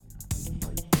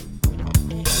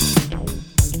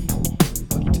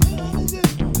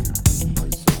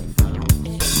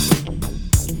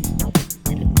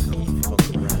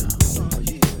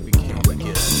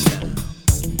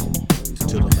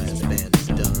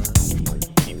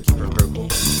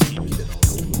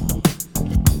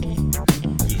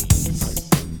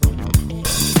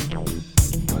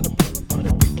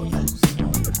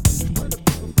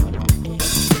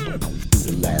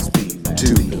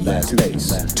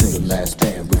to the last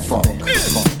stand with funk.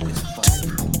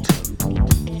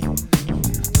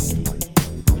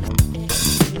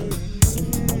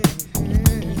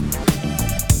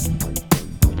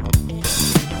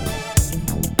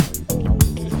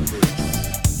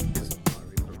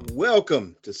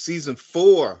 Welcome to season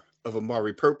 4 of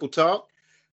Amari Purple Talk.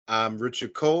 I'm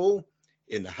Richard Cole.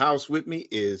 In the house with me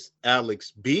is Alex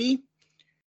B.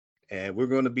 And we're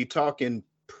going to be talking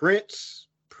Prince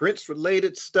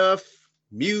related stuff,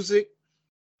 music,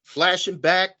 flashing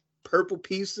back, purple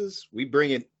pieces. We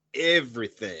bring in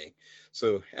everything.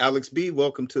 So, Alex B.,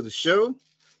 welcome to the show.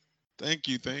 Thank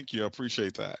you. Thank you. I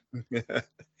appreciate that. Yeah,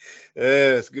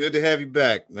 it's good to have you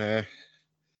back, man.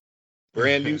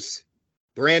 Brand new,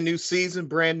 brand new season,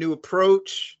 brand new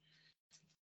approach.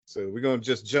 So we're going to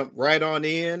just jump right on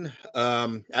in.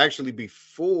 Actually,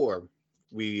 before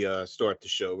we start the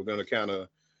show, we're going to kind of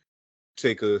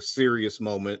take a serious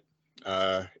moment,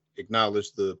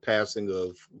 acknowledge the passing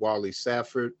of Wally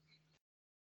Safford,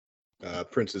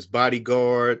 Prince's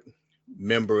bodyguard,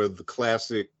 member of the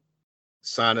classic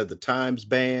Sign of the Times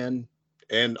band,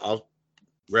 and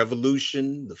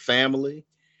Revolution, the family.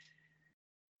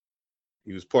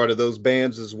 He was part of those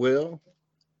bands as well.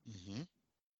 Mm-hmm.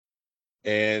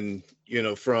 And,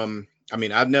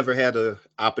 I've never had an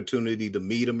opportunity to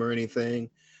meet him or anything,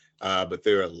 but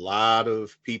there are a lot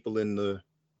of people in the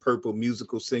Purple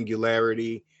musical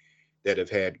singularity that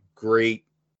have had great,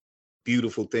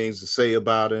 beautiful things to say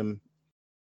about him.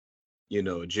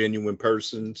 A genuine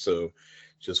person. So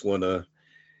just want to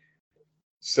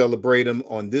celebrate him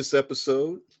on this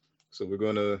episode. So we're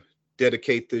going to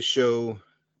dedicate this show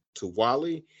to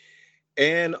Wally.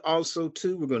 And also,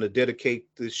 too, we're going to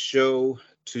dedicate this show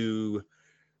to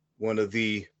one of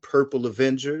the Purple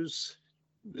Avengers,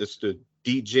 Mr.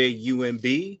 DJ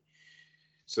UMB.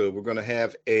 So we're going to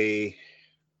have a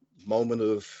moment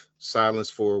of silence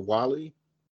for Wally.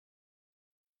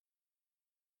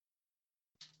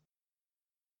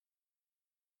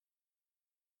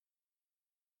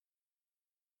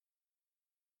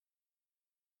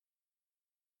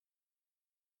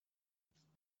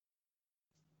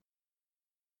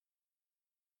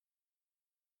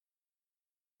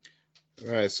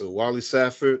 All right, so Wally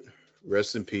Safford,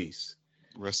 rest in peace.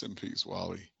 Rest in peace,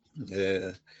 Wally.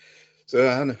 Yeah.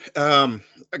 So,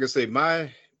 like I say,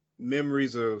 my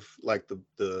memories of like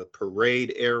the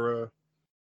parade era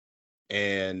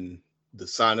and the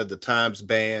Sign of the Times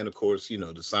band, of course,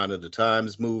 the Sign of the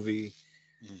Times movie.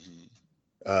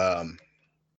 Mm-hmm. Um,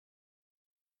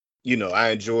 I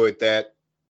enjoyed that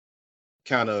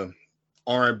kind of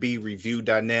R&B review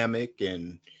dynamic,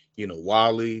 and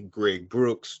Wally, Greg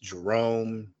Brooks,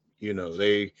 Jerome,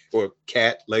 they or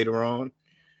Cat later on.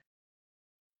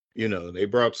 They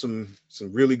brought some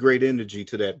really great energy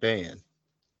to that band.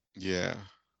 Yeah.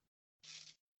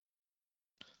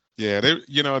 Yeah.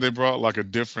 They brought like a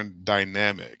different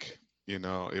dynamic.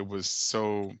 It was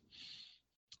so,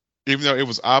 even though it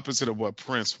was opposite of what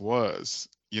Prince was,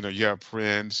 you have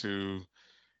Prince who,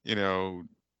 you know,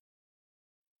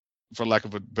 for lack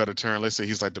of a better term, let's say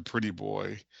he's like the pretty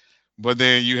boy. But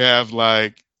then you have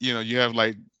like,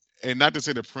 and not to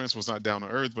say that Prince was not down to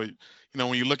earth, but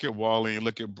when you look at Wally, and you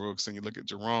look at Brooks, and you look at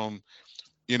Jerome,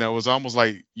 it was almost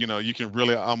like you can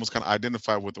really almost kind of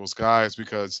identify with those guys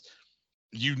because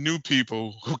you knew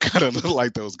people who kind of looked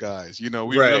like those guys. We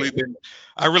Right. really didn't.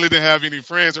 I really didn't have any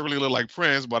friends that really looked like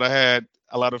Prince, but I had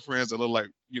a lot of friends that looked like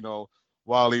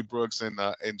Wally, Brooks, and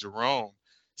Jerome.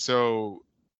 So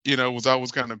it was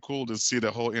always kind of cool to see the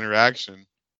whole interaction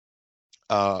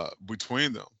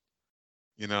between them.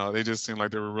 They just seemed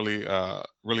like they were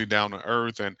really down to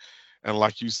earth, and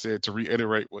like you said, to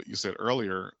reiterate what you said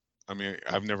earlier. I mean,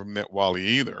 I've never met Wally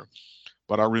either,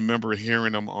 but I remember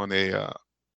hearing him on a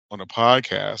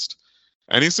podcast,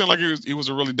 and he seemed like he was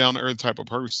a really down to earth type of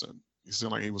person. He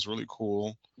seemed like he was really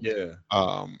cool. Yeah.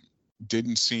 Um,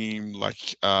 didn't seem like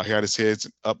he had his head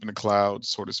up in the clouds,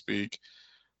 so to speak.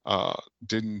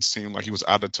 Didn't seem like he was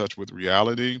out of touch with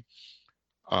reality.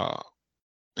 Uh,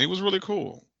 he was really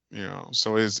cool.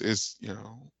 So it's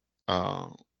uh,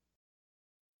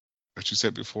 as you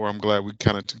said before, I'm glad we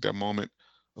kind of took that moment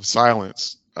of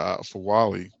silence for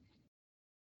Wally,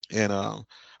 and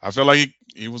I felt like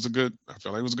I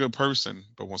felt like he was a good person.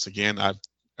 But once again, I've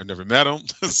never met him,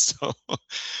 so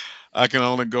I can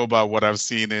only go by what I've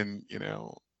seen in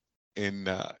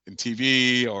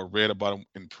TV or read about him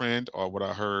in print or what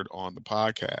I heard on the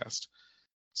podcast.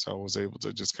 So I was able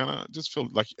to just kind of just feel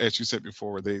like, as you said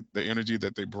before, the energy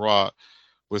that they brought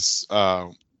was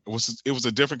it was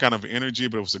a different kind of energy,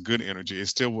 but it was a good energy.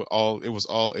 It was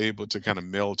all able to kind of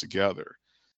meld together.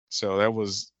 So that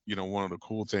was one of the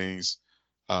cool things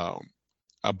um,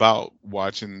 about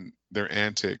watching their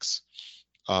antics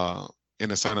uh, in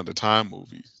the Sign of the Time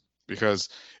movie, because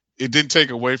it didn't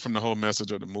take away from the whole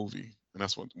message of the movie, and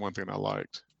that's one thing I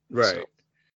liked. So Right.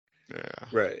 yeah,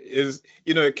 Right. Is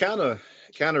it kind of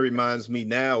reminds me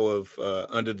now of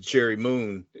Under the Cherry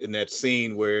Moon, in that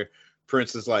scene where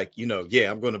Prince is like,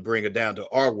 yeah, I'm going to bring her down to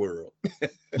our world.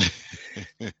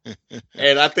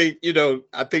 And I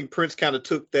think Prince kind of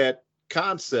took that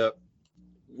concept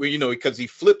where, because he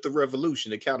flipped the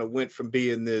revolution. It kind of went from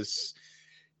being this,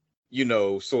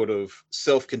 sort of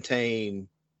self-contained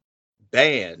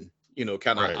band,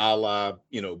 kind of right, a la,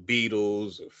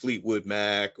 Beatles or Fleetwood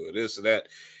Mac or this or that,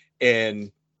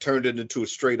 and turned it into a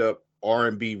straight up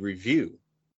R&B review.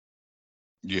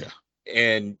 yeah,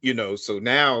 And, so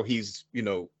now he's,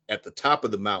 at the top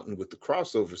of the mountain with the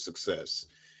crossover success.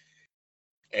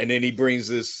 And then he brings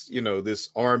this, this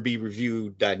R&B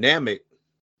review dynamic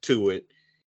to it,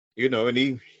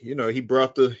 and he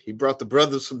brought the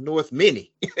brothers from North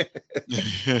Mini.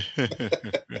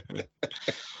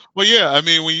 well, yeah. I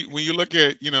mean, when you look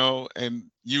at and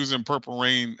using Purple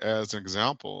Rain as an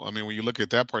example, I mean, when you look at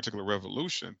that particular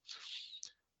revolution,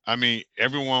 I mean,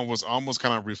 everyone was almost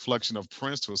kind of a reflection of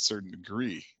Prince to a certain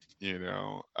degree.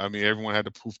 I mean, everyone had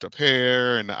the poofed up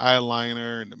hair and the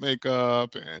eyeliner and the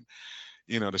makeup and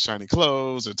the shiny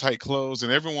clothes, the tight clothes,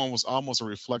 and everyone was almost a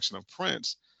reflection of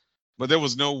Prince. But there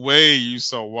was no way you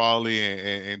saw Wally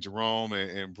and Jerome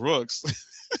and Brooks.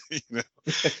 you know,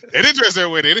 they didn't dress that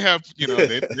way. They didn't have,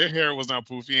 their hair was not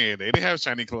poofy and they didn't have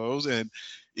shiny clothes, and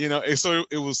so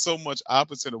it was so much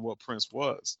opposite of what Prince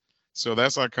was. So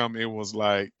that's how come it was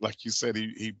like you said,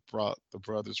 he brought the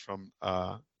brothers from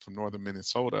northern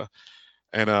Minnesota,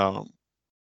 and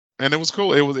and it was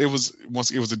cool. It was once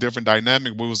it was a different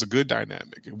dynamic, but it was a good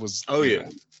dynamic. It was, Oh yeah.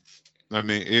 I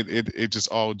mean, it just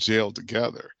all gelled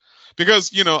together.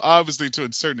 Because, obviously to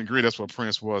a certain degree, that's what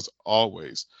Prince was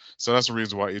always. So that's the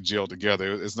reason why it gelled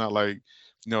together. It's not like,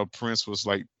 Prince was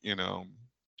like,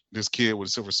 this kid with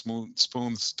a silver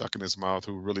spoon stuck in his mouth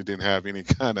who really didn't have any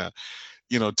kind of,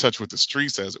 touch with the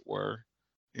streets, as it were.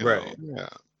 Right. Yeah.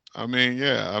 I mean,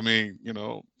 yeah. I mean,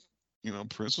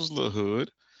 Prince was a little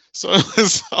hood. So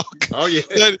it's all good. Oh yeah.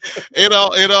 But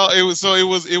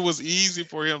it was easy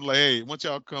for him, like, hey, once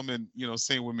y'all come and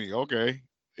sing with me, okay.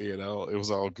 It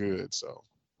was all good.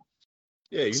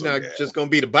 Yeah, you're So not yeah. just gonna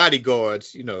be the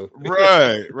bodyguards.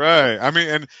 Right, right. I mean,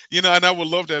 and I would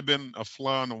love to have been a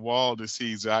fly on the wall to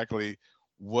see exactly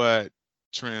what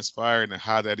transpired and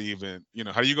how that even,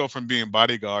 how you go from being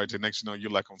bodyguard to next, you're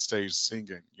like on stage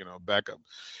singing, backup.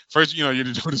 First, you're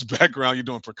doing this background, you're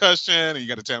doing percussion, and you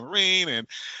got a tambourine, and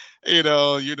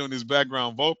you're doing these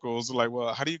background vocals. Like,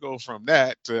 well, how do you go from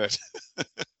that to,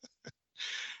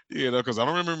 because I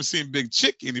don't remember seeing Big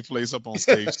Chick any place up on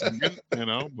stage singing,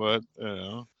 but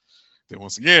then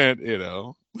once again,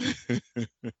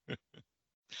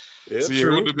 Yeah, so yeah, it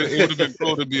would true. have been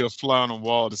cool to be a fly on the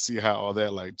wall to see how all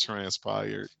that like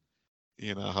transpired,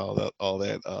 how that all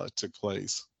that took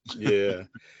place. Yeah,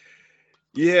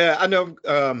 yeah. I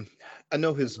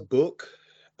know his book.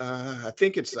 I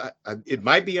think it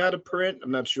might be out of print.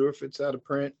 I'm not sure if it's out of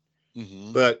print,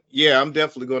 Hmm. but yeah, I'm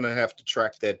definitely gonna have to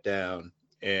track that down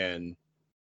and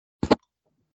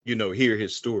hear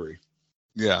his story.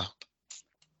 Yeah.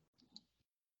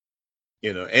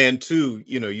 And two,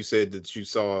 you said that you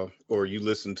saw or you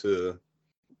listened to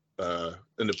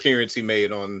an appearance he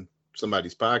made on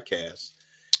somebody's podcast.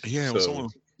 Yeah, it was So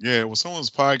someone. Yeah, it was someone's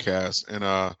podcast, and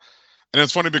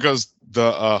it's funny because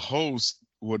the host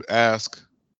would ask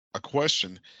a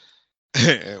question,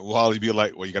 and Wally be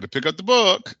like, "Well, you got to pick up the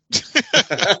book."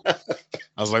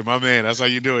 I was like, "My man, that's how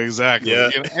you do it exactly." yeah.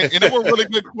 And they were really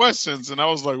good questions, and I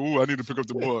was like, "Ooh, I need to pick up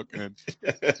the book." And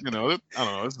I don't know,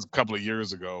 this is a couple of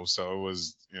years ago, so it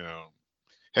was,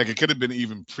 heck, it could have been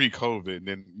even pre-COVID. And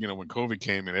then, when COVID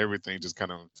came and everything just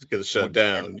kind of Because shut went,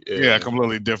 down. yeah, Yeah.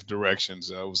 completely different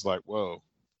directions. I was like, whoa.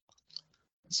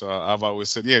 So I've always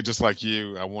said, yeah, just like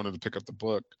you, I wanted to pick up the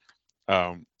book.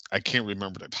 I can't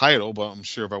remember the title, but I'm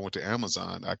sure if I went to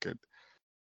Amazon, I could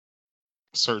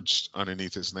search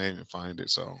underneath his name and find it.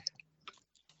 So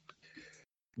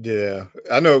Yeah.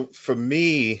 I know for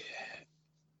me,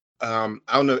 I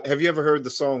don't know. Have you ever heard the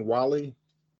song Wally?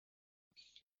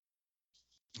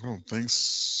 I don't think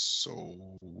so.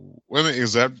 Wait a minute,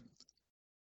 is that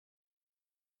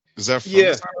from the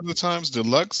Yeah. Sign of the Times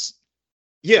Deluxe?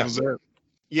 Yeah. Was that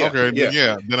Yeah. okay? Then Yeah.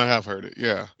 yeah, then I have heard it.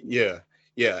 Yeah. Yeah.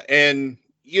 Yeah. And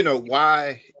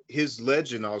why his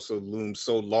legend also looms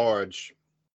so large,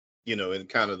 in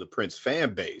kind of the Prince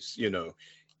fan base,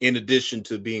 in addition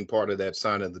to being part of that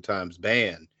Sign of the Times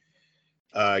band.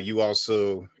 You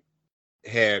also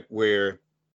had where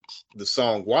the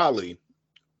song Wally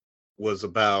was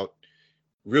about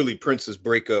really Prince's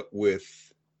breakup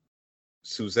with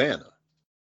Susanna.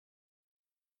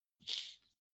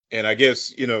 And I guess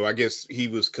he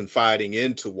was confiding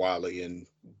into Wally, and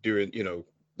during,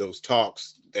 those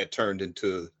talks that turned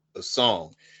into a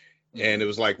song. And it Mhm.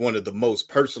 was like one of the most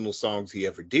personal songs he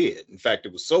ever did. In fact,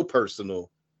 it was so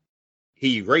personal,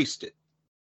 he erased it,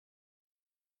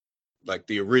 like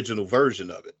the original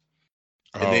version of it.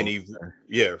 And then Oh, he, okay.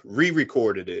 yeah,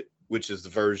 re-recorded it, which is the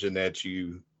version that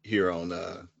you hear on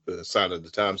the Sign of the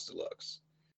Times Deluxe.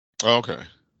 Okay.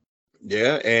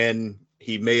 Yeah, and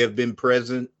he may have been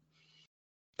present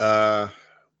uh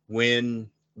when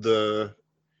the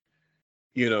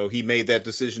he made that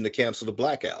decision to cancel the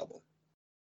Black Album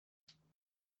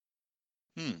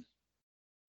Hmm.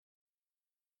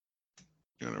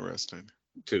 Interesting.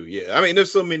 too. Yeah, I mean,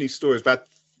 there's so many stories, but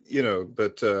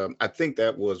I think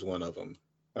that was one of them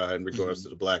in regards Hmm. to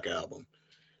the Black Album.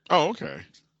 Oh, okay.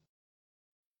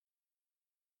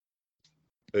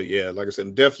 But yeah, like I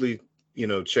said, definitely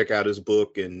check out his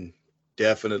book, and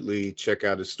definitely check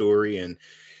out his story. And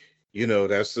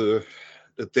that's the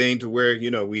thing to where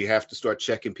we have to start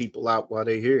checking people out while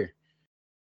they're here.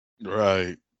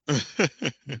 Right.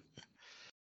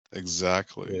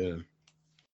 Exactly. Yeah,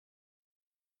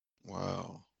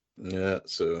 Wow. yeah.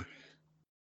 Rest in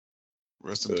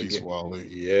So peace, again, Wally.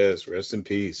 yes, rest in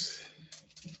peace.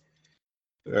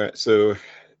 All right, so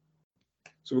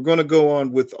we're going to go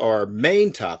on with our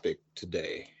main topic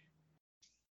today.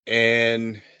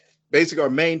 And basically, our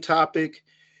main topic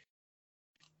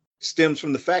stems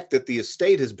from the fact that the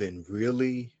estate has been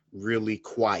really, really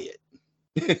quiet.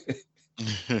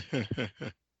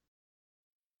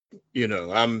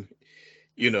 I'm,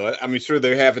 I mean, sure,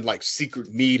 they're having like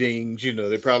secret meetings.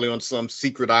 They're probably on some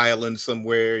secret island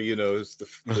somewhere. It's the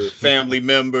family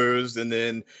members, and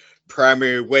then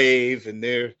primary wave, and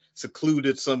they're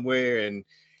secluded somewhere. And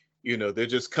they're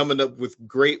just coming up with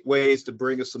great ways to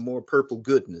bring us some more purple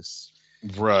goodness.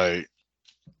 Right.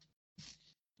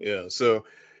 Yeah. So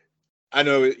I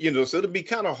know, so it'll be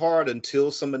kind of hard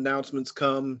until some announcements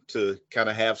come to kind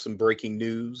of have some breaking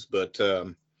news. But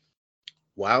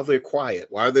while they're quiet,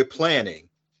 while they're planning,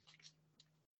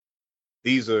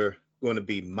 these are going to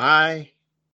be my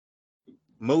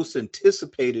most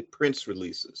anticipated Prince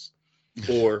releases,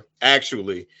 or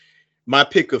actually, my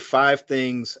pick of 5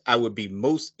 things I would be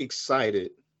most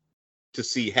excited to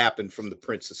see happen from the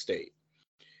Prince estate.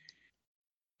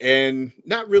 And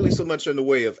not really so much in the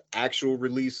way of actual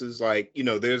releases. Like,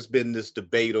 there's been this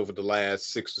debate over the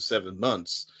last 6 to 7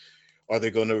 months. Are they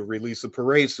going to release a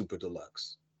Parade Super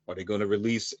Deluxe? Are they going to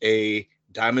release a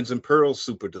Diamonds and Pearls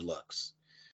Super Deluxe?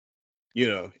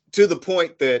 To the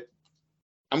point that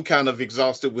I'm kind of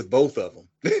exhausted with both of them.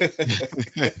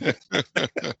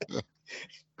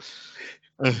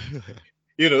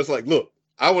 It's like, look,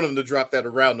 I want them to drop that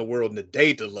Around the World in a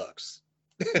Day Deluxe.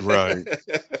 Right.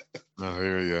 I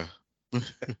hear you.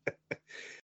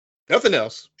 Nothing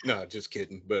else. No, just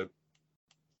kidding. But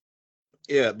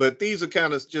yeah, but these are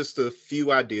kind of just a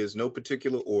few ideas, no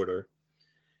particular order.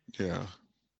 Yeah.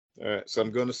 All right, so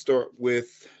I'm going to start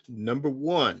with number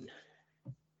one,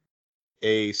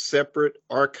 a separate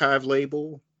archive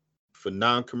label for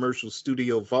non-commercial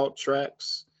studio vault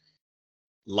tracks,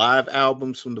 live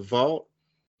albums from the vault,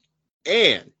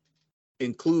 and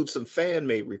include some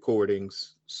fan-made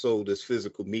recordings sold as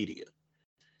physical media.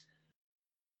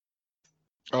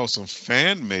 Oh, some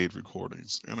fan made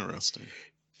recordings. Interesting.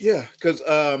 Yeah, because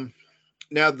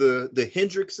now the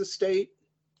Hendrix estate,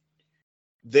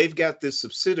 they've got this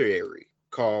subsidiary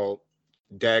called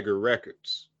Dagger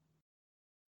Records,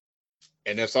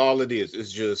 and that's all it is.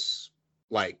 It's just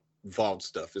like vault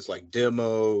stuff. It's like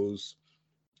demos,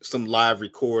 some live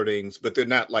recordings, but they're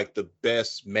not like the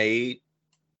best made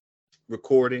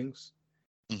recordings.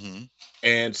 Hmm.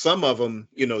 And some of them,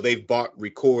 they've bought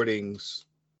recordings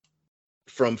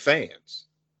from fans.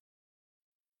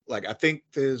 Like I think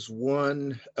there's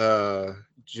one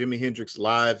Jimi Hendrix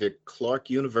live at Clark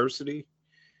University.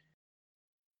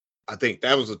 I think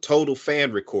that was a total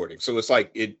fan recording. So it's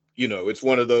like it's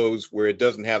one of those where it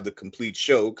doesn't have the complete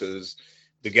show because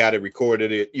the guy that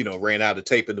recorded it, ran out of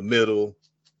tape in the middle,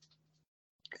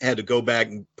 had to go back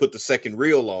and put the second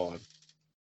reel on.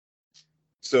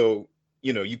 So,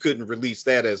 you couldn't release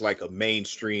that as like a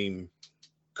mainstream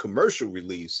commercial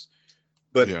release.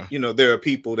 But, Yeah. there are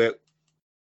people that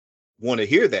want to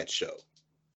hear that show,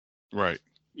 Right.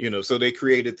 so they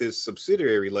created this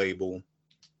subsidiary label,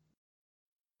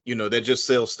 that just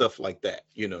sells stuff like that.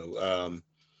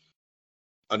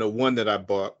 I know one that I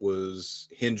bought was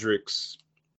Hendrix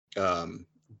um,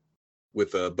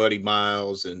 with Buddy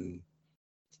Miles and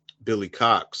Billy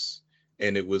Cox,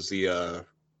 and it was the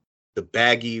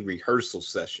baggy rehearsal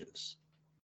sessions.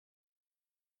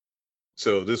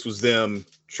 So this was them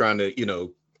trying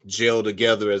to, gel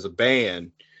together as a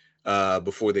band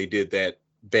before they did that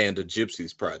Band of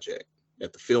Gypsies project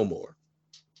at the Fillmore.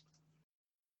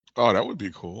 Oh, that would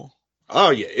be cool. Oh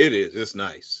yeah, it is. It's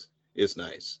nice. It's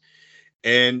nice.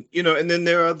 And and then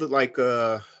there are other like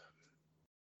Frank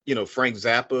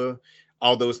Zappa,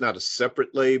 although it's not a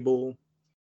separate label,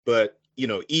 but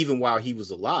even while he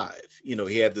was alive,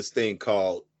 he had this thing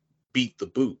called Beat the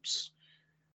Boots,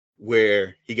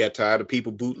 where he got tired of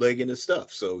people bootlegging his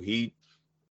stuff. So he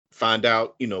find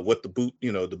out, what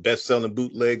the best selling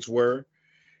bootlegs were,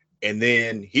 and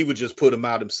then he would just put them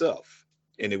out himself,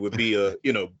 and it would be a,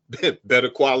 better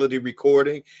quality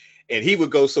recording, and he would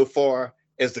go so far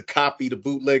as to copy the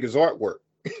bootlegger's artwork.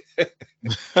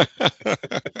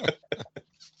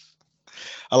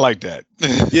 I like that.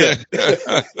 Yeah.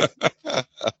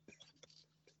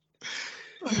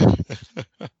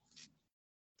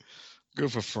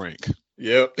 Good for Frank.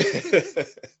 Yep.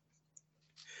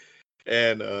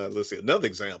 And let's see another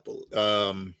example.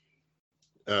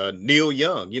 Neil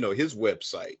Young, his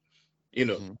website, you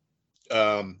know,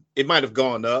 Mhm. it might have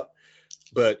gone up,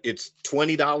 but it's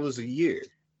 $20 a year,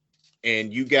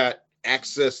 and you got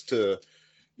access to,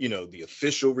 the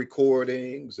official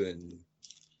recordings, and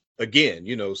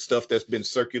again, stuff that's been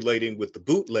circulating with the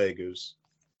bootleggers,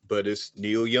 but it's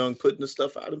Neil Young putting the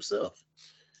stuff out himself,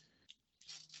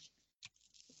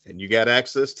 and you got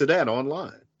access to that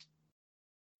online.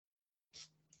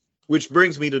 Which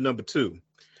brings me to number two,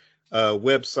 a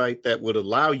website that would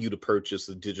allow you to purchase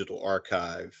a digital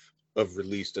archive of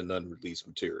released and unreleased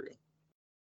material.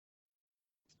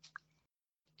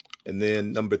 And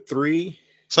then number three,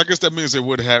 So I guess that means they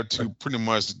would have to pretty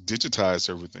much digitize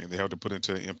everything. They have to put it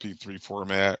into an MP3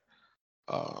 format.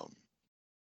 Um,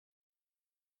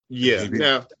 and yeah, maybe,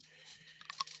 now,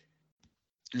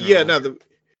 you yeah, know,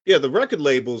 now the record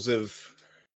labels have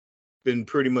been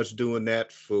pretty much doing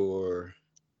that for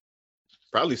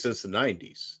probably since the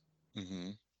 90s.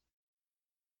 hmm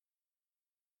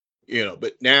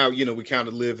But now, we kind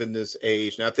of live in this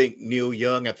age. And I think Neil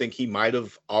Young, I think he might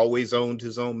have always owned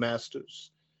his own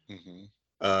masters. hmm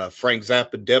Frank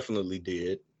Zappa definitely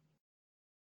did.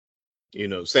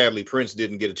 Sadly, Prince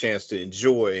didn't get a chance to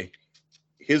enjoy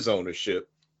his ownership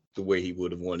the way he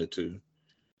would have wanted to.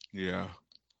 yeah.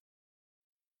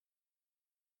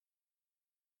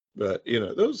 But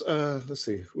those let's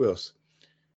see, who else?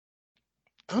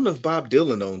 I don't know if Bob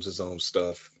Dylan owns his own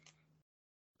stuff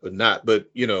or not, but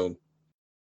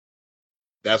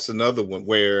that's another one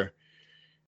where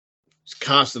he's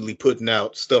constantly putting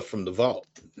out stuff from the vault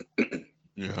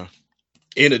Yeah.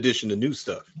 in addition to new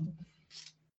stuff.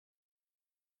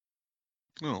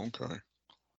 Oh, okay.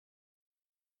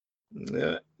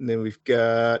 Yeah, and then we've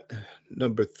got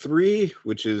number three,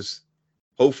 which is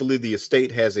hopefully the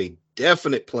estate has a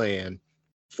definite plan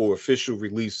for official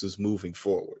releases moving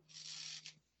forward.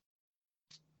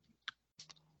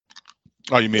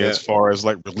 Oh, you mean as Yeah. far as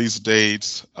like release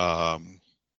dates?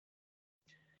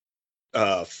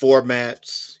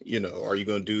 Formats, are you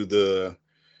going to do the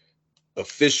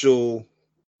official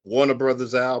Warner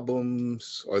Brothers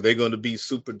albums? Are they going to be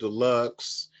super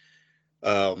deluxe?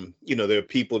 There are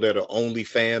people that are only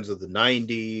fans of the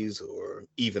 90s or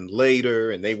even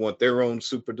later, and they want their own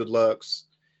super deluxe.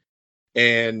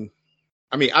 And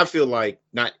I mean, I feel like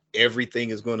not everything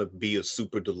is going to be a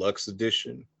super deluxe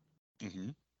edition. hmm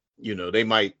They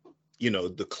might,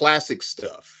 the classic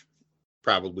stuff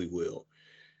probably will.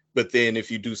 But then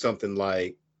if you do something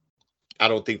like, I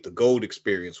don't think the gold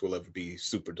experience will ever be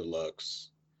super deluxe,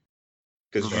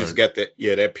 because you just Right. got that,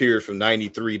 yeah, that period from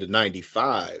 93 to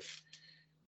 95.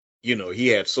 He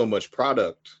had so much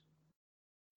product,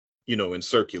 in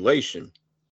circulation,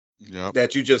 Yep.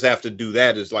 that you just have to do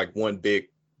that as like one big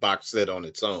box set on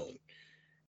its own,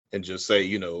 and just say,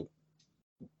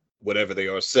 whatever they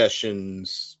are,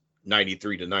 sessions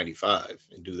 93 to 95,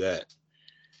 and do that.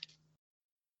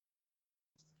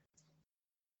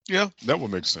 Yeah, that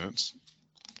would make sense.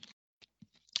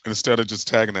 Instead of just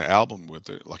tagging the album with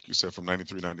it, like you said, from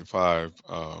 93, 95.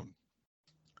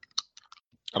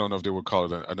 I don't know if they would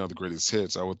call it another greatest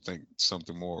hits. I would think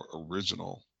something more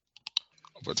original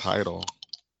of a title.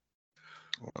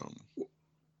 Um,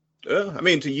 I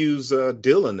mean, to use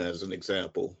Dylan as an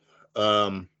example,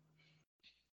 um,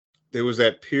 there was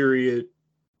that period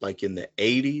like in the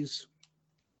 80s.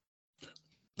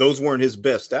 Those weren't his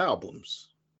best albums.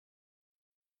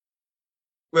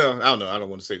 Well, I don't know. I don't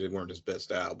want to say they weren't his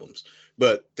best albums,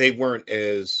 but they weren't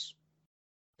as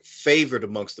favored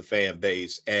amongst the fan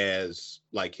base as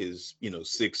like his,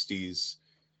 60s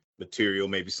material,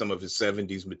 maybe some of his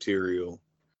 70s material.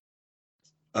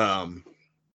 Um,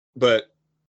 but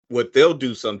what they'll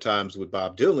do sometimes with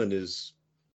Bob Dylan is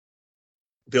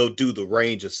they'll do the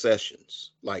range of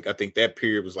sessions. Like I think that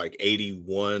period was like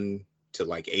 81 to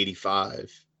like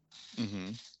 85. Hmm.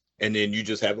 And then you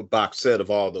just have a box set of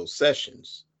all those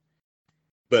sessions.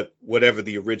 But whatever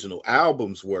the original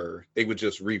albums were, they would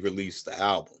just re-release the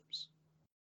albums.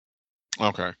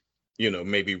 Okay.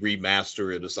 Maybe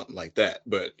remaster it or something like that.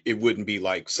 But it wouldn't be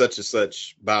like such and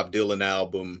such Bob Dylan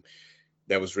album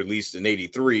that was released in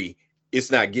 83.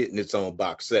 It's not getting its own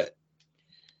box set.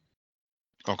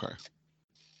 Okay.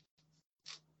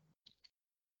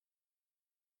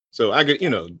 So I get,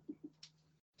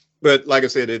 but like I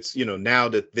said, it's, now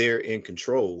that they're in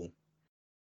control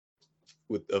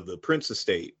of the Prince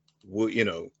estate,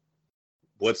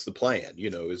 what's the plan?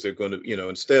 Is there going to,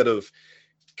 instead of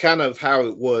kind of how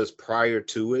it was prior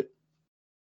to it,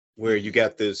 where you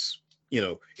got this,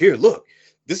 here, look,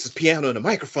 this is piano and a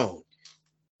microphone.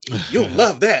 You'll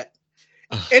love that.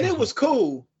 And it was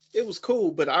cool. It was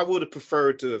cool, but I would have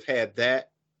preferred to have had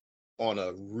that on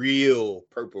a real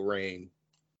Purple Rain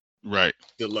Right.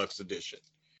 deluxe edition.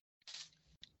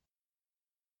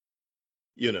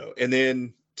 And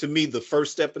then to me, the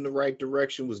first step in the right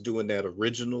direction was doing that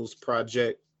originals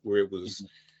project where it was,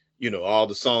 Mhm. all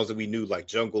the songs that we knew, like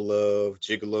Jungle Love,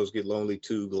 Gigolos Get Lonely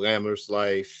Too, Glamorous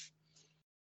Life,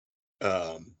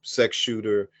 Sex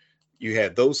Shooter. You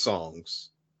had those songs,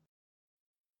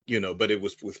 but it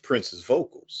was with Prince's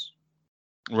vocals.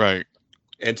 Right.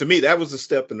 And to me, that was a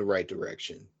step in the right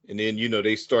direction. And then,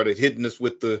 they started hitting us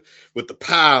with the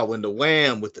pow and the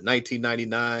wham with the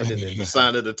 1999 and then the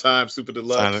Sign of the Time Super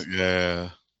Deluxe. Yeah.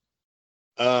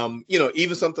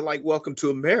 Even something like Welcome to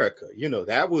America,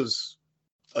 that was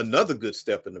another good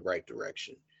step in the right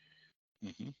direction.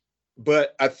 Hmm.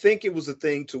 But I think it was a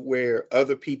thing to where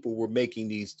other people were making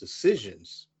these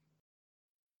decisions.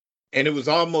 And it was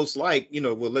almost like,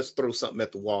 well, let's throw something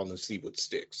at the wall and see what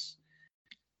sticks.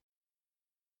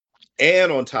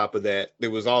 And on top of that, there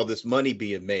was all this money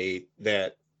being made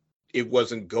that it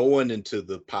wasn't going into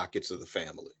the pockets of the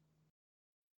family.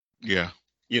 Yeah.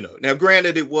 Now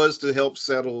granted, it was to help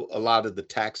settle a lot of the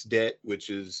tax debt,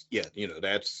 which is, yeah,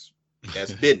 that's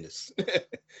business.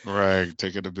 Right.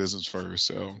 Taking the business first.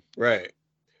 So. Right.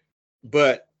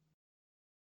 But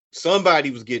somebody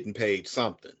was getting paid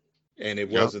something, and it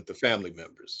Yep. wasn't the family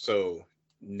members. So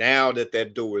now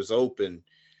that door is open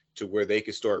to where they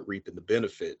can start reaping the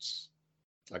benefits,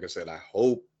 like I said, I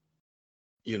hope,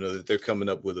 that they're coming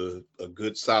up with a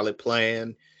good solid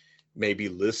plan, maybe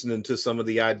listening to some of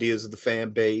the ideas of the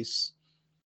fan base.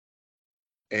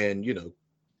 And,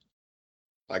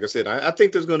 like I said, I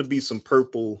think there's going to be some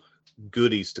purple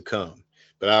goodies to come,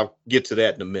 but I'll get to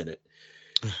that in a minute.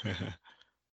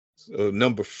 So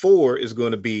number 4 is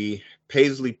going to be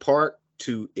Paisley Park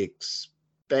to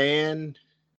expand,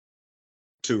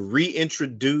 to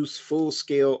reintroduce full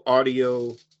scale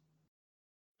audio.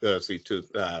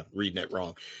 Reading that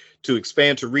wrong. To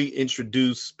expand to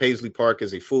reintroduce Paisley Park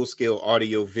as a full scale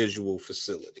audio visual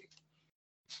facility.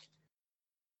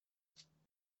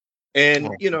 And,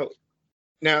 Oh,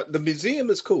 now the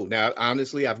museum is cool. Now,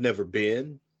 honestly, I've never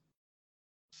been.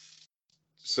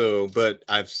 So, but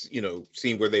I've,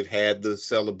 seen where they've had the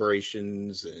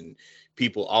celebrations and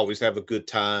people always have a good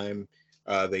time.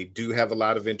 They do have a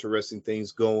lot of interesting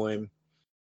things going.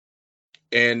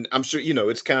 And I'm sure,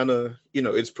 it's kind of,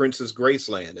 it's Princess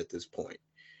Graceland at this point.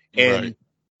 right. And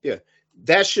yeah,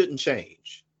 that shouldn't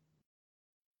change.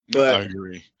 I But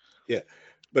agree. yeah,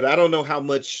 but I don't know how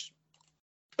much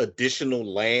additional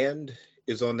land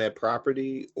is on that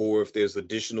property or if there's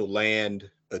additional land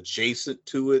adjacent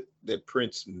to it that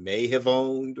Prince may have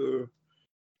owned or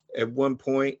at one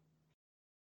point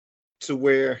to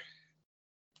where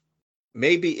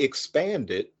maybe expand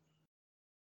it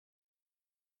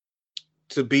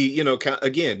to be,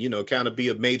 again, kind of be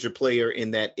a major player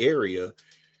in that area,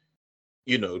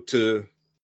 to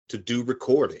do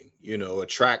recording,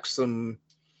 attract some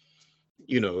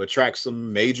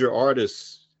major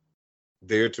artists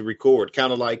there to record,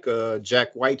 kind of like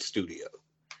Jack White's studio.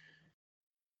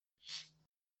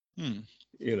 Hmm.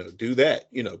 Do that.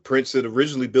 Prince had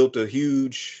originally built a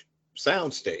huge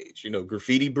sound stage.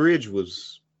 Graffiti Bridge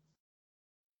was,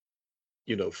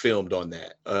 filmed on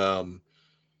that.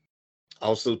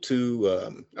 Also,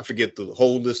 too, I forget the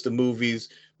whole list of movies,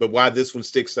 but why this one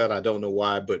sticks out, I don't know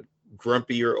why. But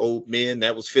Grumpier Old Men,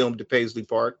 that was filmed at Paisley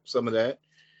Park. Some of that,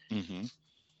 Hmm.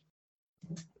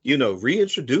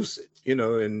 reintroduce it.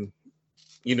 And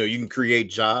you can create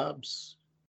jobs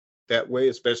that way,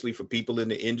 especially for people in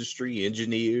the industry,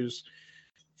 engineers,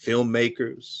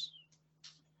 filmmakers.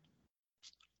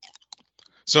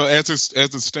 So as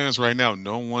it stands right now,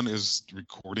 no one is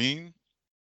recording.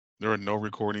 There are no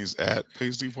recordings at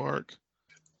Paisley Park.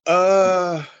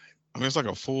 Uh, I mean, it's like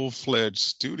a full-fledged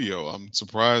studio. I'm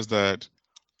surprised that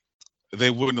they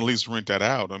wouldn't at least rent that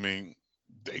out. I mean,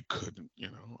 they couldn't, you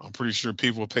know. I'm pretty sure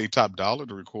people pay top dollar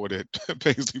to record at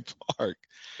Paisley Park.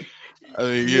 I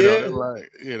mean, you know, they're yeah,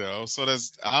 like, you know, so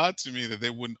that's odd to me that they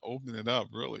wouldn't open it up,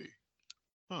 really.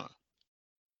 Huh.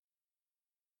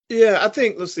 yeah. I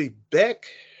think let's see, Beck.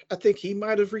 I think he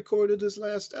might have recorded his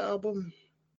last album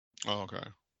Oh, okay.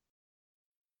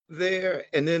 there,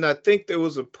 and then I think there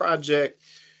was a project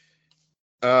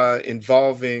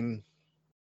involving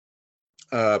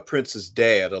Prince's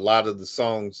dad. A lot of the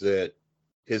songs that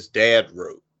his dad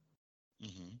wrote,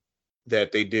 Hmm.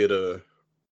 that they did a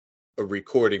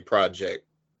recording project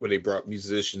where they brought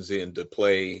musicians in to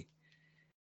play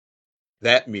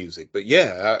that music. But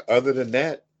yeah, other than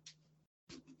that,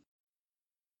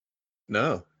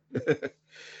 no.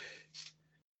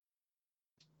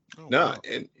 Oh, No, wow.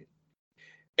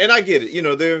 and I get it. You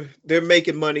know, they're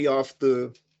making money off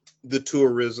the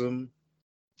tourism,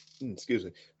 excuse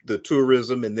me, the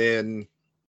tourism, and then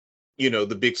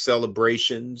the big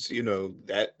celebrations.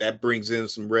 That brings in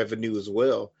some revenue as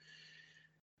well.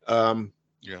 Um,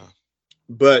 Yeah.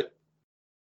 but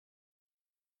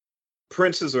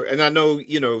Prince's are, and I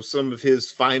know some of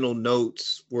his final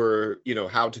notes were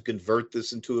how to convert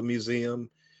this into a museum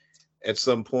at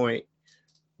some point.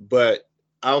 But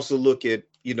I also look at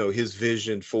his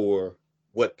vision for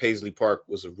what Paisley Park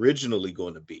was originally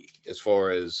going to be, as far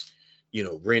as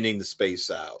renting the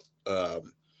space out,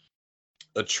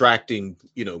 attracting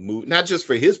move, not just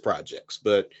for his projects,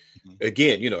 but Mhm.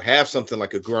 again have something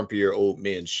like a grumpier old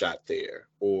men shot there,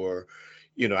 or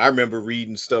I remember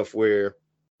reading stuff where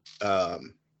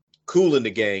um, Cool and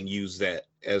the Gang used that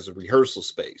as a rehearsal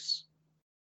space.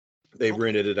 They Okay.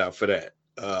 rented it out for that.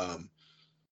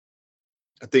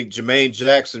 I think Jermaine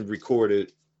Jackson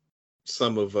recorded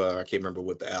some of I can't remember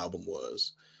what the album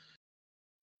was.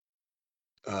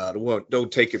 The one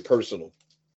Don't Take It Personal.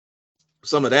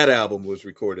 Some of that album was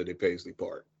recorded at Paisley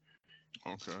Park.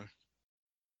 Okay.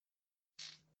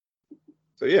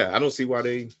 So yeah, I don't see why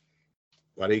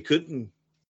they couldn't,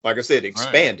 like I said, Right.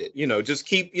 expand it. Just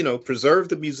keep preserve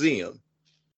the museum,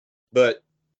 but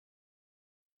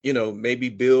maybe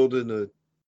build in a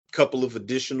couple of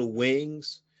additional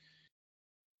wings,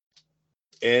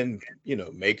 and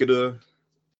make it a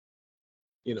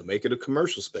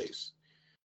commercial space.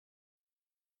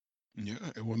 Yeah,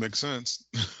 it would make sense.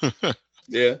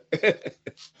 Yeah.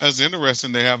 That's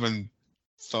interesting. They haven't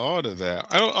thought of that.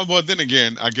 I don't. Well, then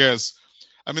again, I guess.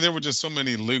 I mean, there were just so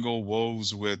many legal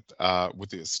woes with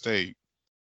the estate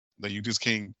that you just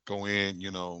can't go in,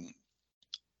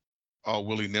 all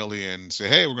willy nilly and say,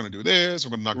 "Hey, we're going to do this.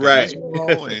 We're going to knock down this Right.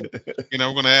 wall, and we're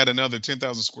going to add another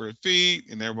 10,000 square feet."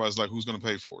 And everybody's like, "Who's going to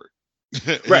pay for it?"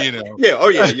 Right. Yeah. Oh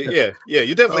yeah. Yeah. Yeah.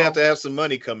 You definitely have So to have some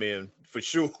money come in for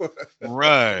sure.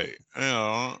 right,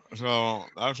 so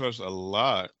I've trust a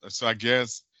lot. So I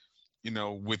guess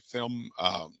with them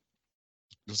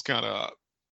just kind of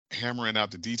hammering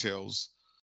out the details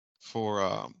for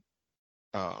um,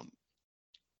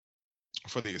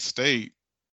 for the estate.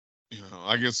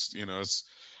 I guess it's.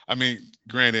 I mean,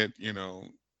 granted,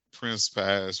 Prince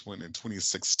passed when in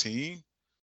 2016.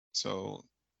 So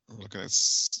I'm looking at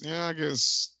yeah, I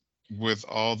guess with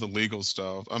all the legal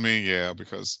stuff. I mean, yeah,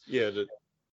 because Yeah.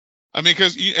 I mean,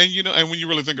 because and when you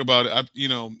really think about it,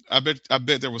 I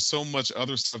bet there was so much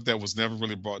other stuff that was never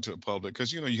really brought to the public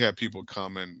because you had people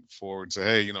coming forward and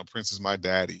say, hey, Prince is my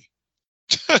daddy.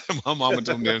 My mama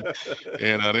told me that,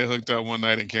 and they hooked up one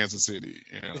night in Kansas City.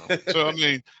 So I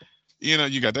mean,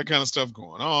 you got that kind of stuff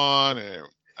going on, and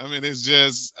I mean, it's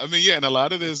just, I mean, yeah, and a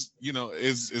lot of this,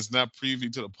 is not privy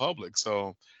to the public.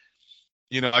 So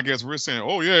I guess we're saying,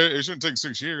 oh yeah, it shouldn't take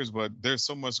 6 years, but there's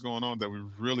so much going on that we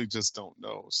really just don't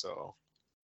know.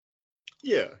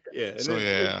 Yeah. Yeah. And So it,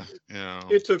 it yeah,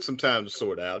 it took some time to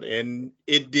sort out, and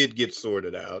it did get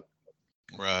sorted out.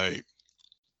 right.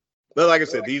 But like I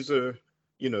said, these are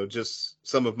just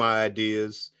some of my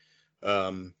ideas.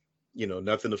 Um,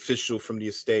 Nothing official from the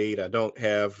estate. I don't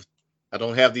have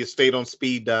the estate on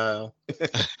speed dial.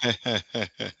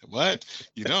 What?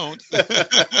 You don't?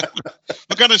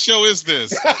 What kind of show is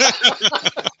this?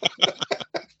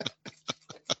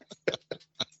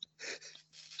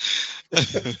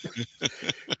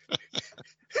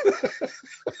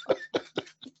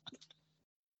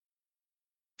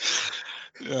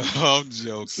 I'm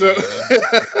So joking, man.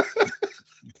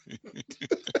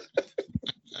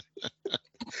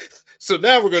 so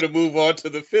now we're going to move on to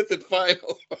the fifth and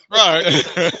final. Right.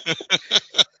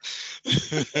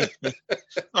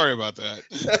 Sorry about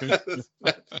that.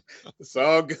 It's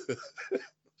all good.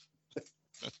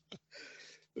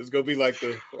 It's gonna be like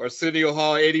the Arsenio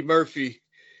Hall Eddie Murphy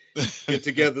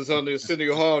get-togethers on the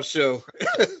Arsenio Hall show.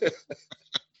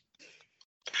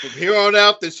 From here on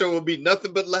out, the show will be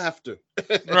nothing but laughter.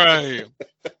 Right.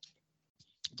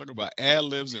 Talk about ad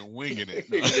libs and winging it.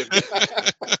 No.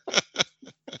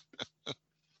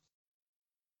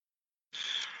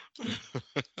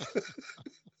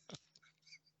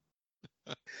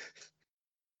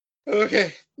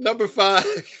 Okay, number five.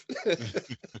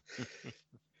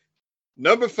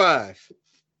 Number five,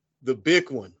 the big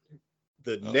one,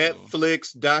 the Uh-oh.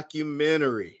 Netflix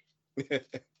documentary. Wait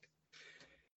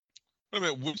a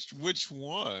minute, which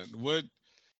one? What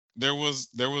there was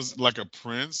like a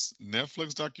Prince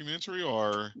Netflix documentary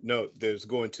or No, there's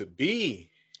going to be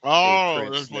a oh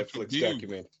Prince there's one to Netflix view.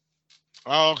 documentary.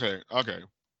 Oh, okay, okay.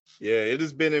 Yeah, it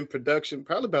has been in production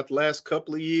probably about the last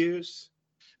couple of years.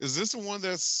 Is this the one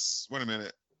that's wait a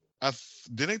minute.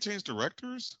 Did they change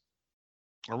directors?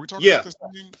 Are we talking about Yeah. this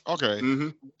thing? Okay. Hmm.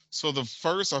 So the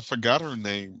first I forgot her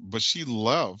name, but she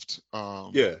left.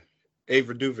 Yeah.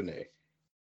 Ava DuVernay.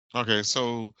 Okay,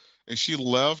 so and she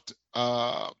left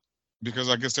because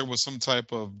I guess there was some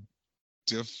type of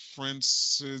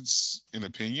differences in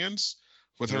opinions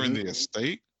with her in Hmm. the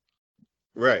estate.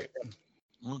 Right.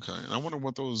 Okay, and I wonder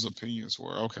what those opinions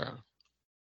were. Okay.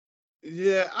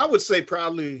 Yeah, I would say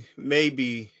probably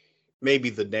maybe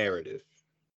the narrative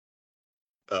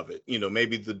of it.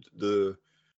 Maybe the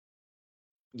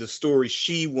story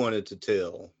she wanted to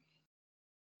tell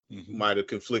Hmm. might have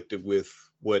conflicted with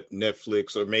what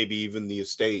Netflix or maybe even the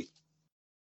estate.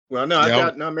 Well, no, I Yeah.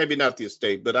 doubt. No, maybe not the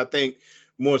estate, but I think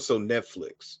more so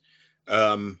Netflix.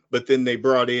 But then they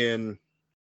brought in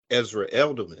Ezra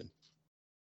Elderman,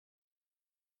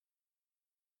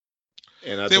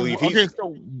 and I Then believe okay, he's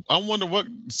so I wonder what.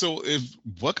 So if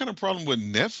what kind of problem would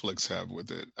Netflix have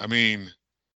with it? I mean,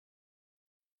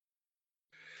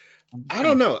 I'm I trying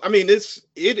don't to. know. I mean, it's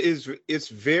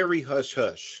very hush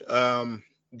hush.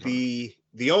 Okay.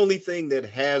 The only thing that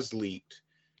has leaked,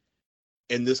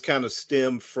 and this kind of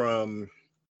stemmed from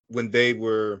when they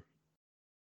were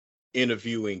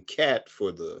interviewing Kat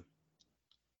for the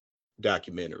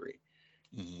documentary,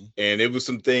 Hmm. and it was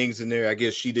some things in there. I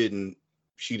guess she didn't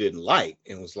like,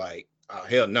 and was like, "Oh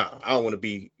hell no, I don't want to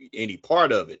be any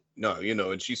part of it." No,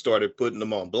 and she started putting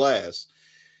them on blast.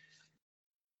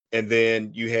 And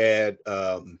then you had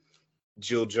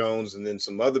Jill Jones, and then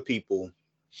some other people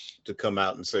to come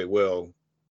out and say, "Well,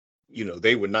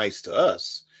 they were nice to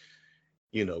us.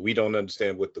 We don't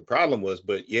understand what the problem was,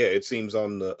 but yeah, it seems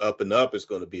on the up and up. It's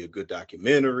going to be a good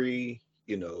documentary.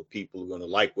 People are going to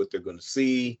like what they're going to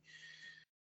see."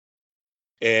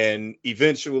 And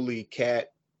eventually,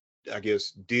 Kat, I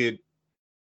guess, did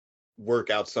work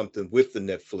out something with the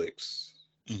Netflix,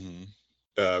 Hmm.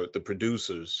 the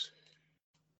producers,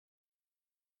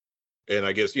 and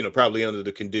I guess probably under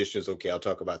the conditions. Okay, I'll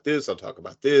talk about this. I'll talk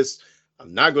about this.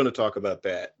 I'm not going to talk about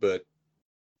that, but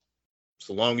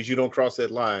so long as you don't cross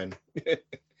that line.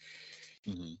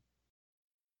 Hmm.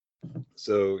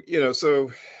 So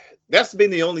that's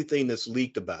been the only thing that's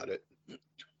leaked about it.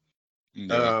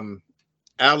 Yeah. Um,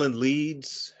 Alan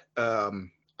Leeds,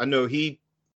 I know he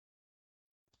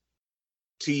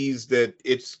teased that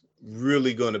it's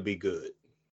really going to be good,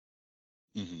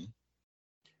 Hmm.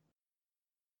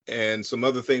 and some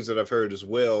other things that I've heard as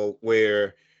well,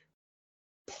 where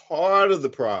part of the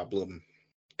problem,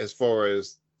 as far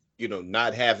as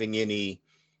not having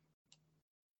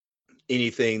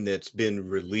anything that's been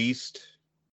released,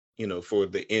 for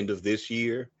the end of this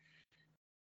year,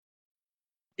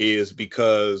 is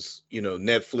because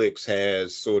Netflix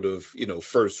has sort of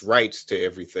first rights to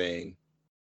everything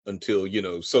until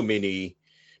so many,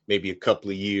 maybe a couple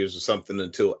of years or something,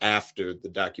 until after the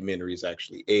documentary is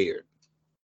actually aired.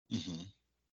 Hmm.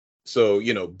 So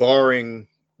barring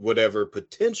whatever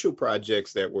potential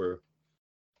projects that were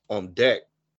on deck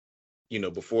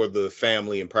before the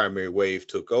family and primary wave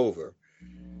took over,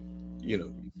 you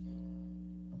know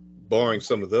barring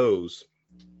some of those,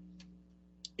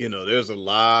 there's a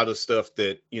lot of stuff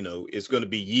that it's going to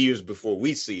be years before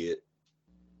we see it,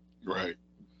 Right.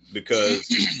 because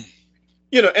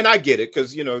and I get it,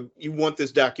 because you want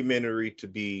this documentary to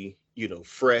be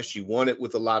fresh. You want it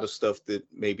with a lot of stuff that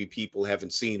maybe people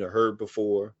haven't seen or heard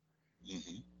before,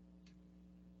 Hmm.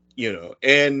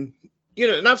 and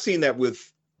and I've seen that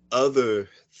with other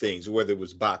things, whether it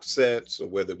was box sets or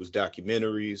whether it was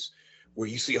documentaries, where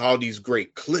you see all these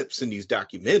great clips in these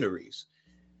documentaries,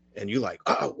 and you're like,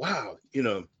 oh wow,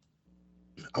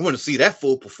 I want to see that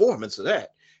full performance of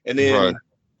that. And Right.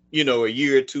 then a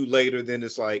year or two later, then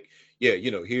it's like yeah,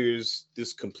 here's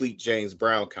this complete James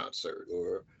Brown concert,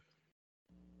 or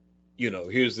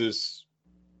here's this,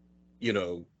 you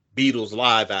know, Beatles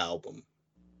live album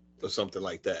or something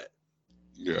like that.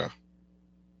 Yeah.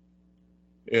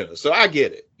 So I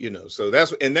get it, so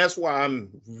that's why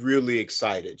I'm really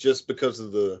excited, just because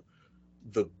of the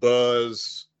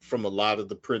buzz from a lot of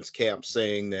the Prince camp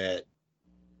saying that,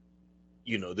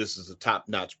 this is a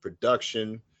top-notch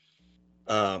production.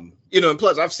 And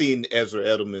plus I've seen Ezra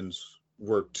Edelman's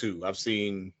work too. I've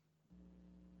seen,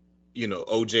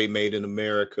 OJ Made in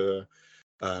America.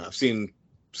 I've seen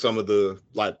some of the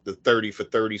 30 for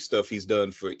 30 stuff he's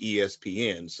done for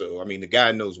ESPN. So I mean, the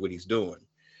guy knows what he's doing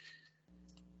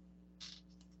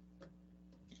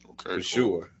Okay, for cool.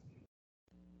 sure.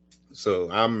 So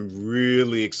I'm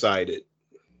really excited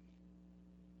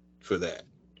for that.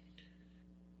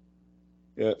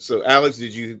 Yeah. So Alex,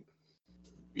 did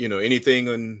anything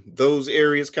on those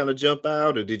areas kind of jump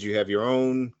out, or did you have your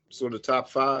own sort of top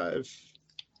five?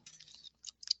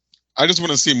 I just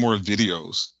want to see more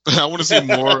videos. I want to see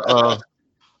more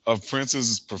of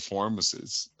Prince's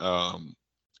performances. A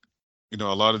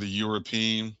lot of the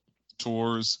European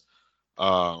tours.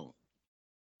 Uh,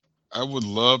 I would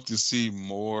love to see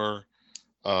more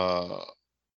uh,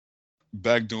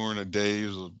 back during the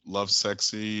days of Love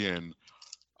Sexy, and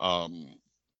um,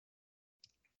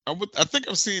 I think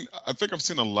I've seen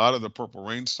a lot of the Purple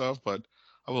Rain stuff, but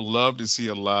I would love to see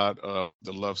a lot of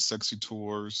the Love Sexy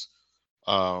tours.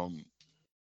 Um,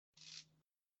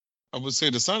 I would say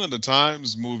the Sign of the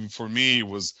Times movie for me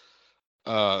was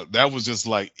that was just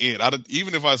like it.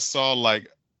 Even if I saw like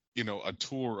a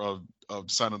tour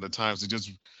of Sign of the Times,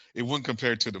 it wouldn't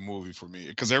compare to the movie for me,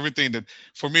 because everything that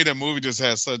for me that movie just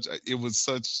has it was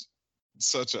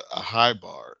such a high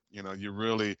bar. You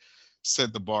really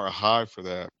set the bar high for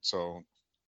that. So,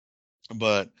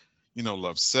 but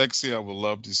Love Sexy, I would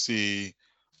love to see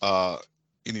uh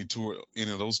any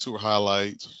of those tour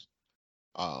highlights.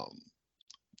 Um,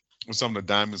 with some of the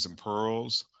Diamonds and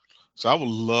Pearls. So I would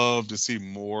love to see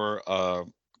more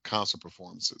concert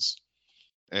performances,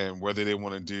 and whether they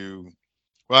want to do,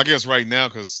 well, I guess right now,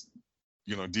 because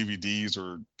DVDs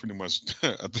are pretty much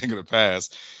a thing of the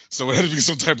past, so it had to be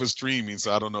some type of streaming.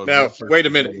 So I don't know if Now, Netflix wait a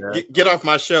is doing minute. that. Get off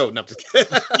my show. No, I'm just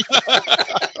kidding.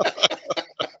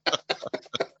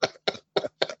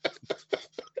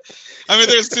 I mean,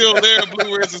 they're still there.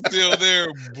 Blu-rays are still there,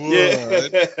 but Yeah.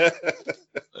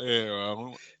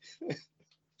 yeah,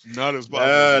 not as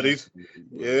popular as Nah, they used these, to be.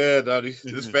 yeah, nah,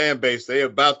 this fan base, they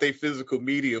about their physical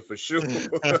media for sure.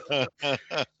 But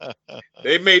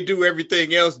They may do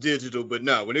everything else digital, but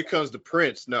no, when it comes to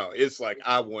prints, no, it's like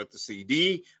I want the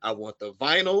CD, I want the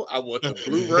vinyl, I want the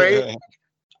Blu-ray,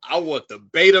 I want the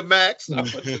Betamax, I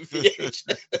want the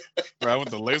VHS. right with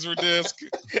the laser disc.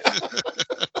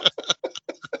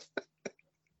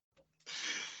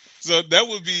 So that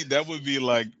would be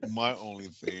like my only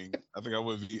thing. I think I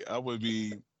would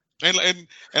be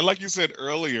and like you said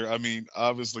earlier, I mean,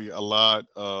 obviously a lot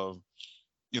of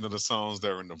the songs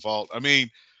that are in the vault. I mean,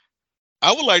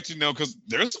 I would like to know, because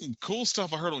there's some cool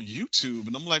stuff I heard on YouTube,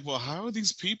 and I'm like, well, how are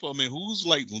these people? I mean, who's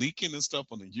like leaking this stuff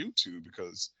on the YouTube?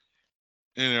 Because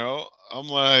I'm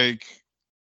like,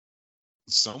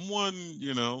 someone,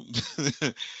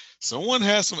 someone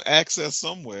has some access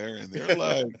somewhere, and they're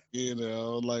like,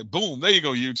 like, boom, there you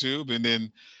go, YouTube. And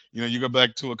then, you go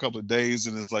back to a couple of days,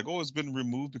 and it's like, oh, it's been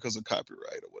removed because of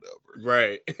copyright or whatever.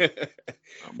 Right.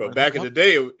 I'm But like, how come?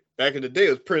 back in the day, it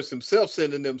was Prince himself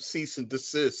sending them cease and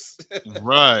desist.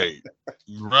 Right,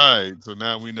 right. So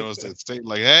now we know it's that state,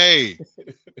 like, hey,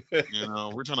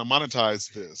 we're trying to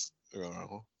monetize this.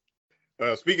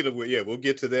 Speaking of which, yeah, we'll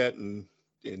get to that in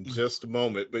just a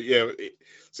moment. But yeah,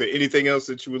 so anything else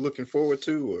that you were looking forward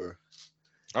to, or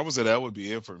I would say that would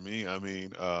be it for me. I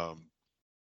mean, a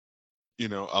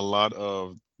lot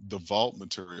of the vault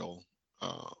material.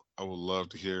 I would love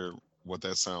to hear what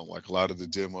that sound like. A lot of the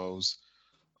demos.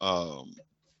 Um,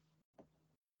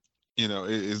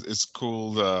 it's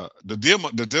cool. The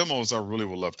demos I really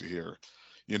would love to hear.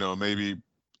 Maybe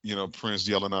Prince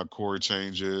yelling out chord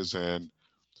changes, and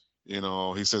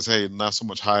he says, "Hey, not so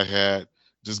much hi hat.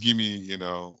 Just give me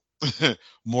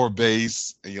more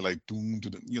bass." And you're like, "Doom,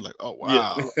 doom." You're like, "Oh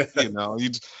yeah, wow." You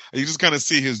just kind of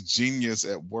see his genius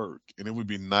at work, and it would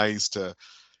be nice to.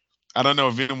 I don't know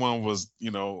if anyone was,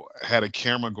 had a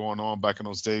camera going on back in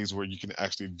those days where you can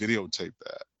actually videotape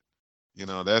that.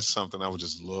 That's something I would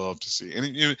just love to see.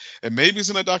 And maybe it's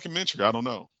in a documentary. I don't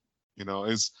know. I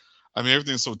mean,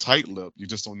 everything's so tight-lipped. You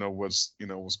just don't know what's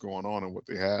going on and what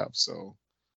they have. So,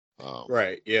 um,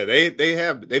 right, yeah, they've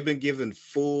been given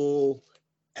full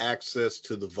access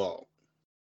to the vault.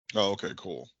 oh, okay,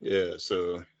 cool. Yeah,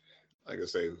 so like I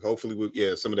say, hopefully we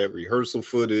yeah some of that rehearsal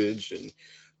footage and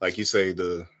like you say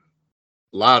the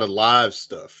lot of live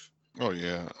stuff. Oh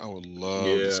yeah, I would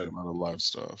love to see Yeah, a lot of live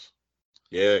stuff.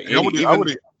 yeah. And Any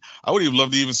even I would even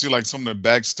love to even see like some of the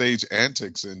backstage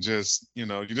antics and just you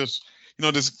just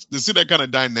just to see that kind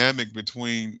of dynamic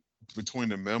between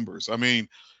the members. I mean,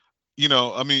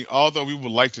 although we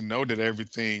would like to know that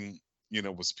everything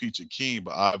was peachy keen,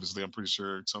 but obviously I'm pretty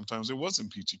sure sometimes it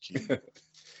wasn't peachy keen,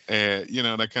 and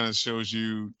that kind of shows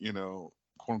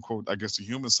quote unquote, I guess the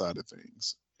human side of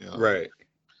things. right.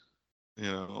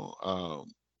 You know,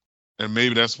 and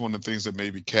maybe that's one of the things that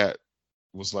maybe Kat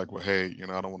was like, well, hey,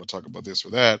 I don't want to talk about this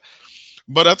or that.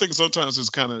 But I think sometimes it's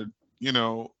kind of, you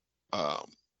know, um,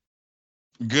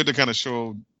 good to kind of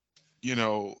show, you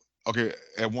know, okay,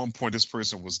 at one point this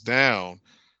person was down,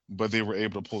 but they were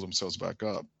able to pull themselves back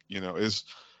up.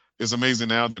 It's amazing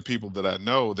now the people that I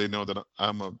know, they know that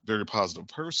I'm a very positive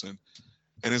person.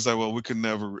 And it's like, well, we could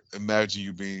never imagine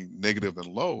you being negative and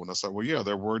low. And I said, well, yeah,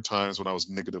 there were times when I was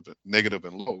negative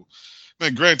and low. I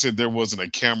mean, granted, there wasn't a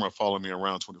camera following me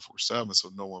around 24/7,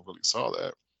 so no one really saw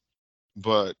that.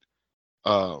 But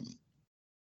um,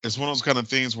 it's one of those kind of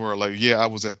things where, like, yeah, I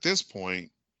was at this point,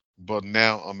 but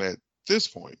now I'm at this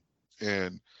point,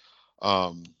 and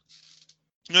um,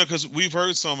 because we've heard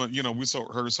heard some of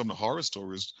the horror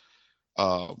stories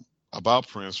about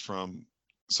Prince from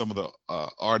some of the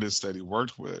artists that he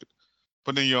worked with.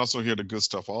 But then you also hear the good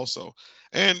stuff also,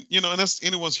 and that's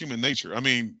anyone's human nature. I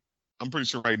mean, I'm pretty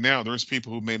sure right now there's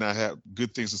people who may not have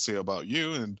good things to say about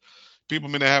you, and people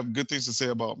may not have good things to say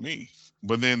about me.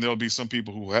 But then there'll be some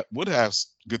people who would have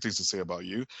good things to say about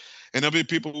you, and there'll be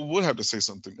people who would have to say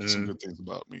some Mm, good things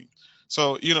about me.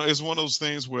 So it's one of those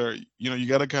things where you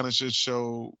got to kind of just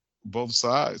show both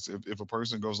sides. If a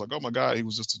person goes like, "Oh my God, he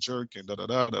was just a jerk," and da da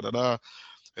da da da da,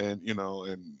 and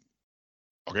and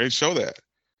okay, show that.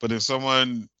 But if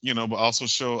someone, but also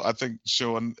show, I think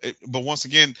showing, but once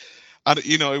again, I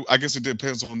guess it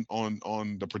depends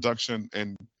on the production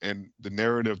and the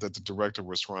narrative that the director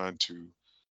was trying to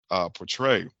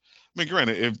portray. I mean,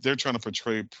 granted, if they're trying to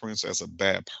portray Prince as a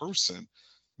bad person,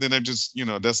 then they're just,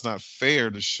 that's not fair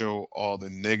to show all the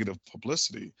negative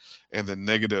publicity and the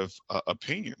negative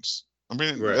opinions. I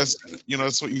mean, right.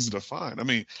 that's so easy to find. I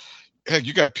mean, heck,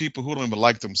 you got people who don't even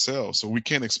like themselves, so we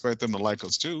can't expect them to like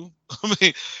us too. I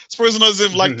mean, this person doesn't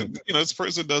even like this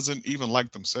person doesn't even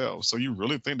like themselves. So you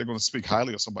really think they're going to speak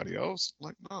highly of somebody else?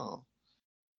 Like, no,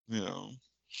 you know.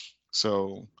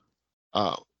 So,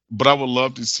 uh, but I would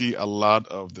love to see a lot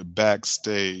of the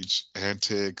backstage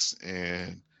antics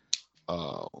and,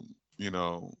 you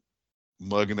know,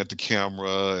 mugging at the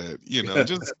camera, and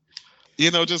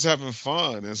just having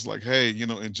fun. It's like, hey,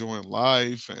 enjoying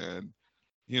life and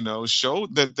show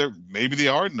that maybe they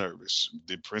are nervous.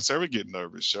 Did Prince ever get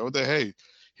nervous? Show that, hey,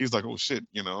 he's like, oh shit,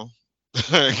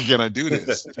 can I do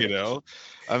this?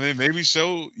 I mean, maybe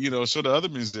show the other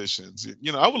musicians.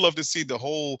 I would love to see the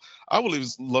whole. I would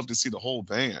love to see the whole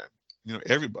band.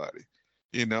 Everybody.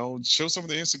 Show some of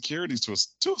the insecurities to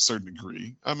a certain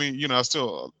degree. I mean, I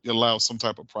still allow some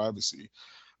type of privacy,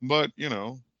 but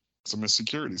some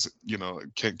insecurities.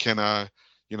 Can I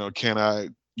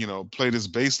play this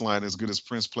bass line as good as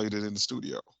Prince played it in the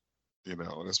studio?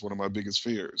 That's one of my biggest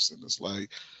fears. And it's like,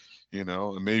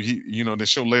 and maybe they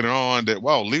show later on that,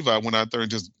 wow, Levi went out there and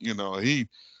just, he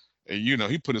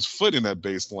put his foot in that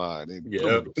bass line and Yep.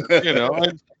 boom,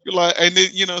 and you're like, and then,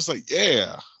 it's like,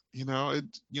 yeah,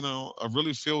 a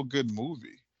really feel good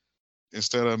movie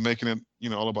instead of making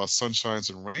it, all about sunshines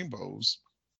and rainbows.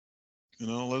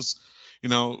 Let's,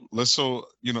 let's show,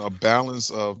 a balance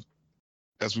of,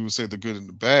 as we would say, the good and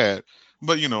the bad.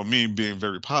 But me being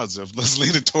very positive, let's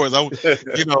lean it towards. I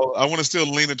want to still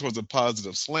lean it towards a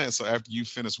positive slant. So after you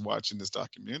finish watching this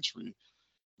documentary,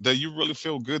 that you really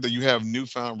feel good, that you have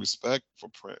newfound respect for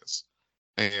Prince,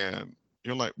 and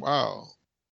you're like, wow,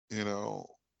 you know,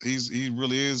 he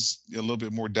really is a little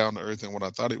bit more down to earth than what I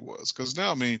thought he was. Because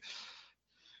now, I mean,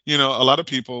 a lot of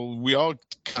people, we all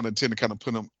kind of tend to kind of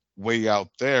put them way out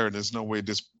there, and there's no way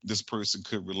this person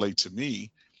could relate to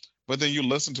me. But then you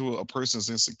listen to a person's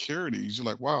insecurities, you're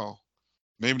like, wow,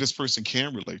 maybe this person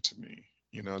can relate to me.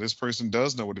 This person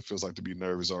does know what it feels like to be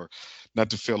nervous, or not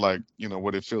to feel like,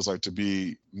 what it feels like to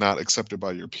be not accepted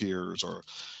by your peers, or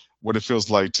what it feels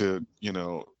like to,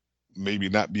 maybe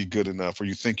not be good enough, or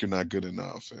you think you're not good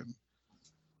enough. And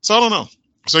so I don't know.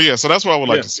 So yeah, so that's what I would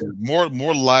like Yeah. to see.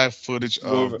 More live footage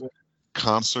of More.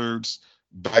 concerts,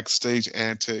 backstage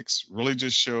antics, really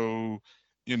just show,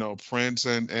 Prince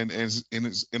and his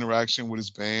interaction with his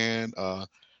band,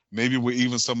 maybe with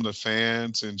even some of the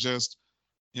fans, and just,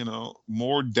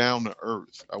 more down to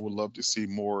earth. I would love to see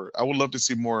more. I would love to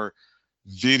see more.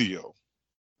 video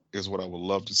is what I would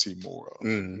love to see more of.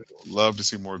 Mm. Love to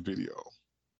see more video.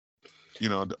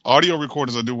 The audio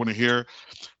recordings I do want to hear,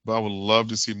 but I would love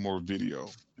to see more video.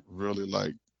 Really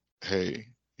like, hey,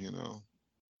 you know,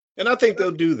 And I think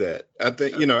they'll do that. I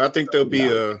think there'll be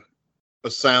yeah. a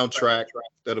soundtrack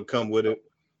that'll come with it.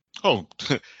 Oh,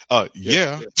 Yeah,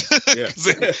 yeah. yeah. 'Cause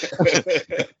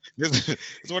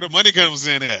it's where the money comes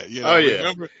in at. Oh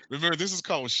yeah. Remember, this is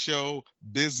called show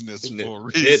business Isn't it for a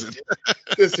reason. business?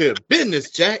 This here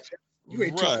business, Jack. You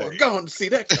ain't too far Right. gone to see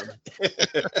that coming.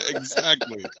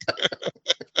 Exactly.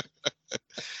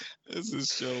 This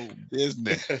is show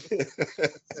business.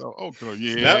 So,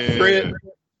 okay, Not yeah. friend,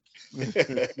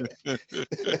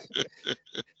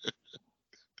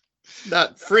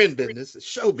 not friend business, it's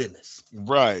show business.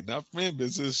 Right. Not friend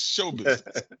business, show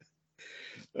business.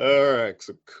 All right,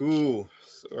 so cool.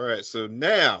 All right, so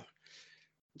now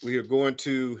we are going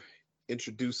to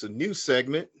introduce a new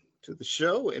segment to the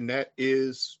show, and that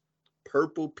is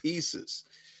Purple Pieces.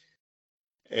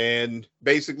 And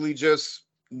basically just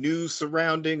news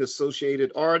surrounding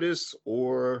associated artists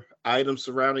or items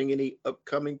surrounding any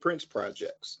upcoming Prince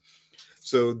projects.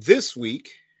 So this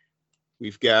week,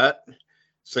 we've got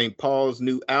St. Paul's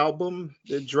new album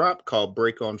that dropped called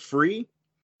Break On Free.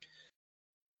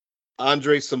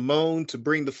 Andre Simone to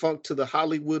bring the funk to the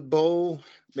Hollywood Bowl,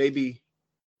 maybe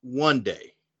one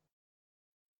day.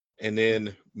 And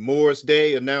then Morris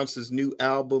Day announces new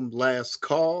album Last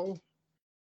Call,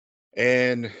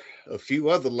 and a few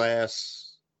other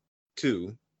last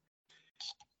two.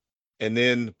 And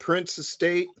then Prince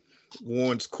Estate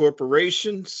warns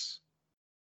corporations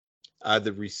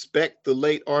either respect the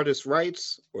late artist's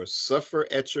rights or suffer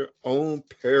at your own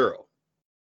peril.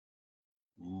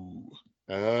 Ooh.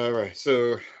 All right.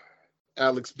 So,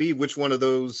 Alex B., which one of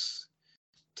those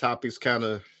topics kind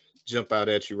of jump out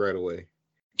at you right away?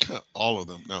 All of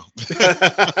them. No.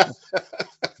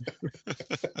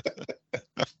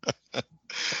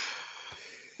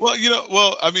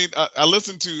 Well, I mean, I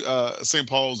listened to St.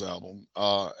 Paul's album,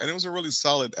 and it was a really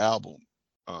solid album.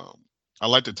 Um, I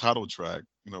like the title track,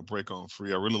 "Break On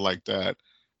Free." I really like that.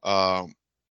 Um,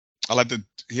 I like that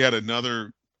he had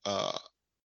uh,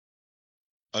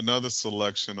 another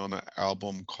selection on the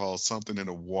album called "Something in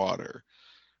the Water,"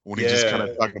 when he just kind Yeah.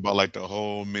 of talked about like the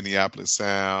whole Minneapolis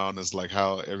sound. It's like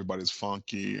how everybody's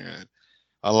funky, and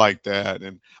I like that.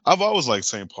 And I've always liked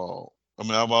St. Paul. I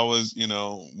mean, I've always,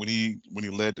 when he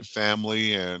led the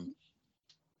family, and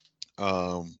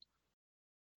um,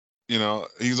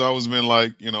 he's always been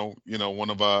like, one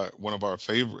of our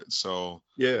favorites. So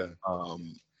Yeah.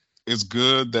 um, it's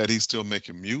good that he's still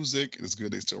making music. It's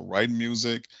good he's still writing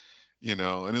music,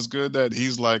 and it's good that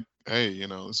he's like, hey,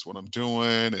 this is what I'm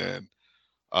doing,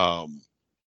 um,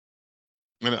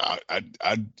 and I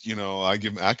give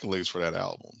him accolades for that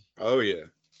album. Oh, yeah.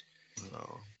 You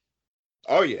know.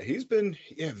 Oh, yeah. He's been,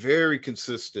 yeah, very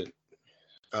consistent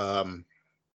um,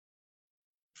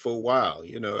 for a while.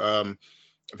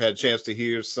 I've had a chance to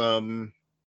hear some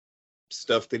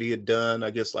stuff that he had done,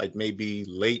 I guess, like maybe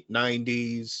late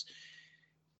 90s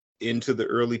into the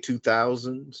early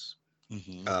 2000s.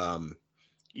 Hmm. Um,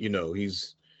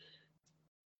 he's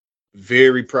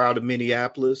very proud of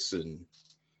Minneapolis and,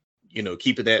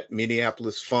 keeping that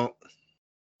Minneapolis funk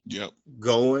Yep.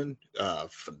 going.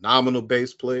 Phenomenal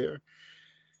bass player.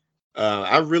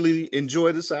 I really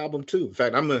enjoy this album too. In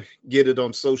fact, I'm going to get it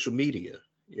on social media.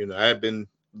 I've been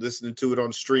listening to it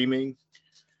on streaming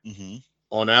Hmm.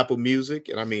 on Apple Music,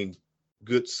 and I mean,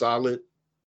 good, solid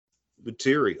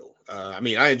material. I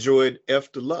mean, I enjoyed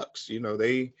F Deluxe. You know,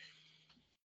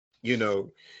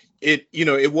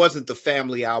 it wasn't the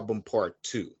family album part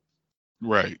two.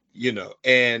 Right.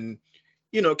 And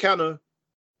kind of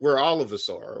where all of us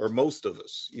are, or most of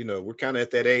us. We're kind of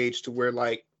at that age to where,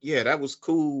 like, yeah, that was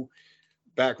cool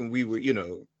back when we were,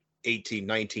 18,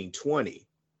 19, 20.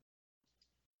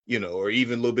 Or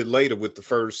even a little bit later with the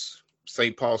first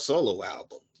St. Paul solo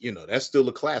album. That's still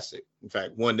a classic. In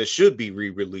fact, one that should be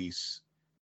re-released.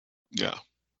 Yeah.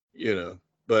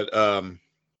 But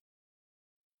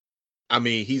I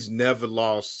mean, he's never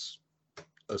lost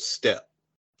a step,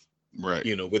 Right.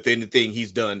 with anything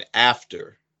he's done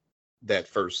after that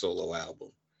first solo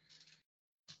album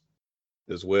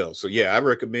as well. So yeah, I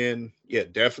recommend, yeah,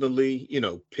 definitely,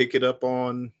 pick it up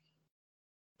on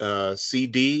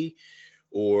CD,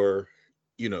 or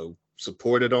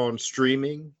support it on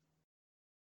streaming.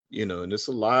 And it's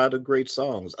a lot of great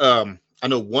songs. I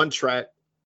know one track,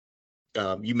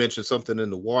 you mentioned Something in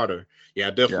the Water. Yeah, I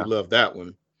Yeah. definitely love that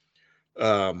one.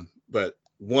 But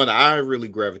one I really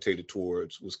gravitated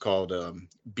towards was called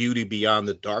Beauty Beyond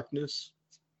the Darkness.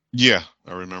 Yeah.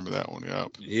 I remember that one.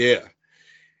 Yep. Yeah.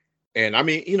 And I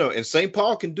mean, and St.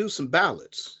 Paul can do some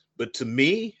ballads, but to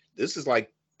me, this is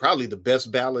like probably the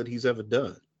best ballad he's ever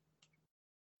done.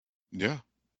 Yeah,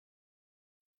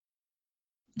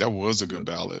 that was a good Mm,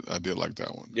 ballad. I did like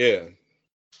that one. Yeah.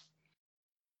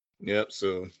 Yep.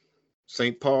 So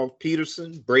St. Paul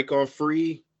Peterson, Break Off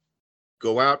Free,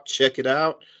 go out, check it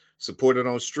out, support it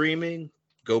on streaming,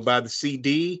 go buy the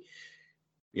CD,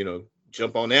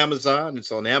 jump on Amazon.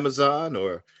 It's on Amazon,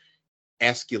 or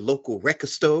ask your local record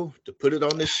store to put it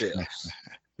on the shelves.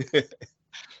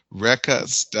 Record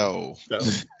stove. So,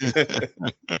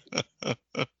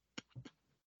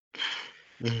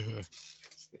 you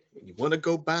want to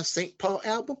go buy St. Paul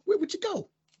album? Where would you go?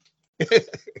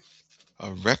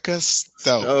 A record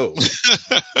stove. Stove.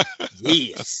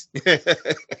 Yes.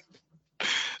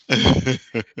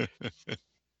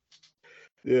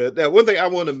 Yeah. Now, one thing I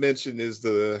want to mention is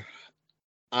the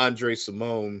Andre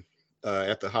Simone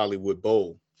at the Hollywood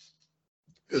Bowl,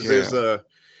 because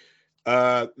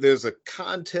Yeah. there's a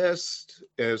contest.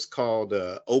 It's called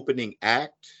Opening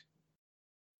Act,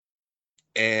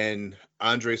 and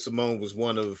Andre Simone was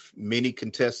one of many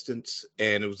contestants,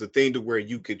 and it was a thing to where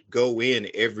you could go in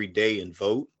every day and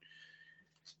vote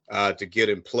to get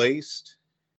him placed.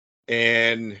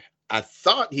 And I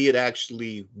thought he had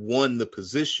actually won the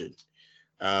position,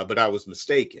 but I was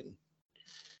mistaken.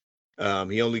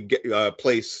 He only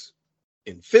placed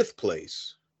in fifth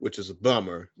place, which is a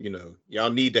bummer. Y'all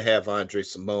need to have Andre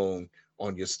Simone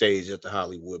on your stage at the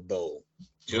Hollywood Bowl.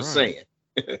 Just Right.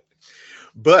 saying.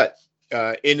 But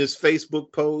in his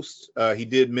Facebook post, he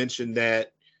did mention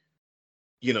that,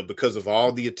 because of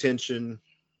all the attention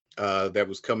that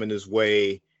was coming his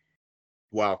way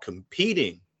while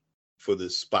competing for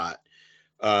this spot,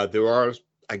 there are,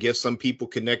 I guess, some people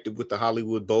connected with the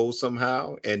Hollywood Bowl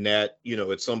somehow, and that,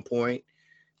 at some point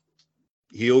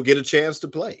he'll get a chance to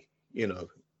play, the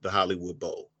Hollywood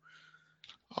Bowl.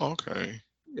 Okay.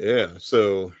 Yeah.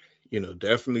 So,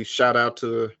 definitely shout out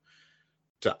to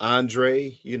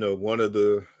Andre, one of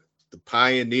the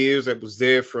pioneers that was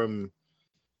there from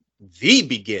the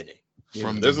beginning.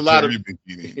 From the There's a lot of very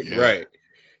beginning. Yeah. right.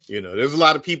 There's a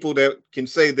lot of people that can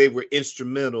say they were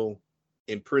instrumental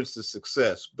in Prince's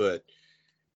success, but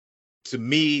to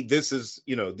me, this is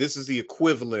the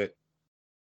equivalent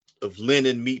of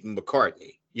Lennon meeting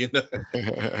McCartney.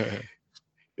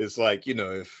 It's like,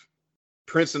 if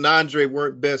Prince and Andre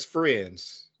weren't best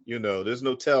friends, there's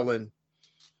no telling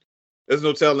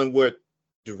what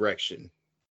direction,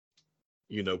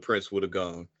 Prince would have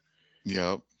gone.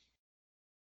 Yep.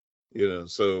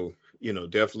 So,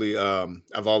 definitely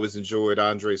I've always enjoyed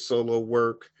Andre's solo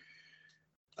work.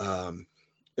 Um,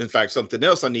 in fact, something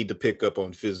else I need to pick up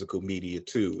on physical media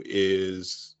too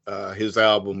is his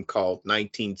album called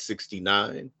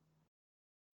 1969.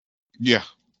 Yeah.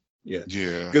 Yeah.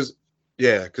 Yeah.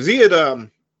 Because he had I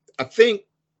think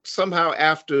somehow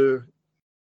after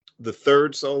the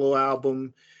third solo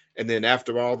album, and then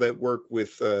after all that work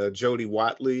with Jody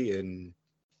Watley and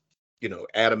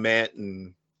Adamant,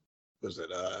 and was it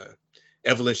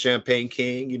Evelyn Champagne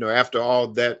King, after all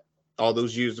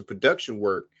those years of production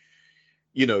work,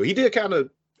 he did kind of,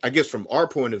 I guess from our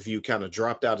point of view, kind of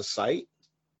dropped out of sight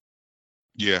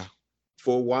Yeah.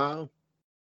 for a while.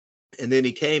 And then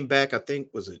he came back, I think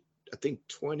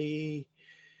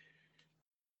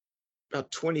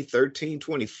 2013,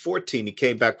 2014, he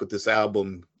came back with this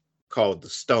album called The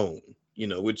Stone,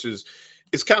 which is,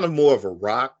 it's kind of more of a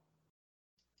rock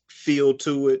feel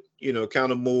to it,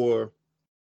 kind of more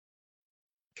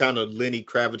kind of Lenny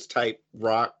Kravitz type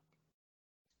rock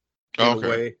in a Okay.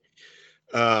 way.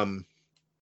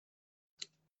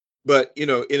 But in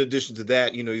addition to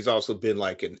that, he's also been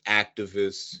like an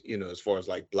activist, as far as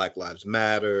like Black Lives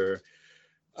Matter.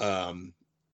 Um,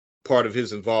 Part of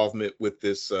his involvement with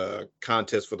this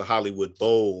contest for the Hollywood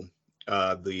Bowl,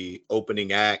 the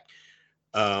opening act,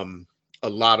 um, a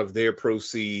lot of their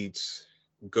proceeds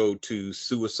go to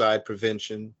suicide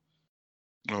prevention.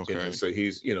 Okay. So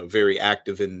he's very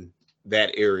active in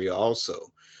that area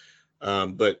also.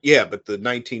 But the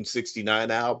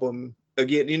 1969 album,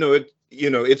 again,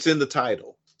 it's in the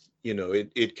title.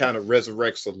 It kind of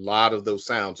resurrects a lot of those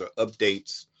sounds, or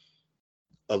updates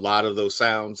a lot of those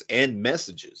sounds and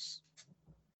messages,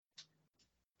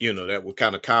 that were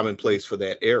kind of commonplace for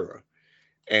that era.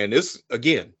 And it's,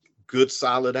 again, good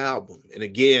solid album. And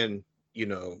again, you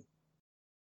know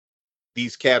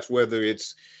these cats, whether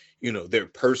it's their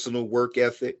personal work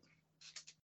ethic,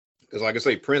 because like I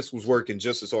say, Prince was working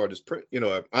just as hard as Prince,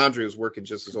 Andre was working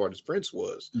just as hard as Prince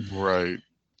was, Right.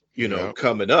 Yep.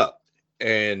 coming up.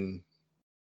 And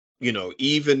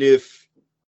even if,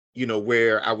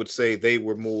 where I would say they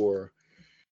were more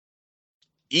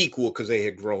equal because they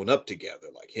had grown up together.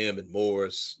 Like him and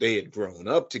Morris, they had grown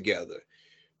up together.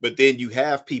 But then you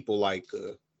have people like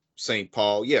St.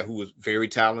 Paul, yeah, who was very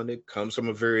talented, comes from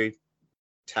a very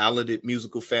talented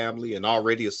musical family and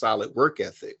already a solid work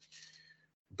ethic.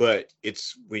 But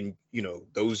it's when,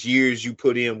 those years you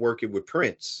put in working with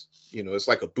Prince, it's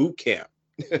like a boot camp.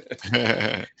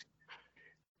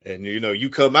 And, you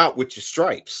come out with your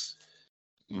stripes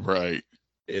Right.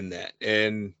 in that.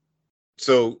 And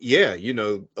so, yeah,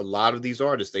 a lot of these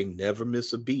artists, they never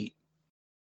miss a beat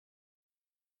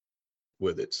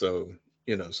with it. So,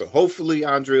 so hopefully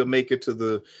Andre will make it to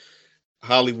the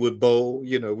Hollywood Bowl.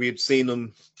 We had seen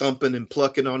him thumping and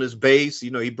plucking on his bass.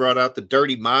 He brought out the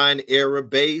Dirty Mind era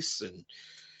bass and,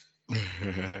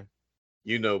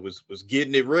 was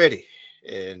getting it ready.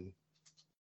 And,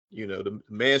 the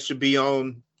man should be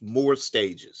on more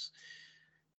stages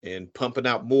and pumping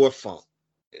out more funk.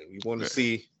 And we want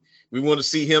to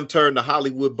see him turn the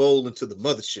Hollywood Bowl into the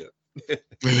mothership.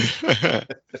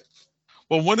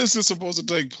 Well, when is this supposed to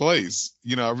take place?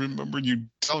 I remember you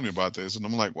telling me about this, and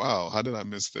I'm like, wow, how did I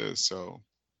miss this? So,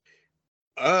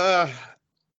 Uh,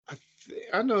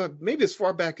 I know maybe as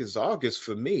far back as August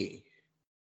for me.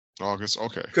 August,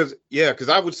 okay. Because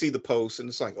I would see the post and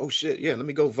it's like, oh shit, yeah, let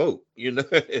me go vote,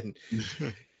 and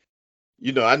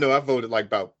I know I voted like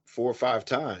about 4 or 5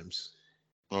 times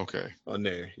Okay. on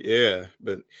there, yeah.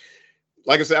 But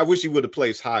like I said, I wish he would have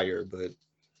placed higher, but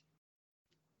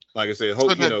like I said, So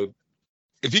hope that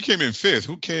if he came in fifth,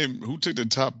 who took the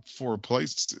top four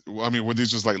places? I mean, were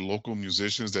these just like local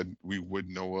musicians that we would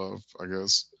know of, I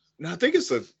guess? no, I think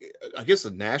it's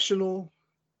a national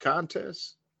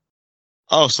contest.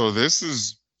 Oh, so this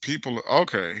is people.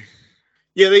 Okay.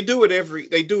 Yeah, they do it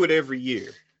every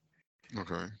year,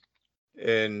 Okay.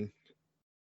 and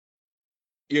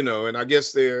and I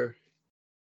guess they're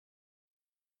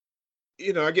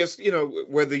I guess,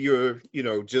 whether you're,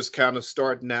 just kind of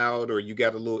starting out or you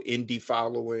got a little indie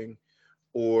following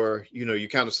or, you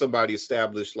kind of somebody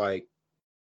established like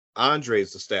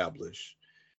Andre's established,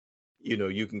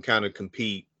 you can kind of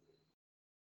compete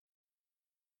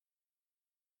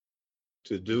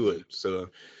to do Hmm. it. So,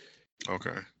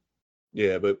 Okay.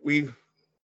 yeah, but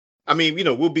I mean,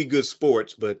 we'll be good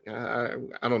sports, but I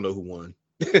don't know who won.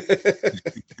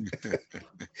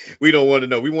 We don't want to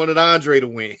know. We wanted Andre to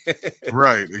win.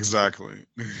 Right. Exactly.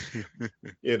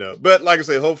 But like I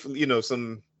say, hopefully,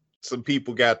 some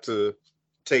people got to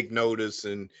take notice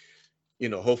and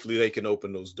hopefully they can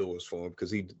open those doors for him because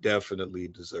he definitely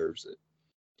deserves it.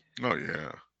 Oh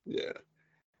yeah. Yeah.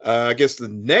 I guess the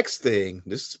next thing,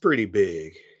 this is pretty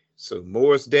big. So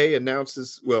Morris Day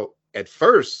announces, well, at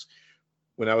first,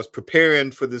 when I was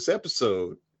preparing for this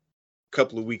episode a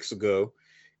couple of weeks ago,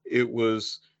 it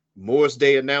was Morris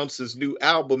Day announces new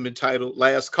album entitled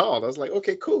Last Call. I was like,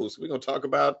 okay, cool. So we're going to talk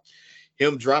about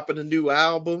him dropping a new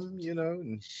album,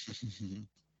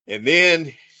 and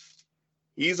then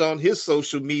he's on his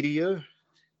social media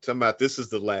talking about this is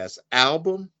the last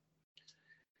album.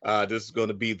 This is going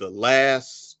to be the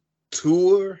last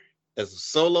tour as a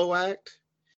solo act.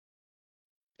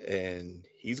 And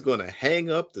he's going to hang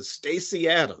up the Stacey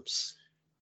Adams.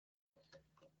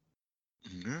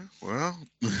 Yeah. Well,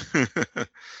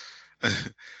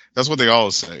 that's what they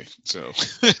all say. So,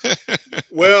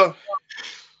 Well,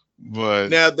 but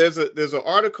now there's an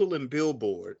article in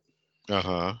Billboard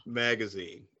uh-huh.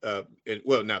 magazine.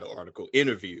 Well, not an article,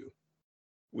 interview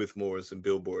with Morris in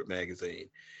Billboard magazine.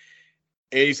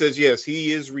 And he says, yes,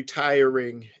 he is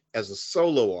retiring as a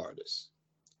solo artist.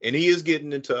 And he is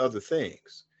getting into other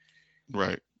things.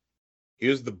 Right.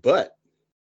 Here's the but,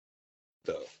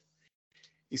 though.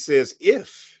 He says,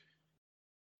 if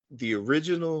the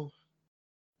original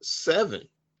 7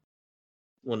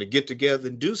 want to get together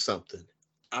and do something,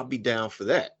 I'll be down for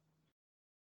that.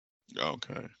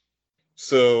 Okay.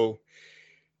 So,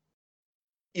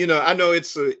 I know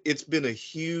it's been a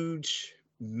huge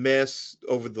mess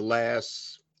over the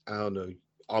last, I don't know,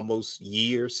 almost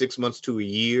year, 6 months to a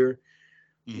year,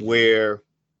 Hmm. where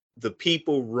the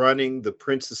people running the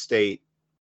Prince estate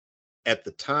at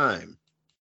the time,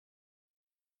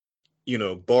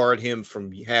 barred him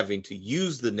from having to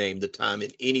use the name the time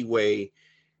in any way,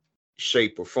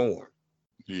 shape, or form.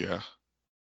 Yeah.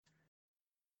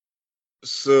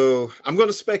 So I'm going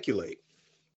to speculate.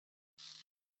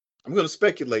 I'm going to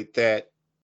speculate that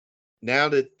now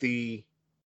that the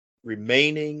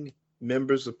remaining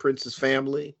members of Prince's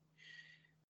family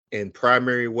and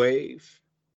Primary Wave,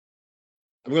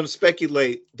 I'm going to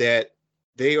speculate that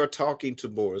they are talking to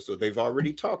Morris, or they've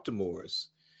already talked to Morris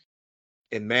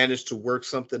and managed to work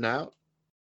something out.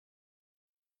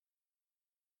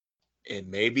 And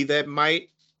maybe that might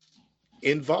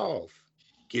involve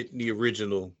getting the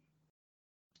original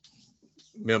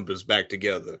members back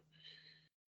together.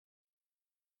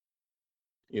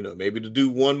 Maybe to do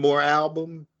one more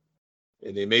album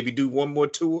and then maybe do one more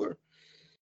tour.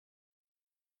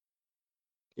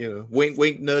 Wink,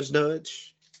 wink, nudge,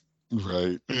 nudge.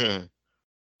 Right. Yeah.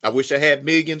 I wish I had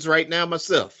millions right now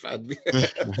myself. I'd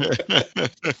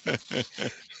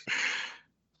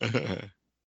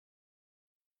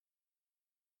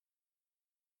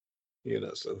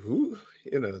so who,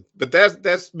 but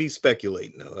that's me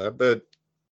speculating though. But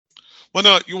Well,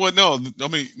 no, no. I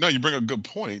mean, no. You bring up good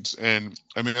points, and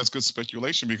I mean that's good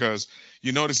speculation because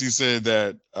you notice he said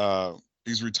that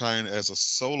he's retiring as a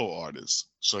solo artist.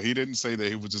 So he didn't say that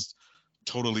he was just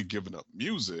totally giving up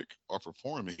music or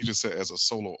performing. He just said as a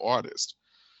solo artist.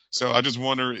 So I just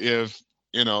wonder if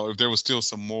if there was still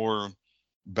some more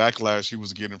backlash he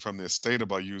was getting from the estate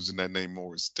about using that name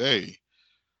Morris Day.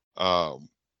 Um,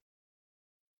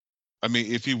 I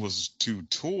mean, if he was to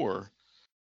tour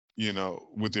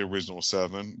with the original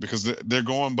seven, because they're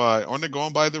going by, aren't they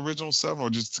going by the original seven, or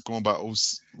just going by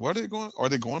what are they going? Are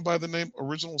they going by the name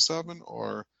original seven,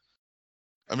 or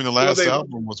I mean, the well, last they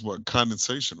album was what,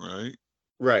 Condensation, right?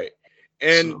 right,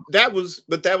 and So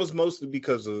that was mostly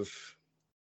because of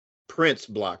Prince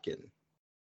blocking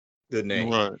the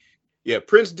name. right, Yeah,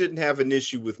 Prince didn't have an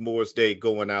issue with Morris Day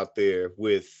going out there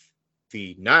with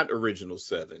the not original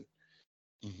seven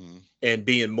hmm and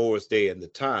being Morris Day in the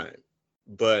time,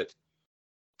 but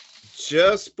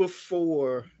just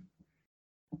before,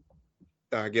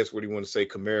 I guess, what do you want to say,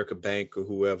 Comerica Bank or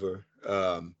whoever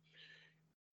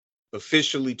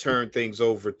officially turned things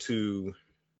over to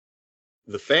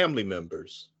the family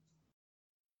members,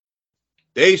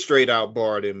 they straight out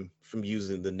barred him from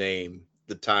using the name,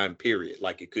 the time period.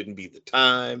 Like it couldn't be the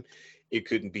time, it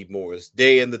couldn't be Morris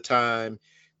Day in the time.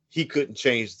 He couldn't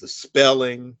change the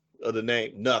spelling of the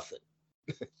name, nothing.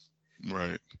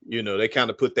 right, They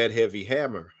kind of put that heavy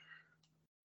hammer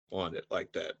on it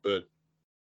like that. But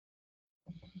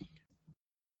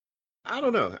I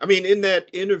don't know. I mean, in that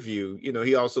interview,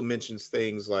 he also mentions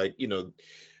things like,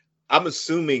 I'm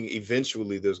assuming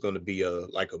eventually there's going to be a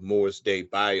Morris Day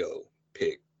bio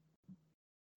pic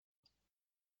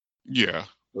yeah,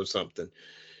 or something.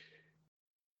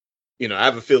 I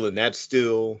have a feeling that's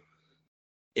still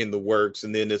in the works.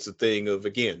 And then it's a thing of,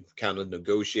 again, kind of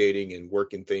negotiating and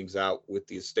working things out with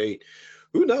the estate.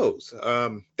 Who knows?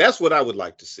 That's what I would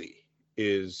like to see,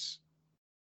 is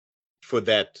for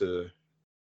that to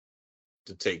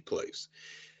take place.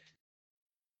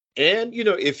 And,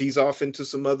 if he's off into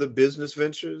some other business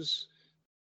ventures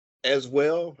as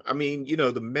well, I mean,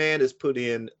 the man has put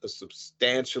in a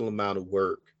substantial amount of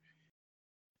work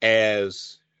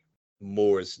as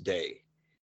Morris Day.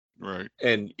 right,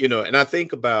 And I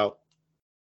think about,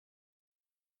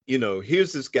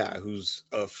 here's this guy who's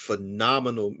a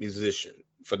phenomenal musician,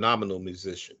 a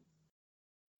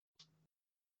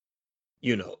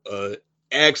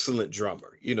excellent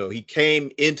drummer. He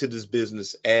came into this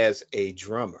business as a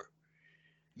drummer.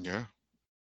 yeah,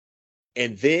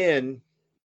 And then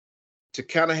to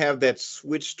kind of have that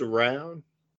switched around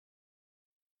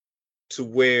to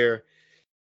where,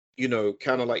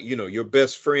 kind of like, your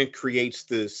best friend creates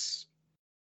this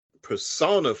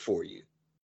persona for you.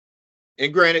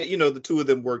 And granted, the two of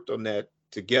them worked on that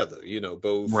together,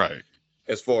 both right,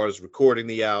 as far as recording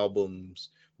the albums,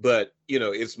 but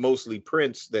it's mostly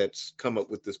Prince that's come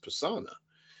up with this persona.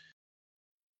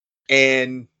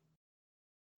 And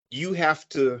you have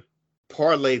to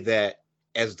parlay that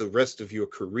as the rest of your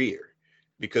career,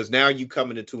 because now you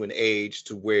coming into an age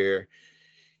to where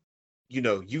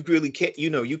you really can't,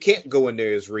 you can't go in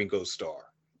there as Ringo Starr,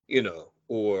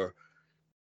 or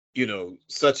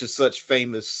such and such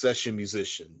famous session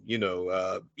musician,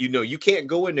 you can't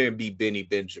go in there and be Benny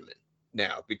Benjamin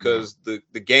now, no, because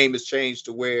the game has changed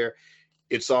to where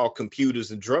it's all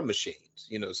computers and drum machines,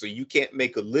 so you can't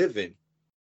make a living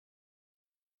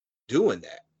doing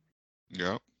that.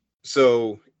 yeah,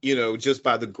 So, just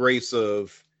by the grace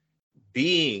of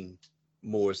being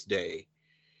Morris Day,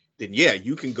 then yeah,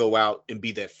 you can go out and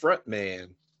be that front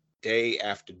man day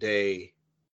after day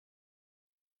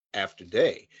after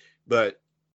day. But,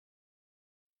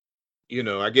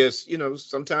 I guess,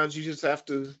 sometimes you just have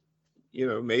to,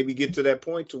 maybe get to that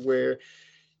point to where,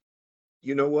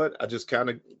 what, I just kind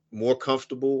of more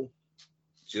comfortable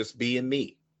just being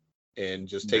me and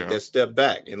just take yeah, that step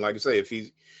back. And like I say, if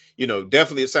he's,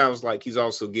 definitely it sounds like he's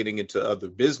also getting into other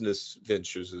business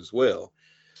ventures as well.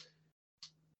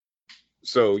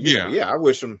 So, yeah, yeah, I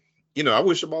wish him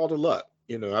all the luck.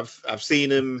 I've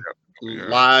seen him yeah,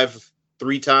 live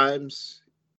 3 times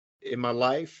in my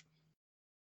life.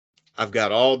 I've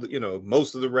got all the,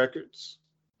 most of the records.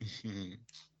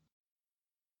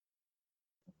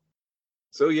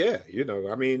 So yeah,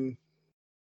 I mean,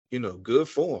 good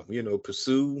form.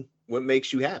 Pursue what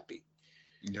makes you happy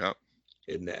Yep.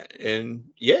 in that. And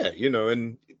yeah,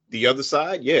 and the other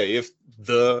side, yeah,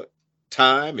 the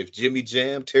if Jimmy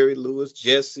Jam, Terry Lewis,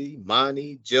 Jesse,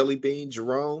 Monty, Jelly Bean,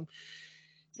 Jerome,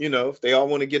 if they all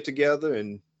want to get together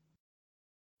and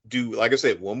do, like I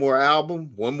said, one more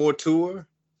album, one more tour,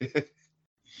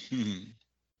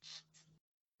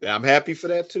 I'm happy for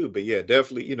that too. But yeah,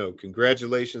 definitely,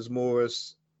 congratulations,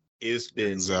 Morris. It's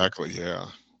been, Exactly. Yeah.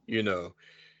 you know,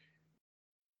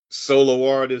 solo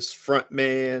artist, front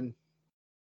man.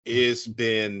 It's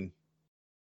been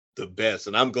the best.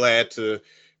 And I'm glad to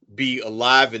be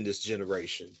alive in this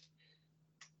generation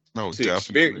No, to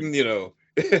experience, definitely.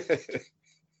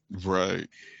 Right.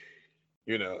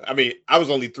 I mean, I was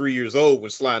only 3 years old when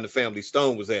Sly and the Family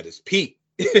Stone was at its peak.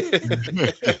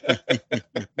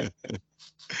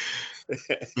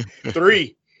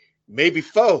 Three, maybe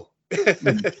four.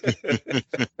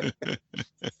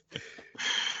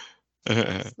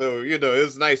 So,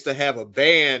 it's nice to have a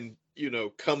band,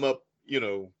 come up,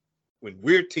 when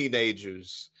we're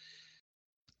teenagers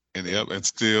And and yep, and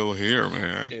still here,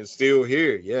 man. still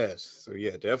here. Yes. So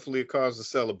yeah, definitely a cause to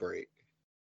celebrate.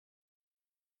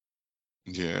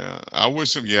 Yeah. I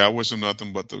wish him, yeah, I wish him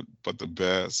nothing but the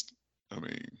best. I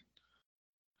mean,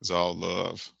 it's all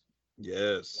love.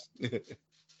 Yes.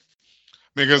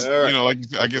 Because, All right. like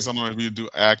I Okay. guess I don't know if you do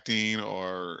acting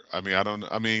or I mean, I don't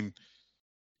I mean,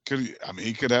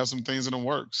 he could have some things in the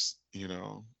works.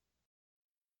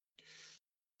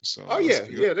 So Oh that's yeah,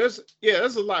 good. yeah.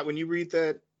 There's a lot when you read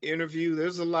that interview.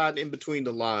 There's a lot in between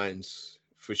the lines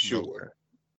for Okay. sure.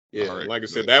 All Yeah, and right, like I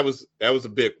said, good. that was a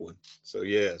big one. So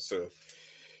yeah,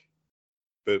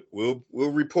 but we'll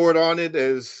report on it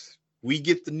as we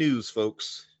get the news,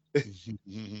 folks.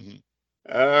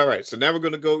 All right, so now we're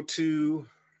going to go to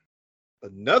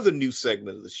another new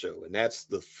segment of the show, and that's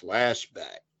the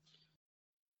flashback.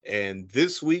 And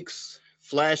this week's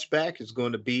flashback is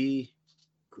going to be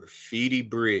Graffiti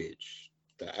Bridge,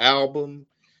 the album,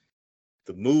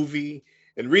 the movie.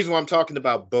 And the reason why I'm talking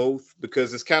about both,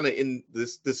 because it's kind of in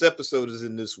this episode is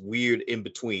in this weird in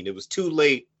between. It was too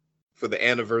late for the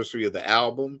anniversary of the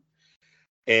album,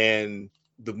 and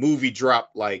the movie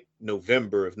dropped like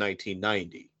November of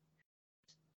 1990.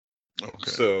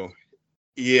 Okay. So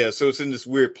yeah, so it's in this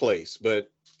weird place. But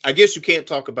I guess you can't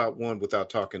talk about one without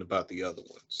talking about the other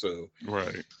one. So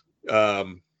Right.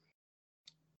 um,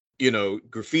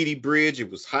 Graffiti Bridge, it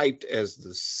was hyped as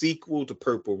the sequel to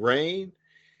Purple Rain.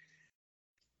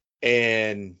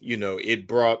 And, it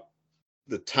brought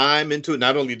the time into it.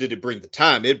 Not only did it bring the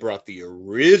time, it brought the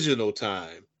original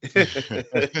time,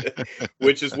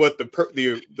 which is what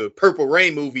the Purple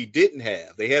Rain movie didn't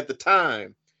have. They had the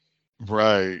time,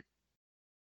 Right.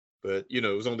 but it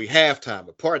was only halftime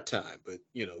or part time. But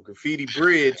Graffiti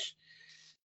Bridge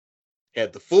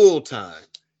had the full time,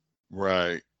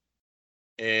 Right.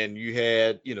 and you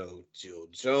had Jill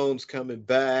Jones coming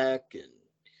back, and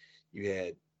you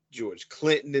had George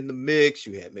Clinton in the mix.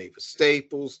 You had Mavis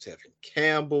Staples, Tevin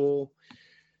Campbell.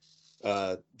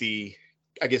 The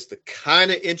I guess the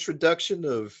kind of introduction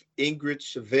of Ingrid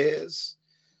Chavez.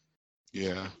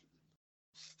 Yeah.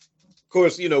 Of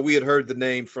course, we had heard the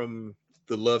name from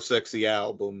the Love Sexy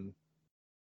album,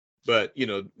 but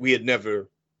we had never.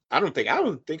 I don't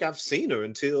think I've seen her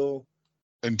until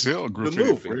Until the Graffiti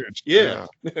movie. Bridge. Yeah,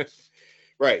 Yeah.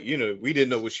 right. We didn't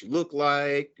know what she looked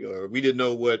like, or we didn't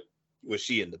know what was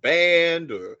she in the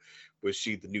band, or was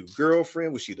she the new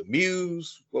girlfriend? Was she the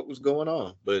muse? What was going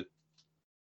on? But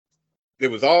there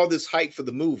was all this hype for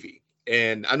the movie,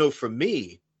 and I know for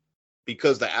me,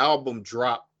 because the album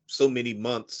dropped so many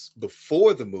months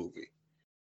before the movie.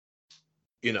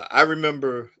 I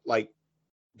remember like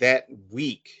that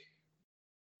week,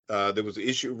 there was an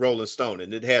issue of Rolling Stone,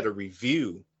 and it had a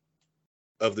review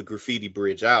of the Graffiti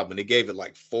Bridge album, and it gave it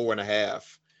like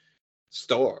 4.5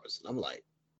 stars. And I'm like,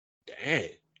 dang.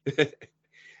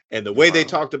 And the way they Wow.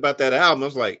 talked about that album, I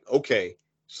was like, okay,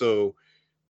 so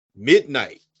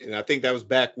midnight, and I think that was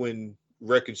back when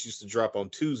records used to drop on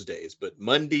Tuesdays, but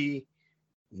Monday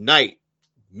night,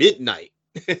 midnight,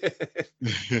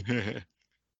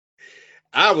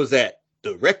 I was at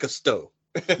the record store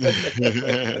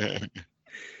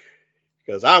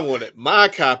because I wanted my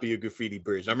copy of Graffiti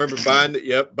Bridge. I remember buying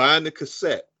the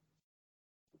cassette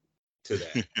to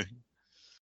that.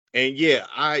 And yeah,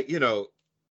 I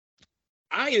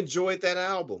enjoyed that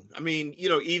album. I mean,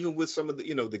 even with some of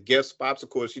the guest spots, of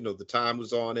course, the time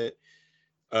was on it.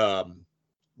 Um,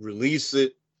 Release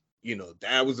It,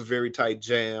 that was a very tight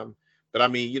jam. But I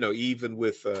mean, even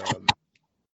with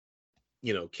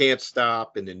Can't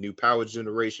Stop, and then New Power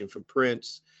Generation from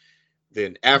Prince.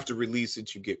 Then after release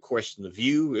it, you get Question of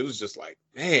You. It was just like,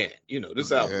 man,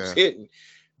 this album's Yeah. hitting.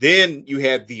 Then you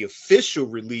had the official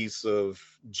release of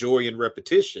Joy and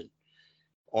Repetition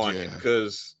on it, Yeah.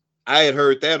 because I had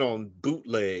heard that on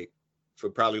bootleg for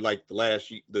probably like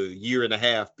the year and a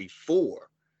half before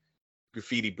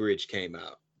Graffiti Bridge came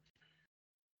out.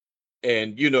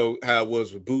 And you know how it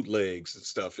was with bootlegs and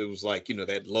stuff. It was like,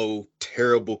 that low,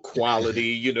 terrible quality.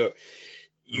 You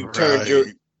turned your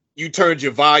Right. you turned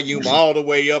your volume all the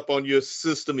way up on your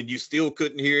system and you still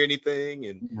couldn't hear anything.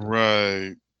 And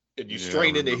Right. you Yeah, I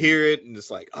straining to remember. hear it, and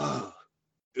it's like, oh,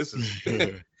 this is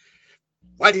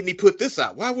why didn't he put this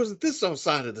out? Why wasn't this on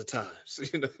Sign of the Times?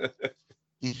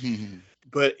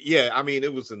 But yeah, I mean,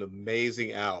 it was an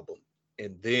amazing album.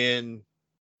 And then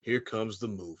here comes the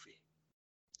movie.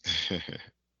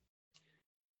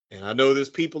 And I know there's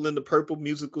people in the Purple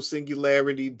Musical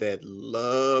Singularity that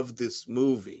love this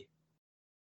movie.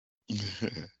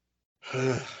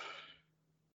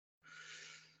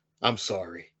 I'm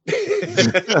sorry.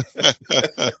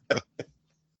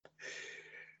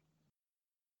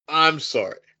 I'm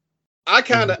sorry. I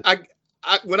kind of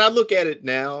I when I look at it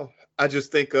now, I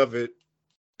just think of it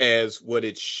as what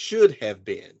it should have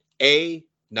been. A,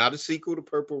 not a sequel to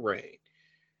Purple Rain,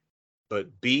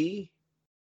 but B,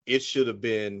 it should have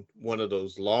been one of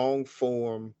those long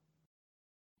form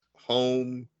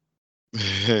home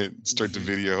Straight to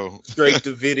video. straight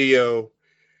to video.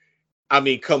 I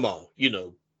mean, come on,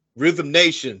 Rhythm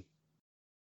Nation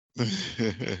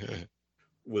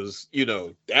was,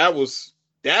 that was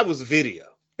video,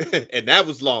 and that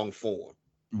was long form.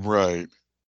 Right.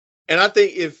 And I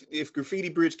think if Graffiti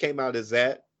Bridge came out as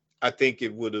that, I think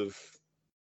it would have,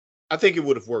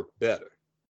 worked better,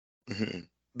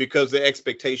 because the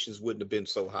expectations wouldn't have been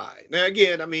so high. Now,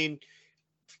 again, I mean,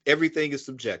 everything is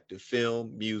subjective.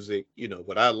 Film, music,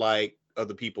 what I like,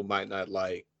 other people might not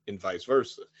like, and vice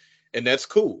versa. And that's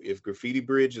cool. If Graffiti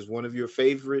Bridge is one of your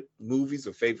favorite movies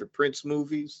or favorite Prince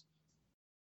movies,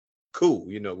 cool.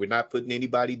 We're not putting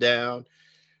anybody down,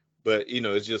 but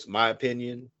it's just my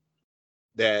opinion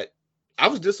that I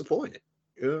was disappointed.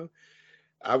 You know,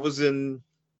 I was in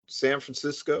San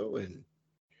Francisco, and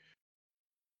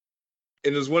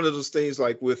it was one of those things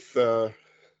like with the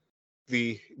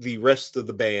rest of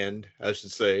the band, I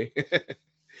should say.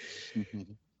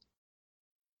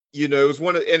 It was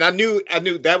and I knew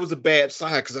that was a bad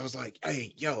sign, because I was like,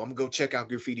 hey, yo, I'm gonna go check out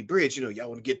Graffiti Bridge. Y'all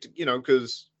want to get to,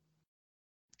 because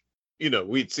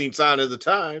we'd seen Sign of the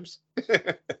Times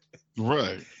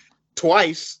Right.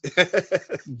 twice.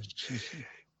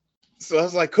 So I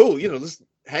was like, cool, let's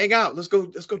hang out. Let's go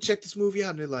check this movie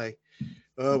out. And they're like,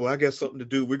 oh, well, I got something to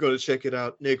do. We're gonna check it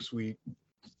out next week.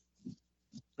 And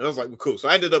I was like, well, cool. So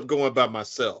I ended up going by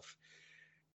myself.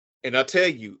 And I tell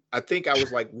you, I think I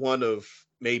was like one of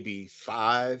maybe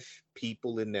 5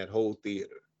 people in that whole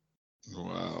theater.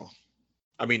 Wow.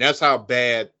 I mean, that's how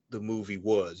bad the movie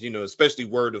was, especially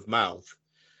word of mouth.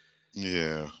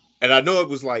 Yeah. And I know it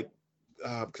was like,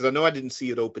 because I know I didn't see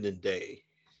it opening day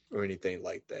or anything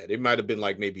like that. It might have been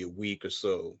like maybe a week or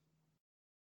so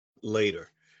later.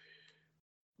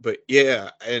 But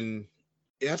yeah, and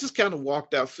yeah, I just kind of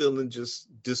walked out feeling just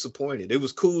disappointed. It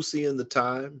was cool seeing the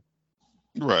time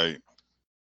Right.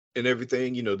 and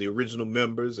everything, the original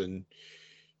members, and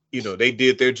they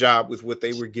did their job with what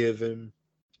they were given.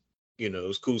 It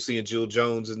was cool seeing Jill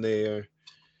Jones in there.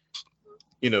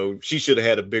 She should have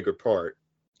had a bigger part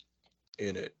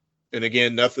in it. And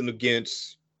again, nothing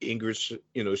against Ingrid,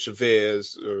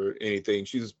 Chavez or anything.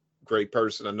 She's a great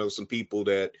person. I know some people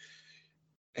that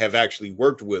have actually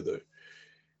worked with her.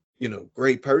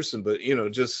 Great person, but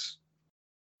just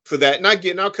for that,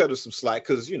 and I'll cut her some slack,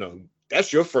 because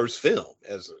that's your first film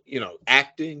as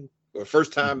acting, or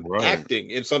first time Right.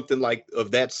 acting in something like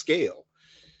of that scale.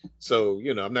 So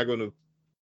I'm not going to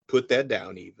put that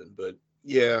down even, but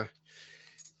yeah,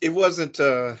 it wasn't.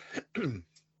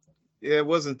 Yeah, it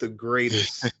wasn't the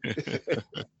greatest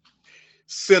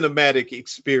cinematic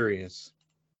experience.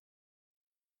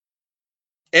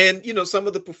 And some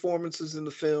of the performances in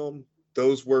the film,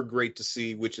 those were great to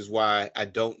see, which is why I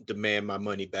don't demand my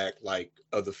money back like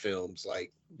other films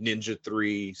like Ninja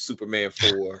 3, Superman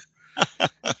 4.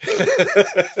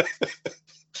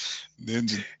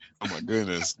 Ninja. Oh my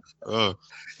goodness. Oh,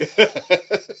 is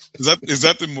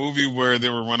that the movie where they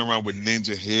were running around with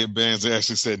ninja headbands? They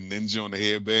actually said ninja on the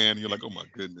headband. You're like, oh my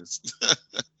goodness.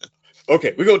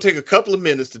 Okay, we're going to take a couple of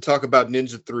minutes to talk about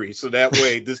Ninja 3, so that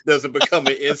way this doesn't become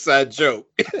an inside joke.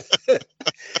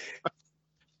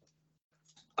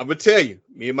 I'm going to tell you,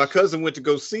 me and my cousin went to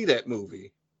go see that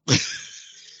movie.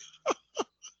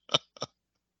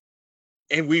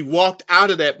 And we walked out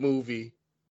of that movie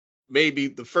maybe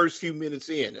the first few minutes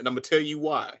in, and I'm gonna tell you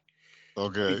why.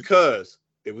 Okay. Because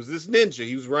there was this ninja,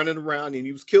 he was running around and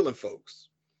he was killing folks.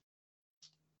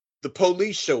 The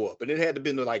police show up, and it had to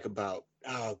been like about,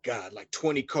 oh God, like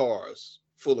 20 cars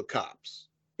full of cops.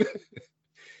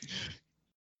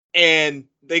 And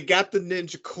they got the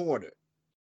ninja cornered.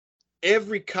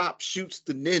 Every cop shoots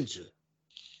the ninja.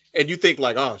 And you think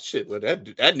like, oh shit, well that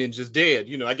ninja's dead.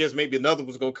 I guess maybe another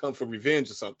was gonna come for revenge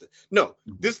or something. No,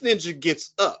 this ninja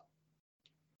gets up.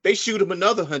 They shoot him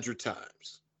another 100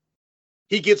 times.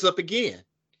 He gets up again.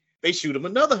 They shoot him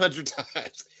another 100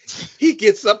 times. He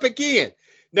gets up again.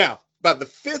 Now, by the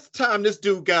fifth time this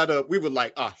dude got up, we were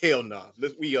like, oh hell no,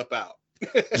 we up out.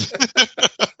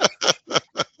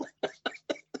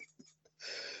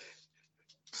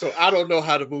 So I don't know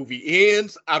how the movie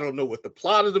ends. I don't know what the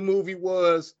plot of the movie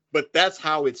was, but that's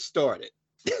how it started.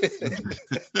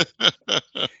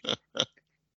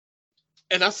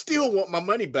 And I still want my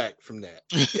money back from that.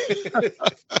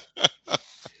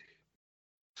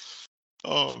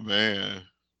 Oh man.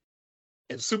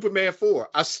 And Superman 4,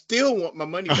 I still want my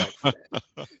money back from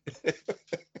that.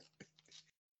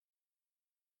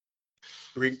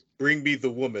 Bring me the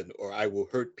woman or I will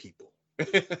hurt people.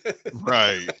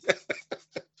 Right.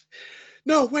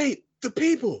 No, wait, the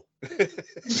people.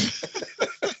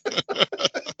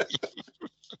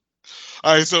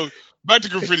 All right, so back to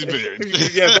Graffiti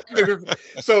Bridge. Yeah.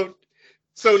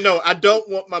 So no, I don't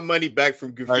want my money back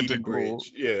from Graffiti Bridge. Cool.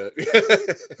 Yeah.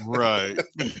 Right.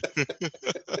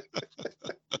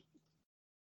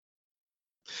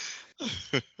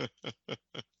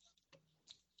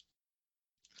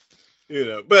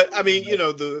 But I mean,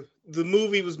 the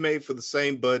movie was made for the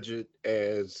same budget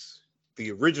as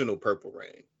the original Purple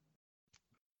Rain.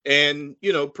 And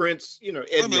Prince, Wait a minute,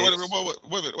 admits,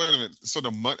 wait a minute. So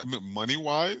the money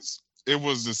wise, it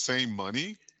was the same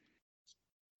money.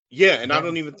 yeah, and I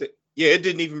don't even think, yeah, it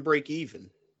didn't even break even.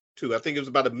 Too, I think it was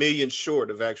about $1 million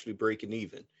short of actually breaking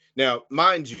even. Now,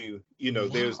 mind you, Wow,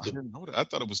 there's I the didn't know that. I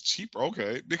thought it was cheaper.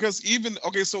 Okay, because even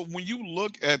okay, so when you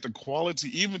look at the quality,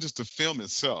 even just the film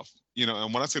itself,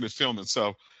 and when I say the film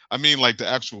itself, I mean like the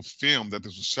actual film that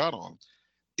this was shot on.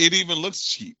 It even looks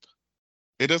cheap.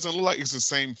 It doesn't look like it's the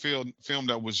same film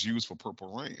that was used for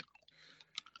Purple Rain.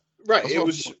 right. That's It what.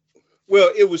 was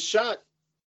well, it was shot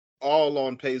all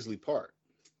on Paisley Park.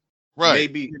 Right.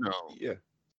 Maybe, yeah.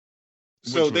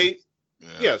 So Which was they, yeah,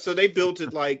 yeah, so they built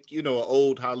it like an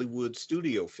old Hollywood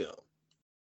studio film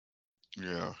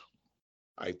yeah.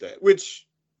 like that, which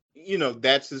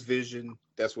that's his vision.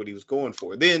 That's what he was going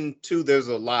for. Then too, there's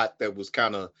a lot that was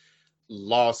kind of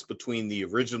lost between the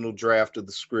original draft of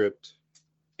the script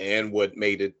and what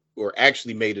made it or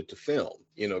actually made it to film.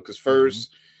 Because Hmm.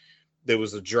 first there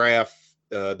was a draft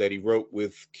that he wrote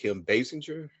with Kim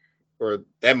Basinger, or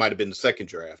that might have been the second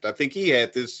draft. I think he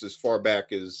had this as far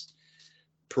back as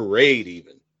Parade,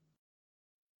 even. Oh,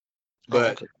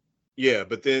 But okay. yeah,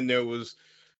 but then there was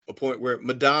a point where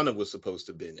Madonna was supposed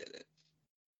to have been in it,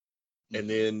 and Hmm.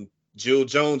 then Jill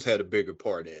Jones had a bigger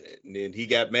part in it, and then he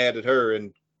got mad at her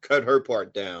and cut her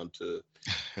part down to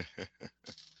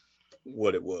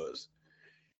what it was.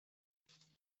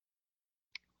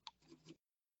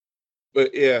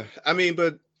 But yeah, I mean,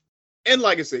 and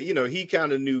like I said, he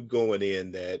kind of knew going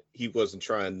in that he wasn't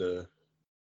trying to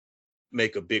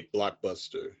make a big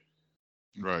blockbuster.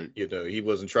 Right. He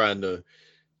wasn't trying to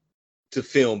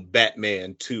film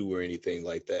Batman 2 or anything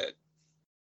like that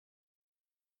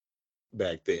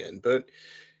back then. But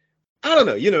I don't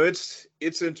know, it's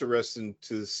interesting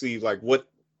to see like what,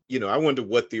 I wonder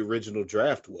what the original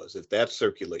draft was, if that's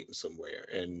circulating somewhere,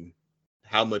 and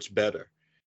how much better.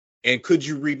 And could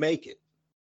you remake it?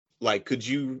 Like, could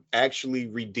you actually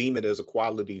redeem it as a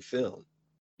quality film?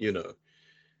 You know,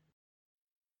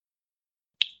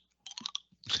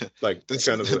 like the,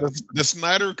 kind of a the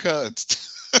Snyder cut.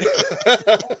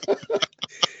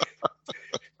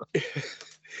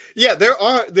 yeah, there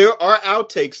are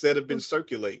outtakes that have been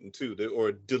circulating too,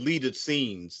 or deleted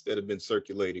scenes that have been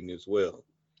circulating as well.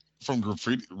 From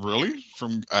Graffiti, really?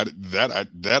 That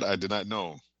I did not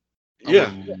know. I would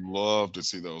Yeah, love to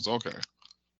see those. Okay.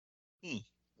 Hmm.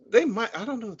 they might. I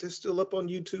don't know if they're still up on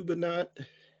YouTube or not,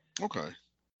 Okay.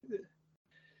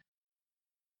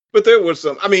 but there was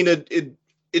some. I mean,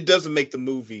 it doesn't make the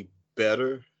movie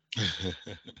better,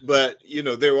 but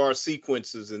there are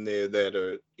sequences in there that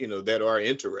are that are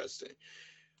interesting.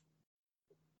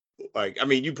 Like, I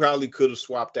mean, you probably could have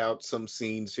swapped out some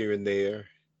scenes here and there,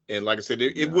 and like I said,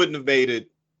 it Yeah. wouldn't have made it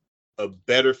a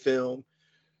better film,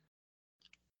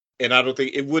 and I don't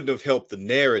think it wouldn't have helped the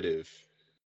narrative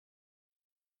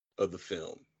of the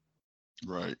film.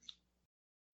 Right.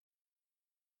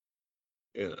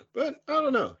 But I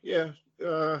don't know. Yeah,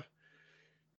 uh,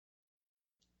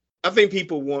 I think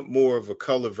people want more of a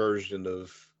color version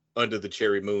of Under the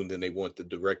Cherry Moon than they want the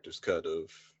director's cut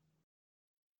of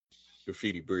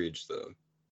Graffiti Bridge, though.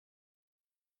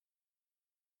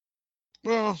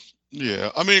 Well,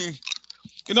 yeah. I mean,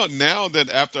 now that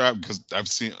after because I've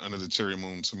seen Under the Cherry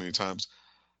Moon so many times,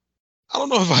 I don't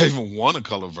know if I even want a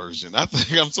color version. I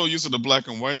think I'm so used to the black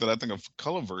and white that I think a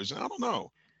color version. I don't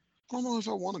know. I don't know if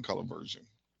I want a color version.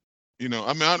 I mean,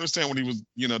 I understand when he was,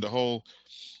 the whole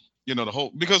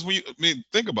because I mean,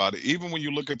 think about it. Even when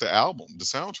you look at the album, the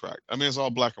soundtrack, I mean, it's all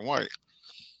black and white.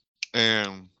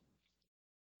 And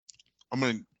I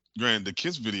mean, granted, the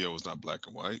Kiss video was not black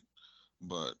and white,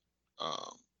 but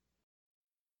um,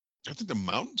 I think the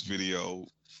Mountains video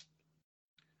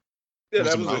Yeah,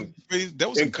 was that the was Mountains video that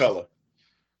was in in color. color.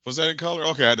 Was that in color?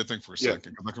 Okay, I had to think for a Yeah,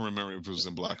 second because I can remember if it was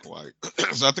in black and white.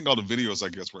 So I think all the videos, I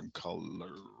guess, were in color.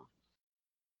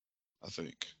 I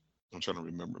think I'm trying to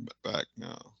remember back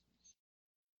now,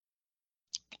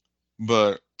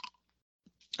 but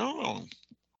I don't know.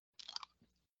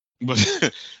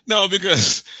 But no,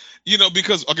 because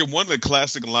okay, one of the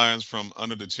classic lines from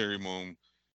Under the Cherry Moon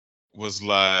was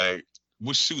like,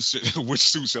 which suit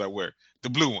should I wear? The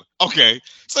blue one. Okay,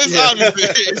 so it's yeah, obviously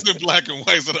it's in black and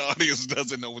white, so the audience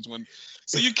doesn't know which one.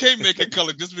 So you can't make it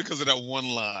color just because of that one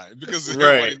line, because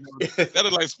everybody right, knows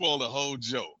that'll like spoil the whole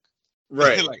joke.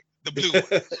 right. Like the blue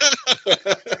one,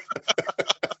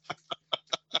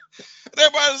 and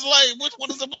everybody's like, which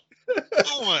one is the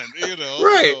blue one?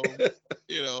 Right.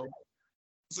 You know,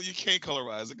 so you can't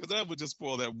colorize it because that would just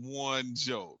spoil that one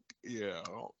joke. Yeah,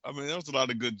 I mean, there was a lot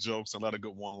of good jokes, a lot of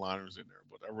good one-liners in there,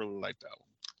 but I really liked that one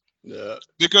Yeah.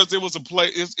 because it was a play.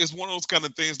 It's one of those kind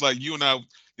of things like you and I,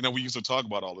 we used to talk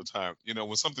about all the time.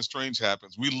 When something strange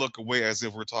happens, we look away as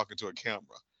if we're talking to a camera,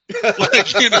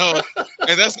 like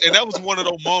and that was one of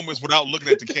those moments without looking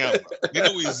at the camera. They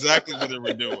knew exactly what they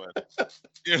were doing.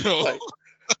 You know, like,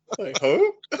 like,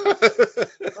 huh?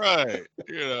 right?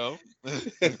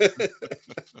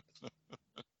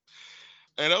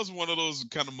 And that was one of those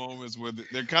kind of moments where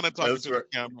they're kind of talking That's to the right.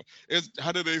 camera. It's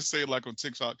how do they say like on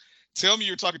TikTok? Tell me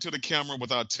you're talking to the camera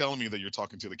without telling me that you're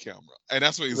talking to the camera, and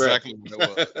that's what Right. exactly what it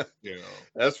was. You know,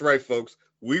 That's right, folks.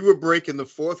 We were breaking the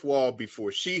fourth wall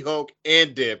before She-Hulk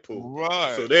and Deadpool.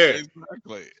 right? So there,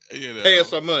 Exactly. pay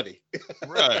us our money.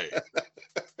 Right.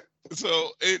 So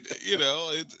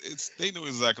it's they knew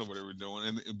exactly what they were doing,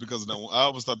 and because of that, I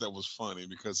always thought that was funny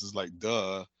because it's like,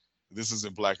 duh, this is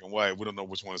in black and white. We don't know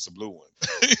which one is the blue one.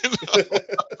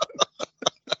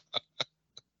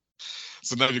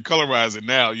 So now you colorize it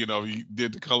now, you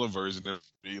did the color version, it'd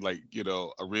be like,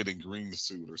 a red and green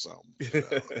suit or something.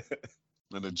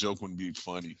 And the joke wouldn't be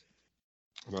funny.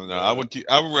 I don't know. uh,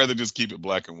 I would rather just keep it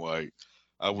black and white.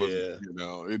 I wouldn't,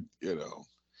 yeah.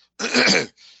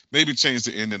 maybe change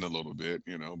the ending a little bit,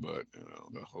 but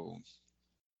the whole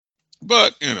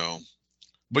but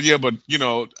but yeah, but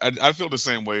I feel the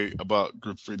same way about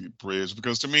Graffiti Bridge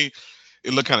because to me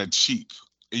it looked kind of cheap.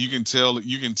 You can tell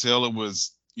it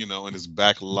was, in his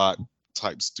back lot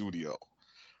type studio.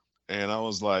 And I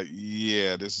was like,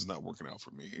 yeah, this is not working out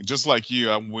for me. And just like you,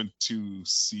 I went to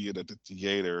see it at the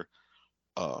theater.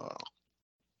 Uh,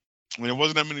 and there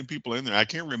wasn't that many people in there. I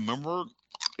can't remember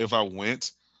if I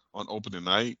went on opening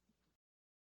night.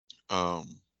 Um,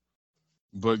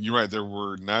 but you're right, there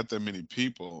were not that many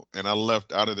people, and I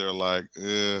left out of there like,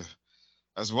 I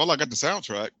said, well, I got the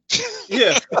soundtrack.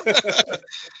 Yeah.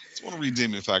 It's one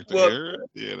redeeming factor Well,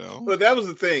 here. well, that was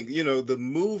the thing. The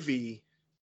movie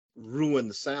ruined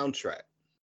the soundtrack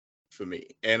for me.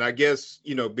 And I guess,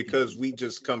 because we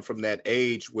just come from that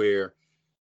age where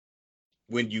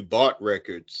when you bought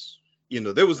records,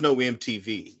 there was no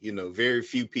MTV, very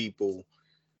few people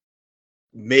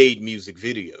made music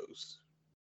videos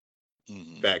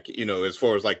Hmm. back, as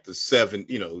far as like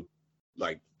the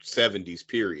like 70s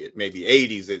period, maybe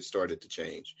 80s it started to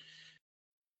change.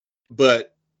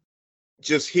 But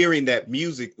just hearing that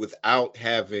music without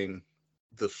having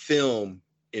the film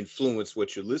influence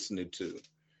what you're listening to,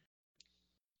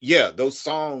 yeah, those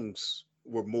songs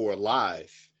were more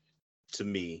alive to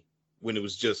me when it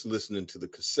was just listening to the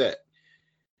cassette.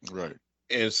 Right.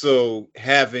 And so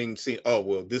having seen, oh,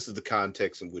 well, this is the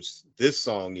context in which this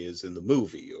song is in the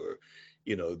movie, or,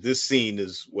 this scene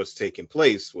is what's taking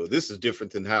place. Well, this is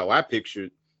different than how I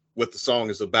pictured what the song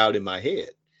is about in my head.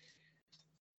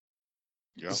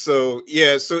 Yep. So,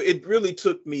 yeah, so it really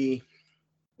took me,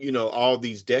 all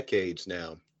these decades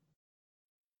now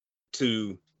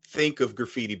to think of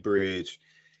Graffiti Bridge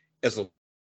as a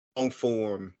long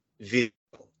form video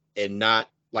and not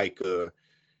like a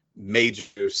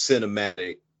major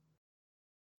cinematic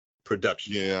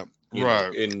production, Yeah, you know,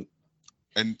 right. and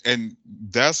And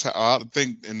that's how I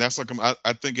think, and that's like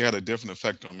I think it had a different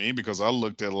effect on me because I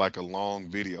looked at like a long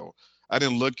video. I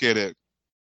didn't look at it.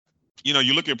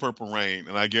 You look at Purple Rain,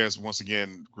 and I guess once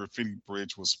again, Graffiti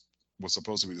Bridge was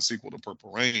supposed to be the sequel to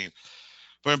Purple Rain.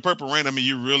 But in Purple Rain, I mean,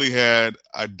 you really had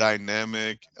a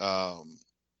dynamic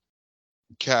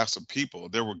cast of people.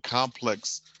 There were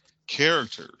complex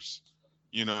characters.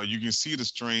 You can see the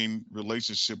strained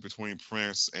relationship between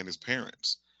Prince and his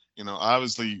parents.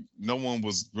 Obviously, no one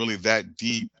was really that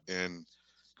deep in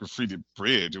Graffiti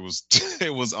Bridge. It was,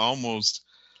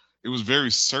 it was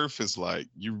very surface like.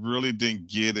 You really didn't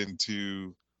get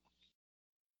into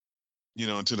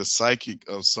the psychic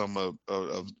of some of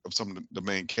some of the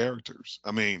main characters.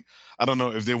 I mean, I don't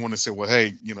know if they want to say, well,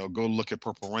 hey, go look at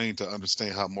Purple Rain to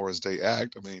understand how Morris Day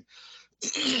act. I mean,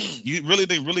 you really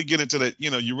didn't really get into that.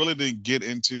 You really didn't get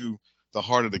into the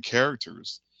heart of the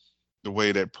characters the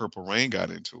way that Purple Rain got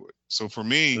into it. So for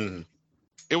me, mhm,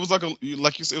 it was like you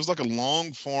said, it was like a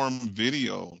long form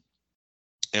video.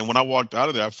 And when I walked out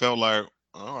of there, I felt like,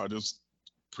 oh, I just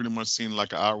pretty much seen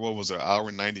like an hour. What was it, an hour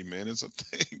and 90 minutes? I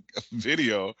think of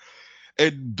video,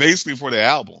 and basically for the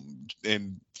album.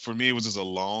 And for me, it was just a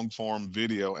long form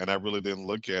video, and I really didn't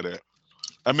look at it.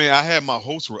 I mean, I had my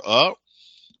hopes were up,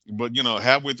 but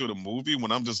halfway through the movie,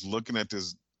 when I'm just looking at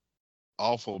this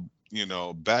awful,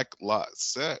 backlot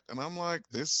set, and I'm like,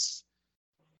 this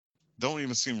don't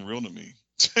even seem real to me.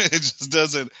 It just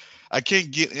doesn't. I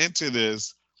can't get into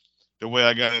this the way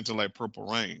I got into like Purple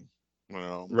Rain.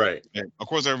 right, And of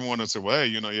course, everyone would say, "Well, hey,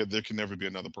 yeah, there can never be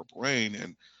another Purple Rain,"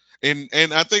 and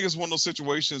I think it's one of those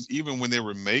situations. Even when they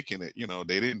were making it,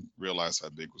 they didn't realize how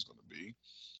big it was going to be,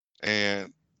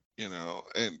 and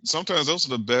and sometimes those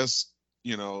are the best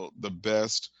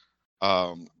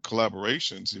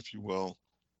collaborations, if you will,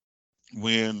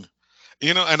 when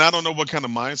and I don't know what kind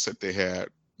of mindset they had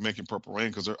making Purple Rain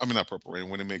because I mean not Purple Rain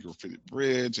when they make Graffiti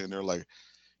Bridge and they're like,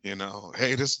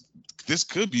 hey, this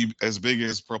could be as big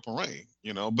as Purple Rain,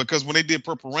 because when they did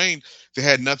Purple Rain, they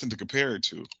had nothing to compare it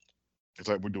to. It's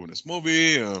like we're doing this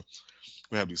movie,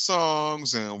 we have these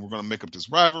songs, and we're gonna make up this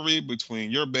rivalry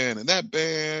between your band and that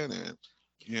band, and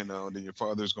then your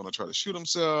father's gonna try to shoot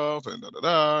himself, and da da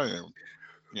da, and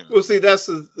you well, know, see, that's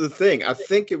the thing. I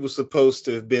think it was supposed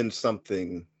to have been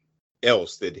something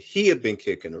else that he had been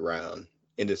kicking around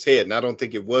in his head, and I don't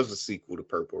think it was a sequel to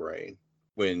Purple Rain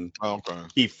when okay,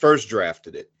 he first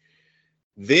drafted it.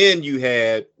 Then you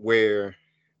had where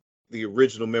the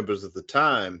original members of the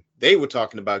time, they were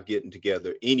talking about getting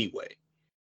together anyway,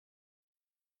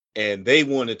 and they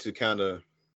wanted to kind of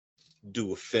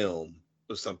do a film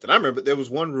or something. I remember there was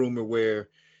one rumor where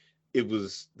it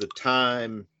was the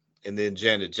time, and then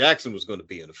Janet Jackson was going to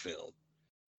be in a film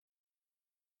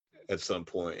at some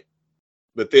point.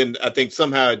 But then I think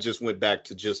somehow it just went back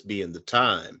to just being the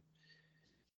time.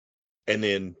 And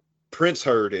then Prince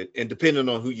heard it, and depending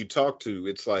on who you talk to,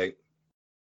 it's like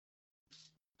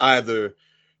either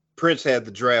Prince had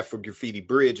the draft for Graffiti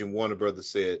Bridge, and Warner Brothers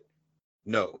said,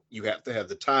 no, you have to have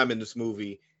the time in this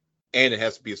movie, and it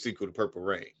has to be a sequel to Purple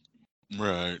Rain.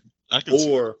 right, I can see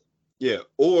Or, yeah,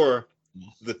 or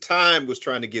that. the time was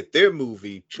trying to get their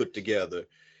movie put together,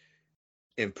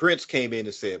 and Prince came in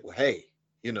and said, well, hey,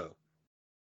 you know,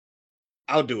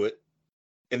 I'll do it.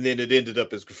 And then it ended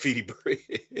up as Graffiti Bridge.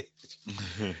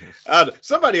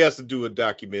 Somebody has to do a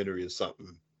documentary or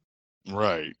something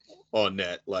Right, on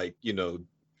that, like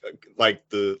like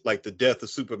the death of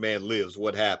Superman Lives.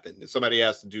 What happened? And somebody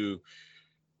has to do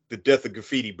the death of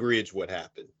Graffiti Bridge. What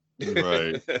happened?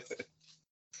 right.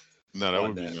 No, that On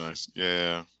would be that, nice.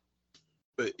 Yeah.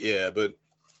 but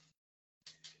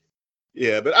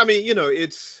but I mean,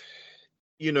 it's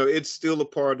still a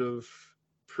part of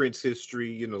Prince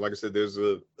history. Like I said, there's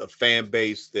a fan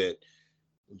base that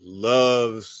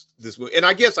loves this movie, and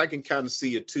I guess I can kind of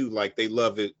see it too. Like they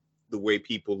love it the way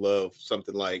people love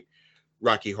something like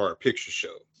Rocky Horror Picture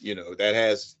Show. That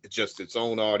has just its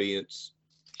own audience.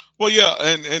 Well, yeah,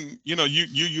 and you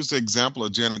use the example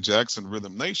of Janet Jackson,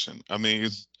 Rhythm Nation. I mean,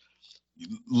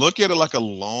 look at it like a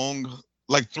long,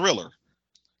 like Thriller.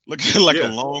 Look at it like a Yeah,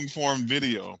 long form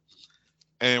video,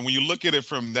 and when you look at it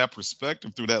from that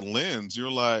perspective, through that lens,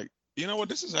 you're like, you know what,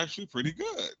 this is actually pretty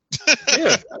good.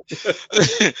 yeah.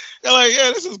 You're like,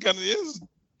 yeah, this is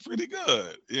pretty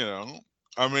good.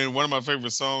 I mean, one of my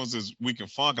favorite songs is "Weak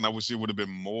and Funk," and I wish it would have been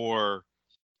more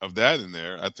of that in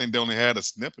there. I think they only had a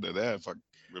snippet of that, if I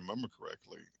remember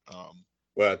correctly.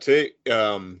 Well, I tell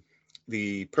you,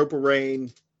 the Purple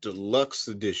Rain Deluxe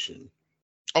Edition.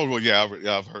 Oh well, yeah,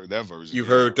 I've heard that version. You've Yeah.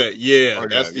 heard that? Yeah, Oh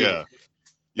yeah, yeah,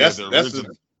 yeah. that's The that's the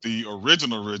original. the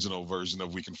original version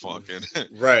of Weekend Funk and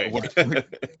Right. what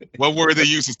what word they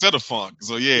used instead of funk.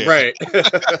 So yeah, Right.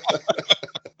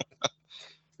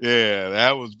 yeah,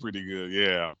 that was pretty good.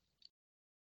 Yeah.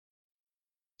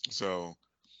 So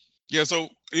yeah, so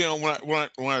when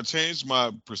I changed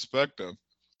my perspective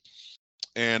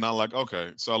and I like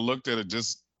okay, so I looked at it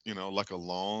just like a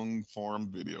long form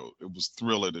video. It was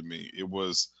Thriller to me. It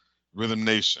was Rhythm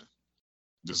Nation.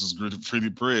 This is Pretty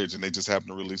Bridge, and they just happened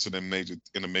to release it in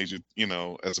a major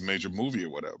as a major movie or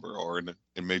whatever, or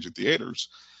in major theaters.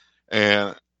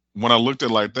 And when I looked at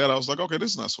it like that, I was like, okay,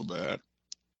 this is not so bad,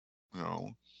 you know,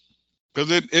 because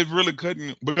it really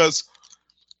couldn't because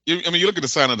I mean you look at the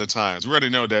Sign of the Times. We already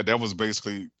know that that was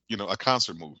basically a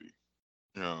concert movie,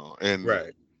 and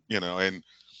Right. and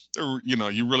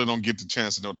you really don't get the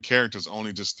chance to know the characters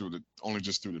only just through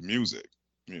the music,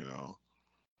 you know.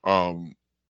 Um,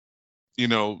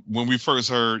 when we first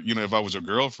heard, If I Was Your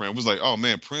Girlfriend, it was like, oh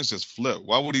man, Prince just flipped.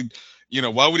 Why would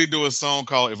he do a song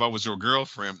called If I Was Your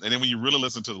Girlfriend? And then when you really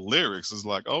listen to the lyrics, it's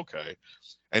like, okay.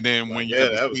 And then Like, when you yeah,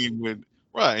 got the that was scene with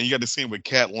right, and you got the scene with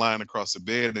Cat lying across the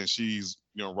bed and she's,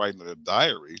 writing a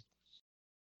diary,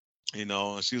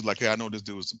 and she's like, hey, I know this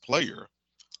dude is a player.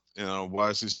 Why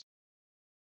is this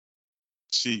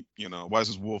why is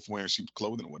this wolf wearing sheep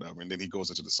clothing or whatever? And then he goes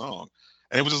into the song.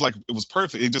 And it was just like it was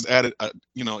perfect. It just added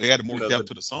it added more depth the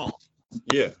to the song.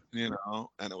 yeah. And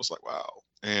it was like wow.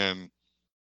 And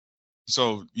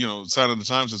so Sign of the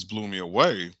Times just blew me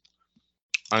away.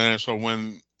 And so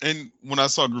when I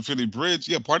saw Graffiti Bridge,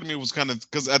 yeah, part of me was kind of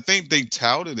because I think they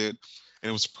touted it and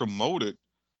it was promoted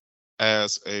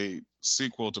as a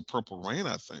sequel to Purple Rain.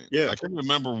 I think Yeah. I can't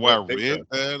remember Yeah, where I I think read so.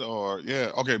 that or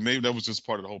yeah, okay, maybe that was just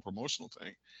part of the whole promotional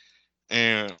thing.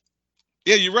 And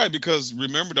yeah, you're right because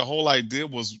remember the whole idea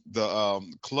was the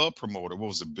club promoter. What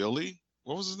was it, Billy?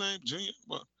 What was his name? Junior?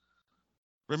 What?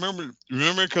 Remember,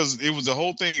 because it was the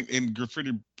whole thing in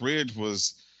Graffiti Bridge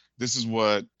was this is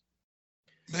what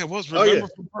man was Oh yeah. remember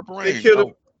from Purple They Rain. killed him.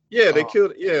 Oh, Yeah, they uh,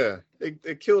 killed. Yeah,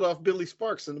 they killed off Billy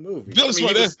Sparks in the movie. I Billy mean, he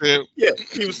Smart. That's was. it, Yeah,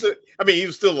 he was. I mean, he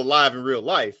was still alive in real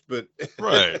life, but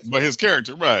right? But his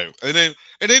character, right? And then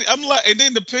I'm like, and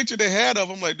then the picture they had of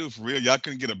him, like, dude, for real, y'all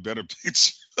couldn't get a better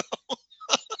picture.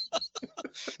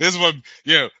 This is what,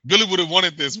 yeah, Billy would have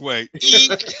wanted this way. Eek,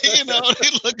 they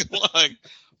looking like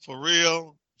for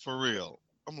real, for real.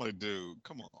 I'm like, dude,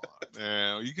 come on,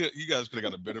 man. You guys could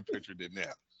have got a better picture than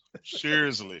that.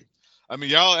 Seriously. I mean,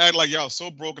 y'all act like y'all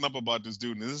so broken up about this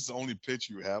dude, and this is the only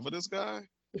picture you have of this guy.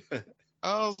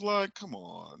 I was like, come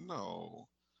on, no.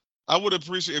 I would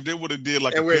appreciate if they would have did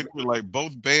like a and we're picture like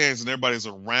both bands and everybody's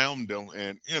around them,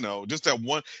 and just that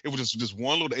one. It was just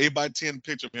one little 8x10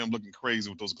 picture of him looking crazy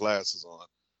with those glasses on.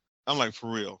 I'm like,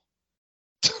 for real,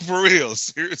 for real,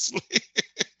 seriously.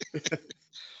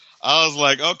 I was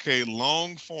like, okay,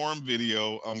 long form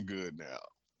video, I'm good now,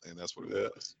 and that's what it yeah.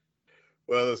 was.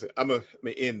 Well, listen, I'm gonna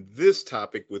end this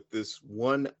topic with this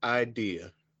one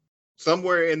idea.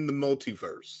 Somewhere in the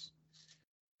multiverse,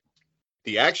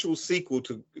 the actual sequel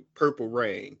to Purple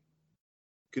Rain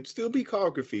could still be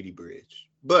called Graffiti Bridge,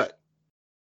 but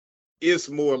it's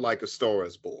more like A Star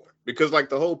Is Born because, like,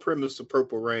 the whole premise of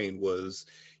Purple Rain was,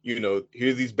 here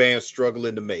these bands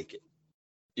struggling to make it,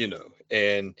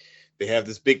 and they have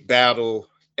this big battle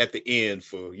at the end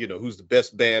for, who's the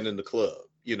best band in the club.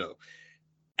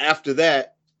 After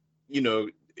that,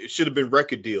 it should have been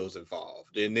record deals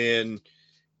involved, and then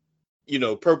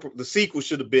Purple, the sequel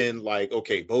should have been like,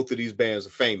 okay, both of these bands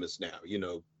are famous now.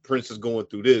 Prince is going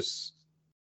through this,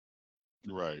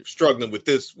 Right. struggling with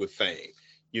this with fame.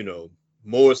 You know,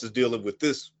 Morris is dealing with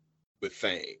this with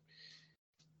fame.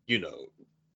 You know,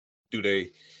 do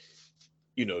they,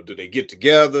 do they get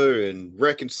together and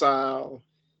reconcile?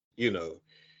 You know,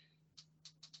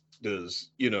 does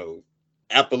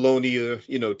Apollonia,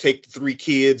 take the three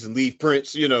kids and leave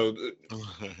Prince?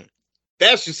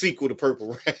 That's your sequel to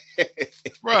Purple Rain.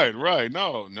 Right, right.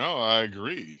 No, no, I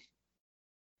agree.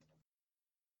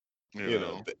 You you know,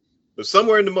 know. but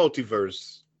somewhere in the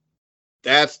multiverse,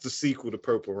 that's the sequel to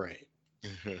Purple Rain.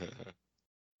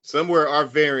 Somewhere our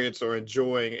variants are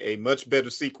enjoying a much better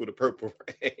sequel to Purple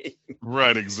Rain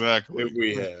Right, than exactly.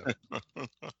 we have.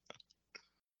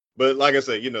 But like I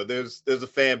said, there's a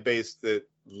fan base that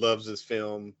loves this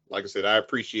film. Like I said, I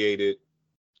appreciate it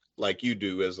like you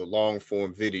do as a long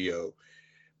form video,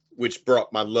 which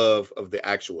brought my love of the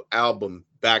actual album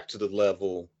back to the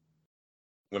level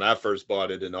when I first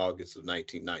bought it in August of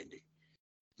 1990.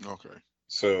 Okay.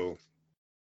 So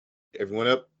everyone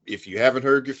up, if you haven't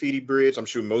heard Graffiti Bridge, I'm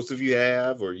sure most of you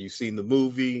have, or you've seen the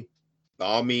movie, by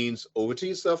all means, over to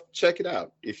yourself, check it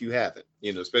out if you haven't,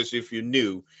 especially if you're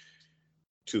new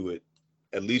to it.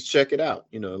 at least check it out.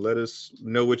 Let us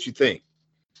know what you think.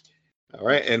 All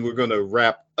right, and we're going to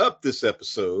wrap up this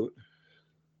episode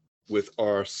with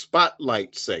our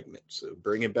spotlight segment. So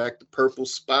bringing back the purple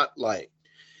spotlight.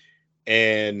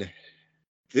 And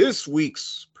this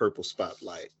week's purple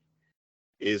spotlight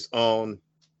is on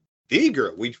the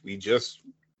girl we just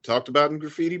talked about in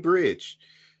Graffiti Bridge,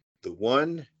 the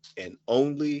one and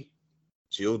only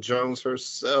Jill Jones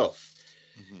herself.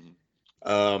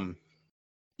 Mm-hmm.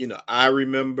 I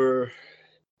remember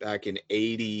back in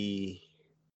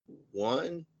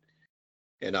 81,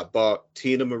 and I bought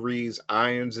Tina Marie's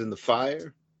Irons in the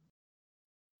Fire.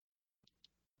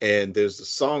 And there's a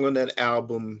song on that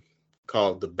album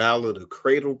called The Ballad of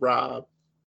Cradle Rob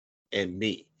and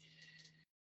Me.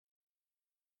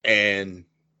 And,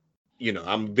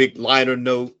 I'm a big liner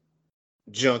note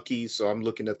junkie, so I'm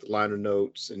looking at the liner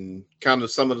notes and kind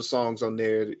of some of the songs on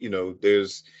there.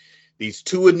 There's these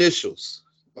two initials,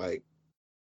 like,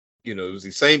 it was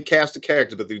the same cast of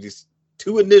characters, but there's these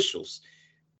two initials,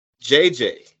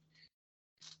 JJ.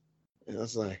 And I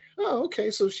was like, oh,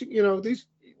 okay. So she,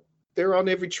 they're on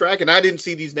every track. And I didn't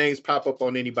see these names pop up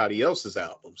on anybody else's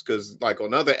albums, because like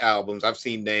on other albums, I've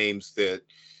seen names that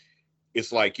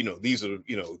it's like, these are,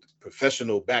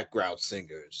 professional background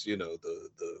singers,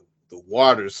 the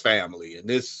Waters family, and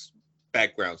this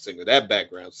background singer, that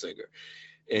background singer.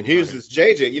 And here's this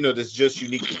JJ, that's just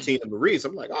unique to Tina Marie. So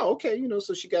I'm like, oh, okay,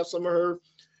 so she got some of her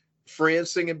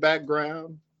friends singing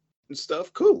background and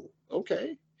stuff. Cool.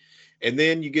 Okay. And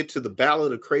then you get to the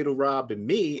Ballad of Cradle Rob and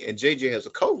Me, and JJ has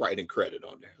a co-writing credit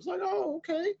on there. It's like, oh,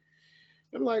 okay.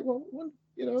 I'm like, well,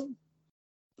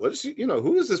 what is she,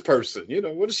 who is this person?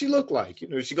 What does she look like?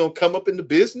 Is she going to come up in the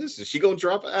business? Is she going to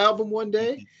drop an album one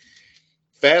day?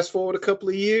 Fast forward a couple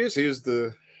of years. Here's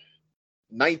the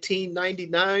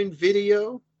 1999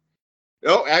 video.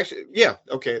 Oh, actually, yeah.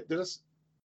 Okay.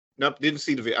 Nope, didn't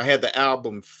see the video. I had the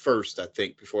album first, I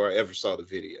think, before I ever saw the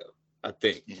video, I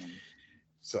think. Mm-hmm.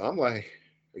 So I'm like,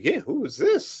 again, who is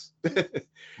this?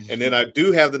 And then I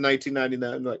do have the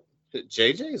 1999. I'm like,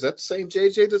 JJ? Is that the same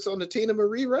JJ that's on the Tina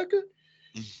Marie record?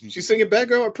 She's singing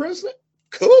Background with President?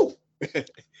 Cool.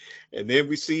 And then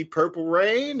we see Purple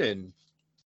Rain and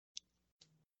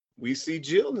we see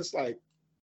Jill, and it's like,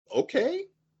 okay,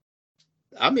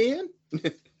 I'm in.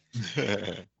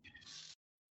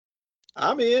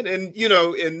 I'm in. And,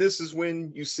 and this is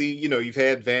when you see, you've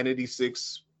had Vanity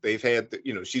 6. They've had,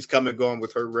 she's come and gone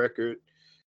with her record.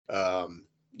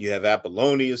 You have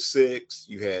Apollonia 6.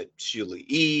 You had Sheila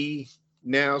E.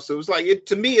 now. So it was like,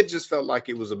 to me, it just felt like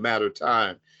it was a matter of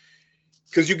time.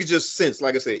 Because you could just sense,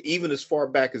 like I said, even as far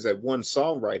back as that one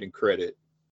songwriting credit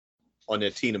on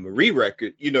that Tina Marie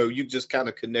record, you just kind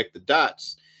of connect the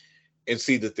dots and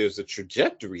see that there's a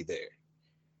trajectory there.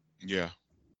 Yeah.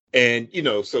 And,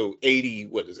 so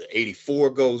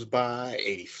 84 goes by,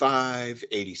 85,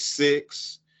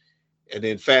 86. And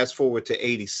then fast forward to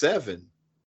 87.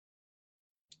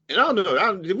 And I don't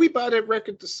know, did we buy that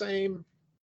record the same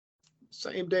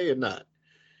day or not?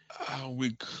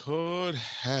 We could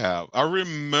have. I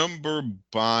remember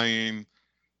buying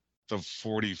the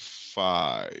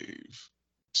 45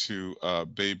 to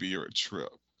Baby You're a Trip.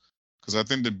 Because I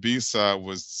think the B-side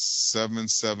was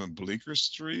 77 Bleecker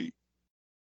Street.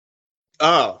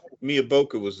 Oh, Mia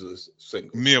Boca was the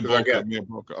single. Mia Boca.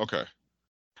 Okay.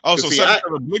 Oh, so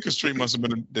 77 Bleecker Street must have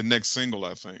been the next single,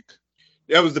 I think.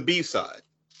 That was the B-side.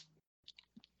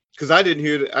 Because I didn't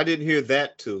hear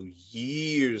that till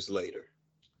years later.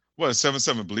 What,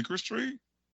 77 Bleecker Street?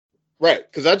 Right,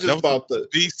 because I just bought the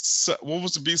B-side. What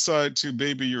was the B-side to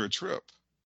Baby You're a Trip?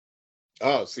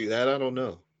 Oh, see, that I don't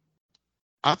know.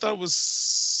 I thought it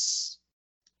was.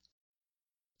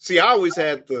 See, I always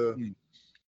had the.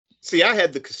 See, I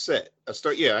had the cassette. I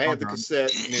had the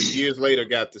cassette, and then years later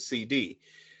got the CD.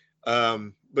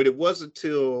 But it wasn't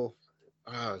until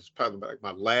it's probably like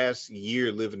my last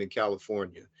year living in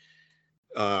California.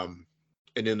 And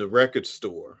in the record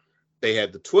store, they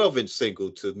had the 12-inch single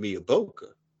to Mia Boca.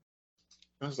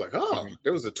 I was like, oh,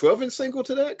 there was a 12-inch single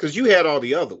to that? Because you had all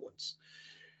the other ones.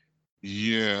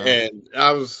 Yeah. And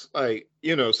I was like,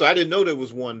 so I didn't know there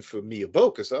was one for Mia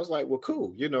Boca. So I was like, well,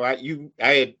 cool. You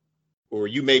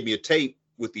made me a tape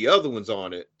with the other ones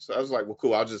on it. So I was like, well,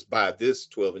 cool. I'll just buy this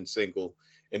 12-inch single.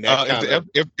 And that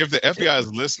if the FBI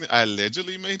is listening, I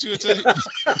allegedly made you a tape.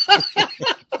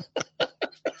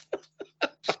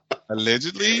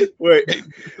 Allegedly? Wait.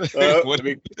 I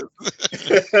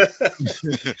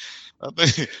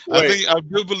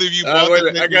do believe you bought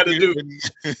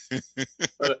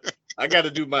I gotta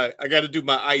do my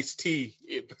iced tea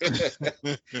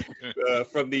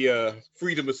from the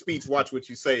Freedom of Speech Watch What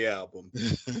You Say album.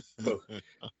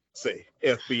 Say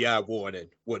FBI warning,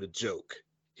 what a joke.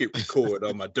 Hit record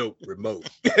on my dope remote.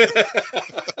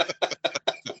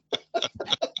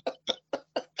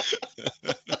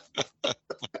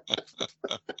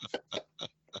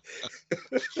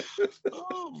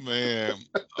 Oh man.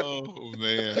 Oh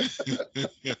man.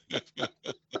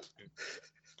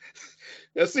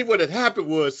 Now, see what had happened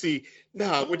was, see,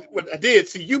 nah, what I did,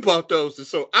 see, you bought those, and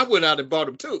so I went out and bought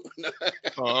them too.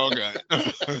 Oh, okay.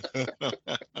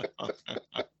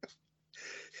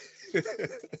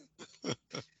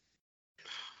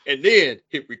 And then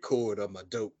hit record on my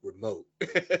dope remote.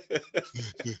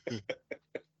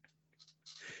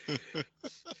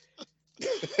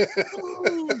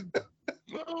 Oh,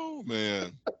 oh man. Oh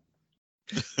man.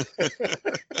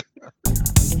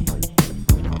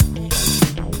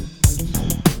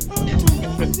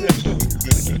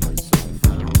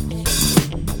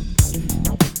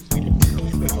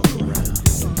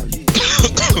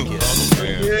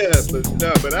 Yeah, but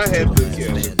no, but I had the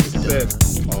yeah the cassette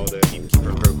all that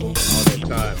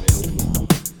time,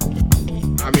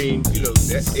 and I mean,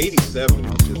 that '87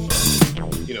 was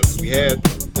just, we had,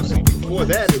 let's see, before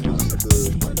that it was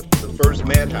the first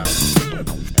Madhouse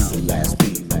album, Last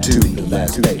beat to the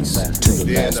last bass to the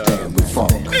then last damn with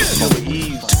funk. Killer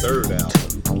E's third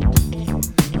album,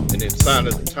 and then Sign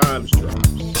of the Times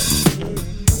drops,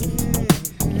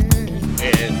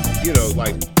 and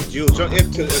like Jill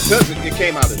Jones, it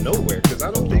came out of nowhere because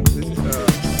I don't think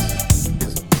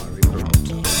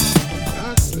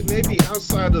maybe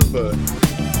outside of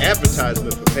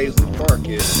advertisement for Paisley Park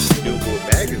in Billboard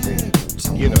magazine,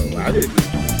 I didn't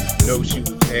know she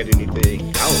had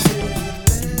anything out.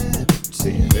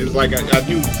 It was like I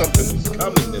knew something was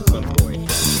coming at some point,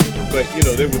 but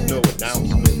there was no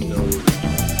announcement,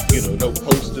 no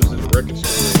posters in the record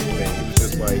store or anything. It was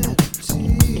just like,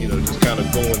 just kind of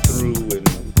going through, and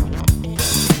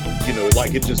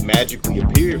like it just magically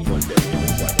appeared one day, and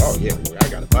it was like, oh yeah, well, I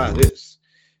gotta buy this.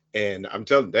 And I'm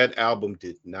telling you, that album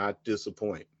did not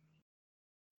disappoint.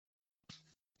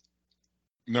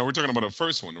 No, we're talking about the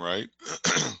first one, right?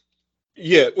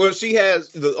 Yeah, well, she has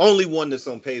the only one that's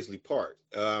on Paisley Park.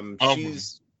 Um,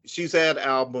 She's had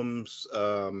albums.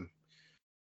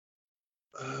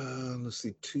 Let's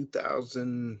see,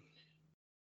 2000.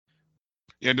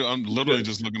 yeah, dude, I'm literally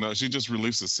just looking up. She just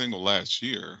released a single last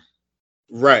year.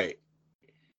 Right.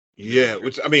 Yeah. Yeah,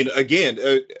 which I mean, again,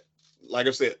 like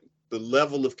I said, the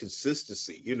level of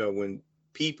consistency. When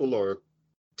people are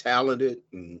talented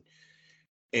and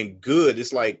good,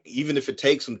 it's like even if it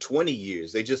takes them 20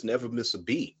 years, they just never miss a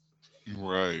beat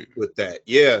Right. with that.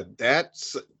 Yeah, that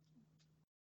song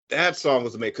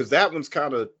was amazing because that one's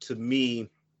kind of, to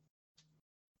me,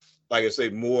 like I say,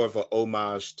 more of a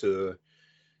homage to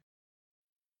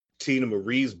Tina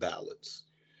Marie's ballads.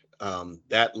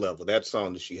 That level, that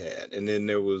song that she had, and then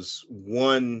there was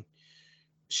one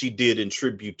she did in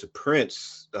tribute to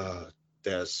Prince.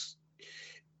 That's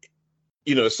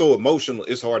it's so emotional,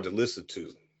 it's hard to listen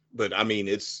to, but I mean,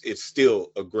 it's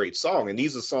still a great song, and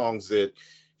these are songs that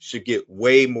should get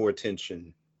way more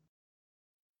attention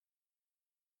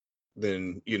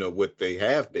than what they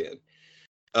have been.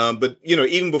 But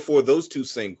even before those two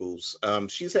singles,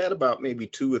 she's had about maybe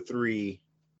two or three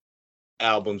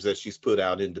albums that she's put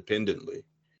out independently,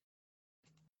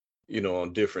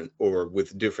 on different or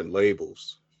with different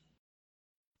labels.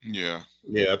 Yeah.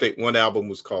 Yeah, I think one album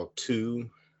was called Two,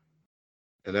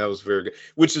 and that was very good.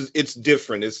 Which it's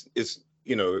different. It's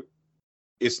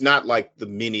not like the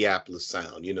Minneapolis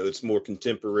sound. It's more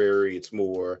contemporary. It's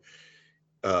more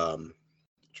trying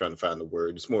to find the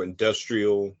word. It's more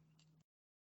industrial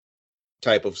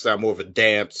type of sound, more of a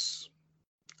dance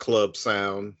club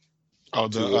sound Oh,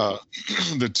 to it.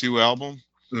 the two album.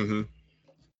 Hmm.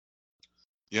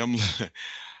 Yeah, I'm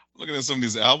looking at some of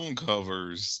these album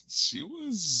covers. She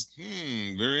was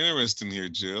very interesting here,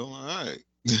 Jill. All right.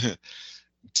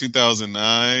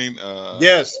 2009.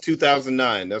 Yes,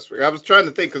 2009. That's where I was trying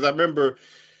to think because I remember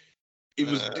it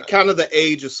was Uh, kind of the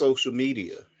age of social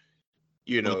media,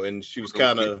 look, and she was real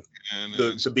kind quick, of and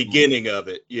the beginning of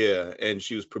it. Yeah, and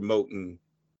she was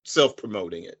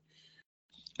self-promoting it,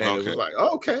 and it okay. was like,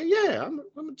 oh, okay, yeah, I'm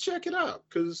gonna check it out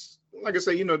because, like I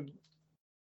say,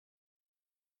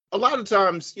 a lot of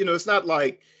times, it's not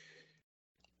like,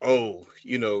 oh,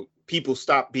 people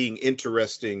stop being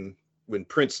interesting when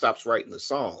Prince stops writing the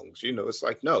songs. It's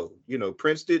like, no,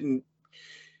 Prince didn't,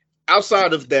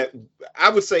 outside of that, I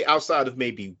would say outside of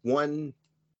maybe one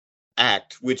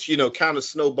act, which, kind of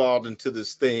snowballed into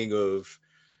this thing of,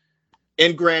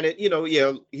 and granted,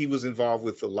 yeah, he was involved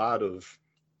with a lot of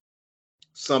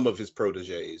some of his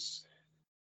proteges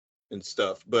and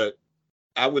stuff, but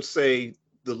I would say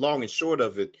the long and short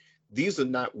of it, these are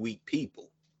not weak people.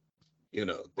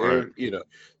 Right.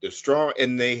 They're strong,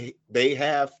 and they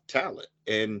have talent,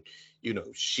 and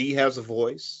she has a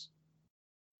voice,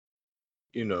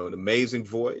 an amazing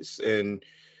voice, and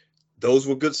those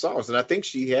were good songs. And I think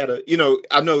she had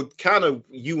I know kind of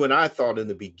you and I thought in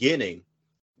the beginning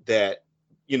that,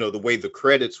 the way the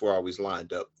credits were always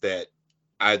lined up, that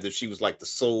either she was like the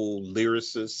sole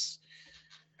lyricist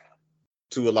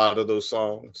to a lot of those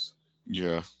songs,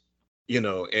 Yeah.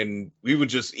 and we were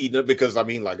just eating up because, I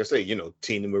mean, like I say,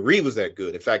 Tina Marie was that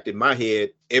good. In fact, in my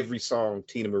head, every song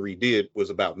Tina Marie did was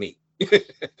about me.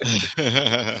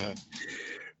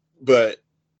 But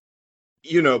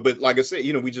but like I said,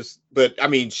 but I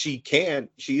mean, she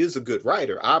is a good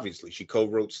writer. Obviously, she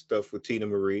co-wrote stuff with Tina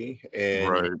Marie,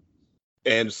 Right.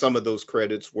 and some of those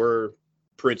credits were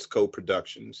Prince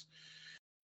co-productions.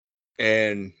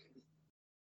 And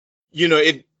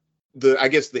I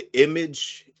guess the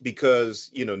image,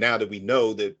 because now that we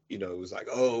know that it was like,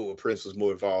 oh, Prince was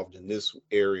more involved in this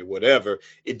area, whatever,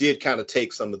 it did kind of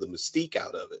take some of the mystique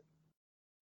out of it.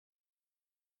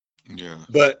 Yeah.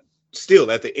 But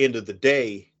still, at the end of the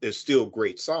day, there's still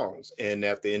great songs, and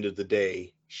at the end of the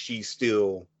day, she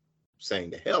still sang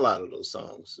the hell out of those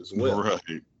songs as well.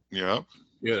 Right. Yeah.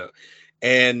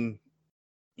 And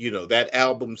that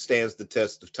album stands the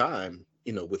test of time,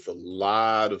 with a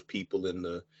lot of people in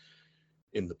the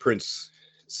Prince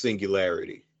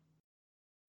singularity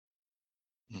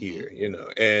here,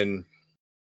 and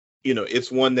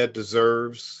it's one that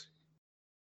deserves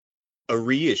a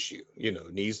reissue,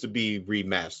 needs to be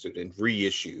remastered and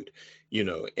reissued,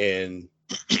 and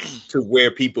to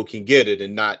where people can get it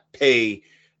and not pay,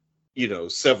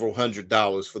 several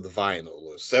 $100s for the vinyl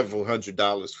or several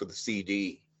 $100s for the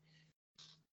CD.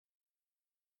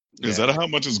 Is that how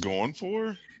much it's going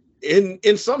for?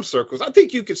 In some circles, I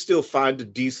think you could still find a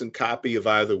decent copy of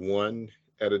either one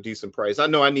at a decent price. I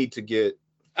know I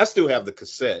still have the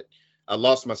cassette. I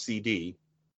lost my CD.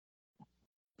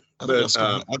 I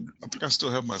think I still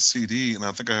have my CD, and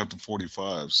I think I have the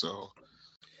 45. So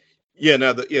yeah,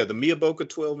 now the Mia Boca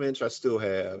 12-inch I still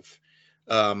have.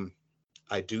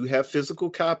 I do have physical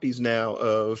copies now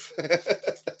of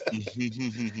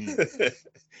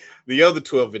the other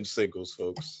 12-inch singles,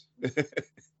 folks.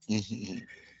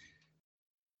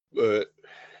 But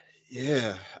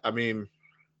yeah, I mean,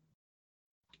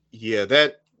 yeah,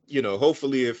 that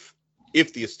hopefully if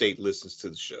the estate listens to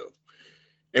the show,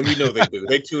 and we know they do,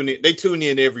 they tune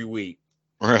in every week.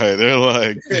 Right, they're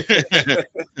like,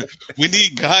 we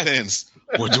need guidance.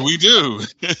 What do we do?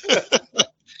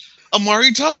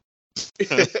 Amari, talk.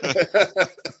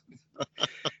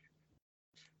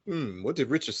 What did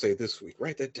Richard say this week?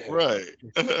 Write that down. Right.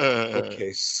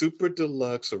 Okay, Super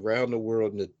Deluxe Around the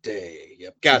World in a Day.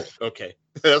 Yep, got it. Okay,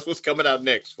 that's what's coming out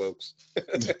next, folks.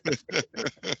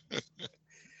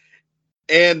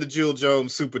 And the Jill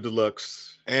Jones Super Deluxe.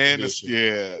 And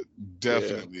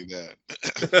definitely that.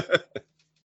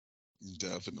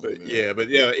 Definitely. But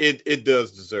it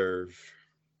does deserve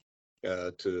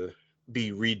to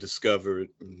be rediscovered.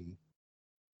 And,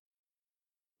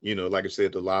 like I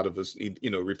said, a lot of us,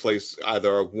 replace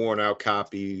either our worn out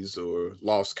copies or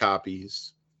lost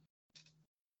copies.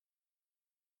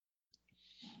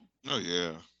 Oh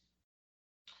yeah.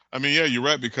 I mean, yeah, you're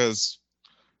right, because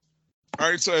all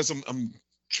right, so as I'm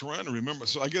trying to remember,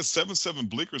 so I guess 77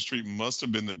 Bleecker Street must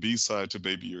have been the B-side to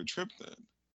Baby Your Trip then.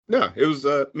 No, it was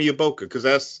Mia Boca, because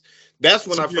that's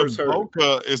when I first heard.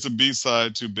 Boca is the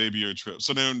B-side to Baby Your Trip.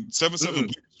 So then 77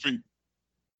 Bleecker Street.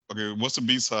 Okay, what's the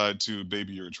B-side to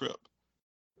Baby Your Trip?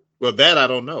 Well, that I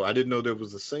don't know. I didn't know there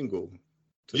was a single.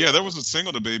 Yeah, there was a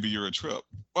single to Baby You're a Trip.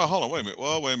 Well, hold on, wait a minute.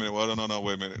 Well, wait a minute. Well, no,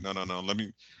 wait a minute. No.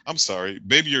 I'm sorry.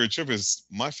 Baby You're a Trip is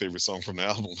my favorite song from the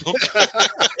album.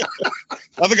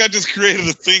 I think I just created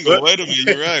a single. Wait a minute.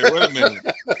 You're right. Wait a minute.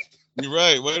 You're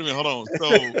right. Wait a minute. Hold on.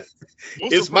 So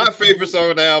it's my favorite song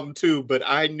on the album too, but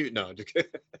I knew no,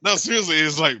 seriously,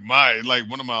 it's like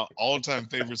one of my all-time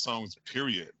favorite songs,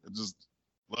 period. I just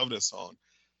love that song.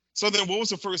 So then what was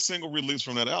the first single released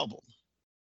from that album?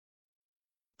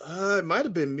 It might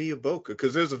have been Mia Boca,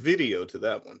 because there's a video to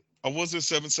that one. Or was it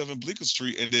 77 Bleecker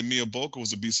Street, and then Mia Boca was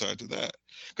the B-side to that?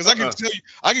 Because I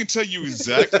can tell you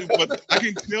exactly what I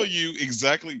can tell you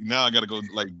exactly. Now I got to go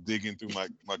like digging through my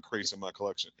crates in my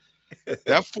collection.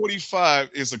 That 45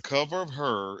 is a cover of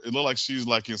her. It looked like she's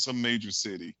like in some major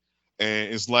city,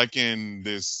 and it's like in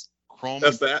this chrome.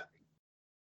 That's that.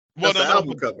 Well, that's the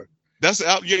album cover. That's the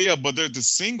album. Yeah. But the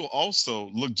single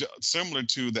also looked similar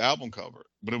to the album cover,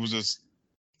 but it was just,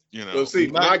 Well,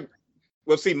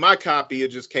 see, my copy, it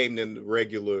just came in the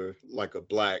regular, like a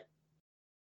black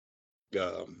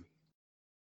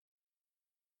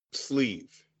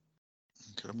sleeve.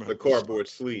 Okay, I'm gonna the have to find- cardboard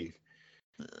sleeve.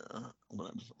 yeah,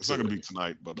 it's not gonna be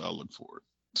tonight, but I'll look for it.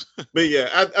 But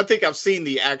yeah, I think I've seen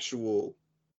the actual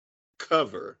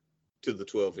cover to the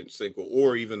 12-inch single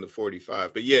or even the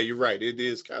 45. But yeah, you're right. It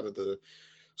is kind of the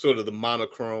sort of the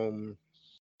monochrome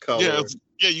Yeah, color.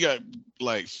 yeah, you got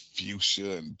like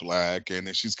fuchsia and black, and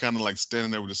then she's kind of like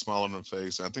standing there with a smile on her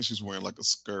face. I think she's wearing like a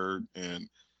skirt, and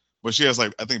but she has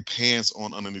like I think pants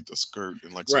on underneath the skirt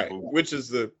and like some Right. boots. Which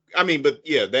is I mean, but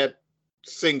yeah, that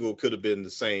single could have been the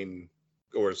same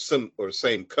or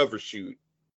same cover shoot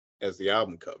as the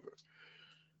album cover.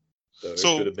 So it could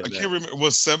So have I been can't that. remember,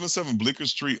 was 77 Bleecker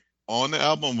Street on the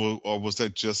album, or was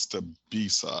that just a B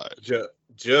side?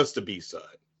 Just a B-side.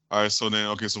 All right, so then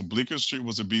okay, so Bleecker Street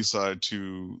was a B side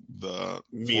to the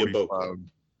Mia 45. Boca.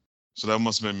 So that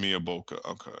must have been Mia Boca.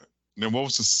 Okay. Then what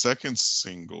was the second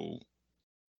single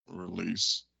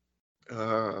release?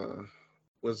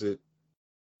 Was it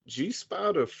G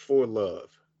Spot or For Love?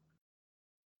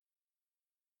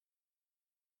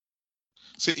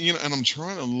 See, and I'm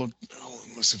trying to look. Oh,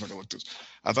 let's see if I can look this.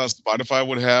 I thought Spotify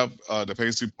would have the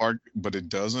Paisley Park, but it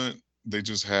doesn't. They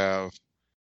just have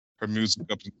her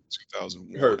music up in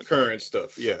Her 2001. current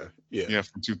stuff. Yeah. Yeah. Yeah,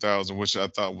 from 2000, which I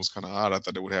thought was kind of odd. I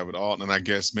thought they would have it all, and I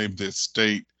guess maybe the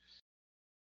state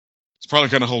is probably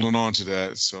kind of holding on to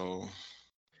that. So,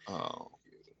 uh,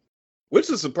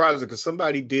 Which is surprising because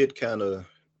somebody did kind of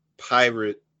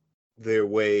pirate their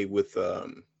way with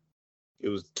it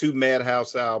was 2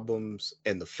 Madhouse albums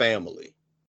and The Family.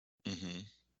 mhm.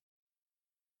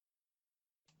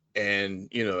 And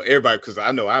everybody, because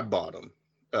I know I bought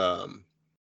them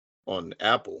on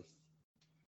Apple.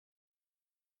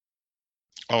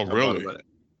 Oh, I bought really? them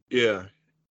yeah,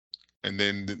 And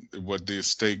then what the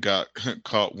estate got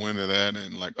caught wind of that,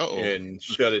 and like, oh, and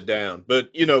shut it down. But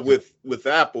with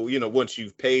Apple, once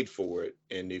you've paid for it,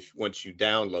 and if once you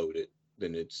download it,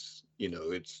 then it's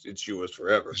it's yours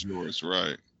forever. it's yours,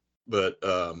 right? But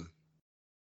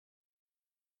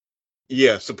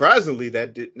yeah, surprisingly,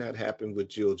 that did not happen with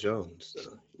Jill Jones.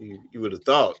 So you would have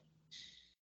thought.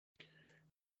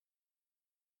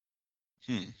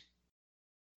 Hmm.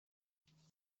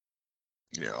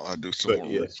 Yeah, I'll do some But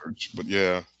more yeah. research. But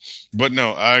yeah, but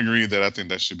no, I agree that I think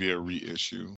that should be a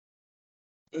reissue.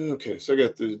 Okay, so I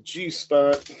got the G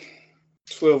Spot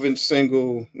 12-inch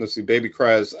single. Let's see, Baby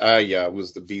Cries Ah Ya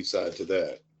was the B-side to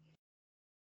that.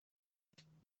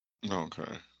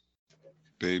 Okay.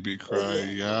 Baby cry,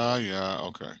 yeah, yeah.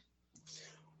 Okay.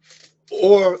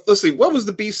 Or let's see, what was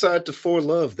the B-side to For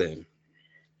Love then?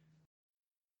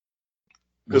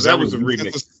 Because that was a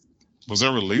remix. Was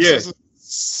that released Yeah. as a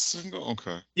single?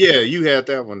 Okay. Yeah, you had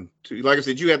that one too. Like I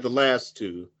said, you had the last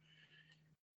two.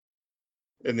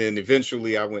 And then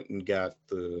eventually I went and got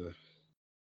the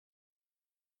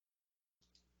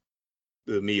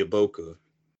Mia Boca.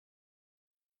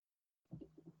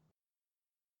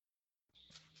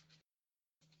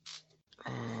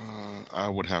 I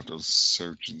would have to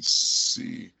search and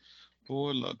see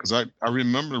For Love, because I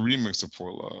remember the remix of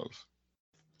For Love.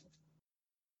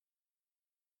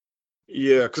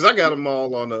 Yeah, because I got them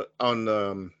all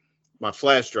on my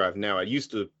flash drive now. I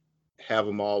used to have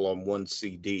them all on one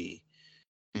CD.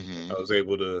 Hmm. I was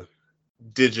able to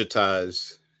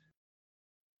digitize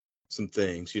some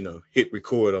things, hit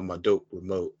record on my dope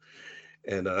remote.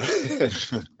 And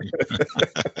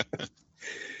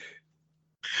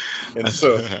and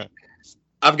so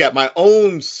I've got my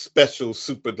own special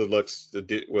super deluxe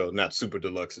well, not super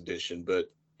deluxe edition,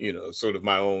 but sort of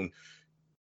my own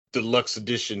deluxe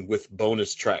edition with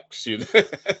bonus tracks, of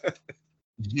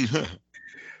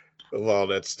all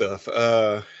that stuff.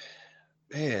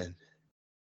 Man.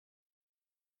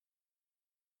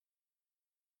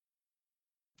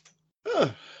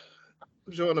 I'm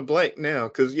drawing a blank now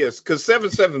because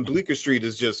 77 Bleecker Street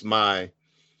is just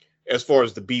as far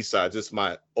as the B-sides, it's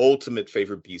my ultimate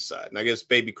favorite B-side. And I guess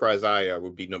Baby Cries Aya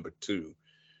would be number 2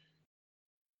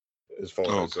 as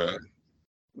far as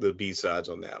the B-sides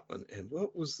on that one. And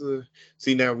what was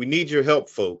see, now we need your help,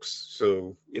 folks.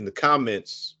 So in the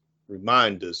comments,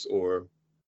 remind us, or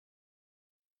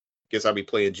guess I'll be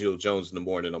playing Jill Jones in the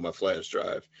morning on my flash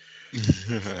drive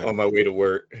on my way to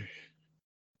work.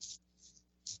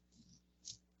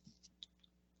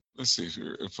 Let's see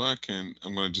here. If I can,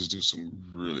 I'm going to just do some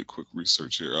really quick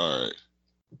research here. All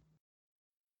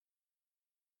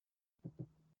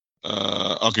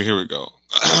right. Okay, here we go.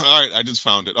 All right, I just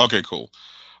found it. Okay, cool.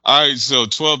 All right, so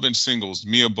 12-inch singles,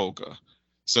 Mia Boca.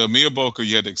 So Mia Boca,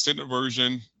 you had the extended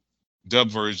version, dub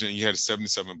version, you had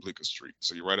 77 Bleecker Street.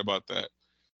 So you're right about that.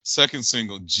 Second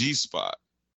single, G Spot.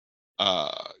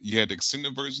 You had the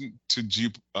extended version to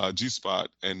G Spot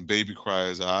and Baby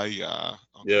Cries Ah Yeah.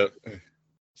 Okay. Yep.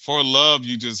 For Love,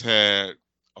 you just had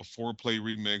a four-play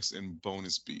remix and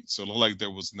bonus beats. So it looked like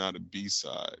there was not a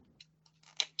B-side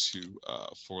to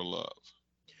For Love.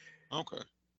 Okay.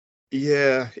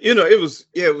 Yeah, it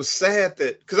was sad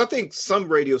that because I think some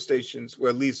radio stations, well,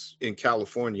 at least in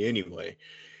California anyway,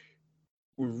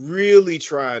 were really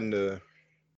trying to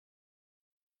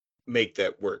make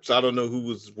that work. So I don't know who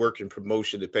was working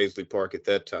promotion at Paisley Park at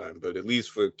that time, but at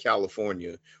least for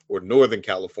California or Northern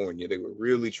California, they were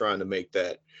really trying to make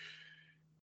that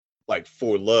like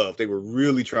For Love. They were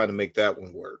really trying to make that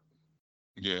one work.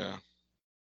 Yeah.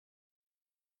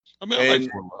 I mean, I like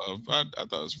And For Love. I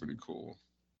thought it was pretty cool.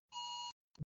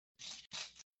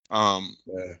 Um,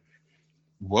 uh,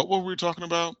 what were we talking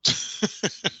about?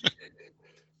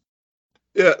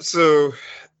 yeah, so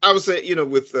I would say,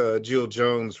 with Jill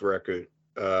Jones' record,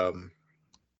 um,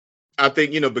 I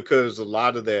think, because a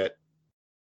lot of that,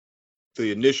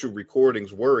 the initial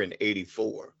recordings were in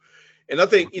 84. And I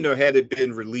think, had it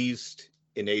been released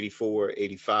in 84,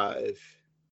 85,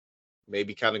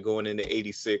 maybe kind of going into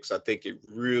 86, I think it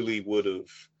really would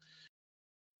have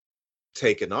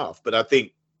taken off. But I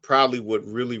think probably what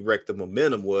really wrecked the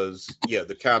momentum was, yeah,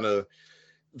 the kind of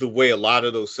the way a lot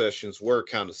of those sessions were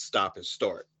kind of stop and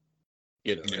start,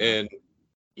 Yeah. and,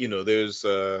 there's,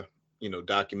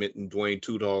 documenting Dwayne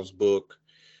Tudor's book.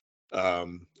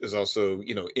 There's also,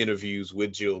 interviews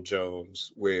with Jill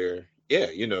Jones where, yeah,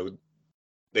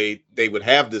 they would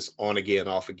have this on again,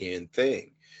 off again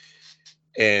thing.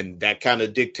 And that kind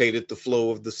of dictated the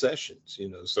flow of the sessions,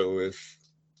 So if,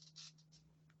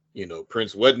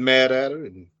 Prince wasn't mad at her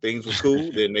and things were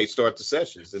cool, then they start the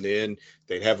sessions and then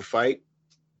they'd have a fight,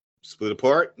 split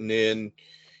apart, and then,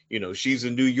 she's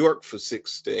in New York for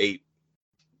 6 to 8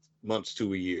 months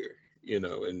to a year,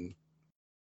 and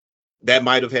that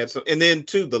might have had some. And then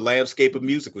too, the landscape of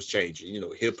music was changing.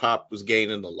 Hip hop was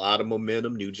gaining a lot of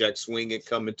momentum. New Jack Swing had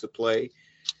come into play.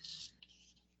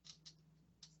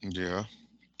 Yeah.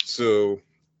 So,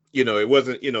 it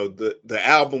wasn't, the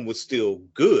album was still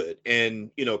good.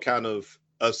 And, kind of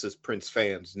us as Prince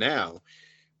fans now,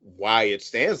 why it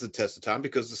stands the test of time,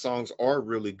 because the songs are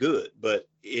really good. But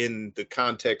in the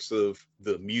context of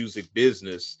the music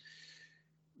business,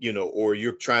 or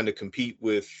you're trying to compete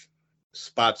with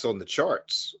spots on the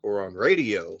charts or on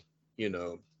radio,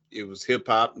 it was hip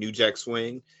hop, New Jack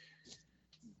Swing.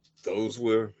 Those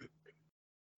were,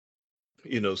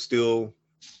 still,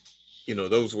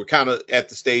 those were kind of at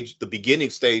the beginning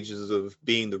stages of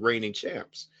being the reigning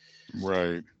champs.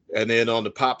 Right. And then on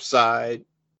the pop side,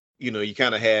 you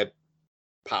kind of had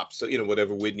pop, so,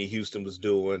 whatever Whitney Houston was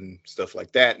doing, stuff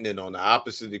like that. And then on the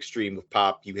opposite extreme of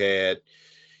pop, you had,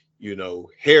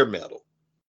 hair metal.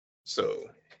 So,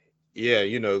 yeah,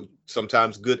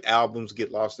 sometimes good albums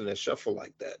get lost in that shuffle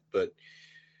like that. But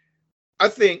I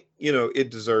think,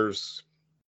 it deserves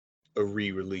a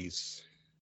re-release,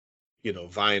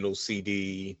 vinyl,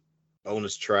 CD,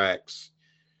 bonus tracks,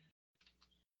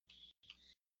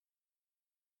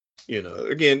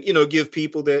 again, give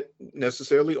people that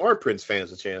necessarily aren't Prince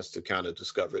fans a chance to kind of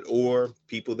discover it, or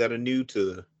people that are new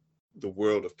to the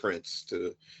world of Prince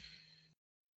to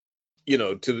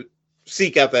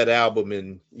seek out that album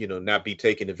and, not be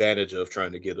taken advantage of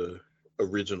trying to get a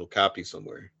original copy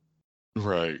somewhere.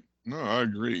 Right. No, I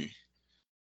agree.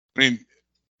 I mean,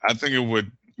 I think it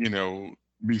would,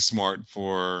 be smart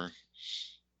for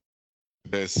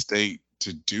the state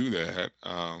to do that.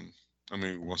 I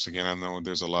mean, once again, I know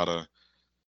there's a lot of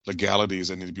legalities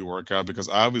that need to be worked out because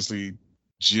obviously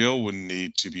Jill would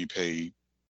need to be paid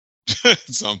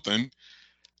something,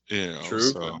 True.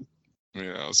 so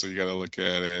so you got to look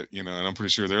at it, and I'm pretty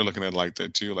sure they're looking at it like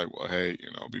that too. Like, well, hey,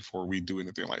 before we do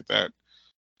anything like that,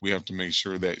 we have to make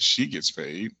sure that she gets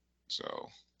paid. So,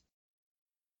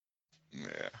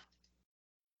 yeah.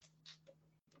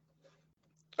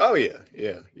 Oh yeah,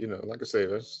 yeah. Like I say,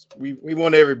 we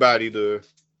want everybody to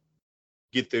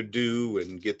get their due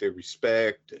and get their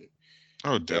respect and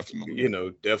Oh, definitely,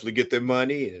 definitely. definitely get their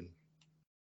money and,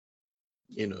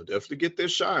 definitely get their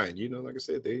shine. Like I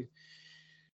said,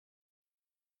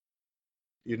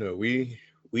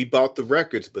 we bought the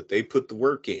records, but they put the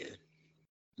work in,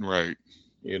 Right.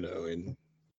 and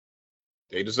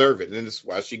they deserve it. And that's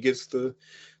why she gets the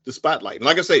spotlight. And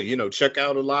like I say, check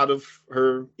out a lot of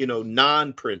her,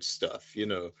 non-Prince stuff,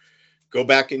 go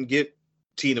back and get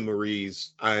Tina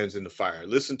Marie's Irons in the Fire.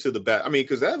 Listen to the back. I mean,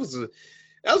 because that was a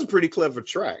pretty clever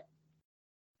track,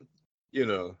 you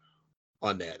know,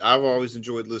 on that. I've always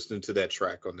enjoyed listening to that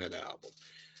track on that album.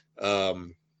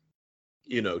 Um,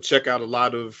 check out a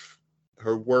lot of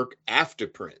her work after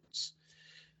Prince.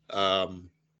 And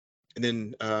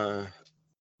then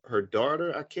her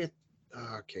daughter, I can't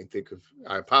I can't think of.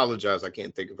 I apologize. I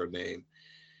can't think of her name.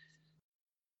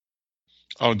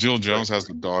 Oh, Jill But Jones has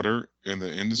a daughter in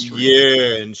the industry.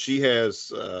 yeah, and she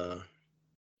has Oh,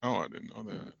 I didn't know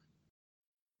that.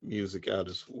 music out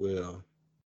as well.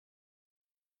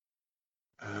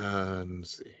 Let me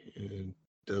see. It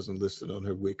doesn't list it on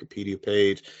her Wikipedia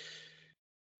page,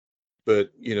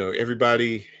 but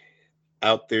everybody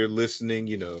out there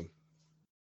listening,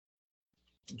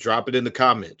 drop it in the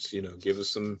comments. Give us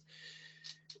some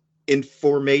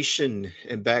information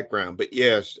and background. But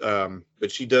yes, but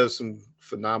she does some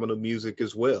phenomenal music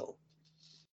as well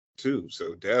too.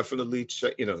 So definitely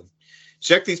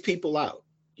check these people out.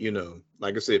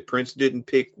 Like I said, Prince didn't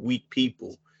pick weak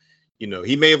people.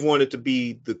 He may have wanted to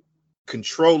be the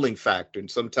controlling factor, and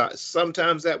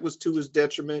sometimes that was to his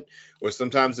detriment, or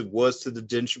sometimes it was to the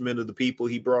detriment of the people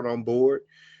he brought on board.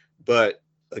 But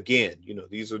again,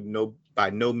 these are by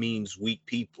no means weak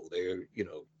people. They're,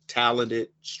 talented,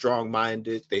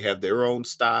 strong-minded. They have their own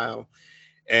style.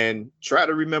 And try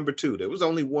to remember too, there was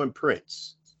only one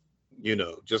Prince,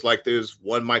 just like there's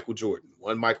one Michael Jordan,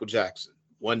 one Michael Jackson,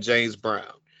 one James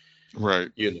Brown, Right.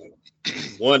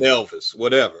 one Elvis,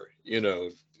 whatever,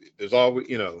 there's always,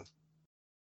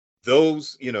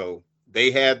 those,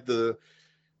 they had the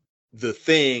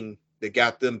thing that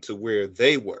got them to where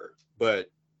they were. But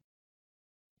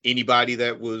anybody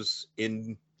that was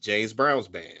in James Brown's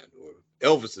band or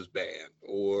Elvis's band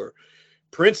or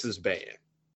Prince's band,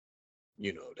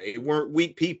 they weren't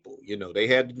weak people. They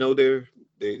had to know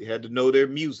their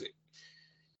music.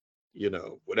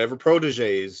 Whatever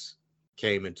proteges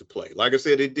came into play. Like I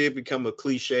said, it did become a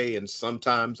cliche and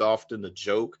sometimes often a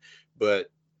joke,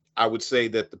 but I would say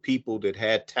that the people that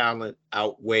had talent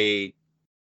outweighed,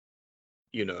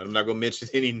 I'm not going to mention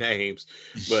any names,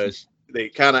 but they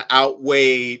kind of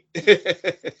outweighed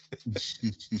the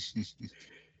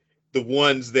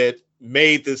ones that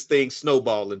made this thing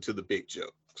snowball into the big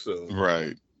joke. So,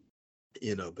 Right.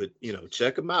 but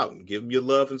check them out and give them your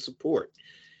love and support.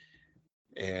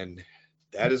 And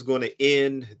that is going to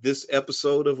end this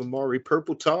episode of Amari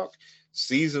Purple Talk,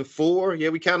 season 4. Yeah,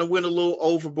 we kind of went a little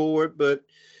overboard, but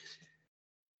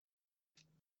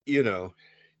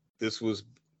this was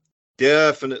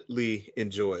definitely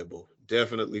enjoyable,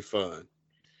 definitely fun.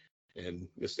 And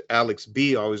Mr. Alex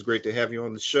B, always great to have you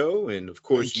on the show. And of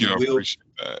course, Thank you. you I will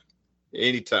appreciate that.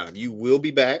 anytime. You will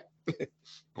be back.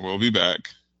 We'll be back.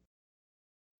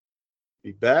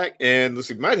 Be back, and let's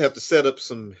see, might have to set up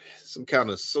some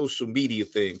kind of social media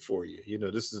thing for you.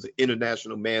 This is an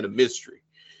international man of mystery.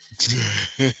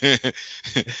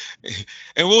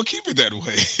 And we'll keep it that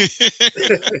way.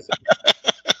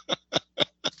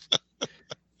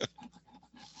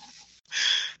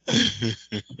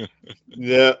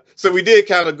 Yeah. So we did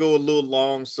kind of go a little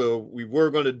long. So we were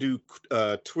going to do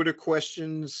Twitter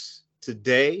questions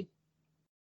today,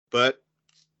 but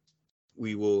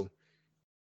we will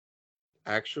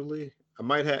actually, I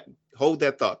might have hold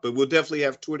that thought, but we'll definitely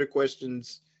have Twitter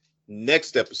questions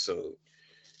next episode.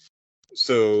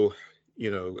 So,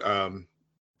 the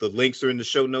links are in the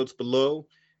show notes below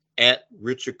at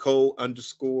Richard Cole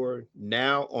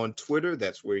 _now on Twitter.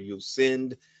 That's where you'll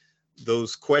send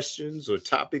those questions or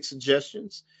topic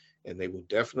suggestions, and they will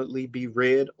definitely be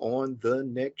read on the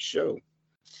next show.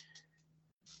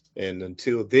 And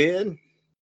until then,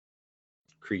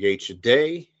 create your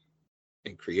day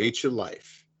and create your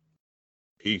life.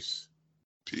 Peace.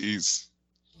 Peace.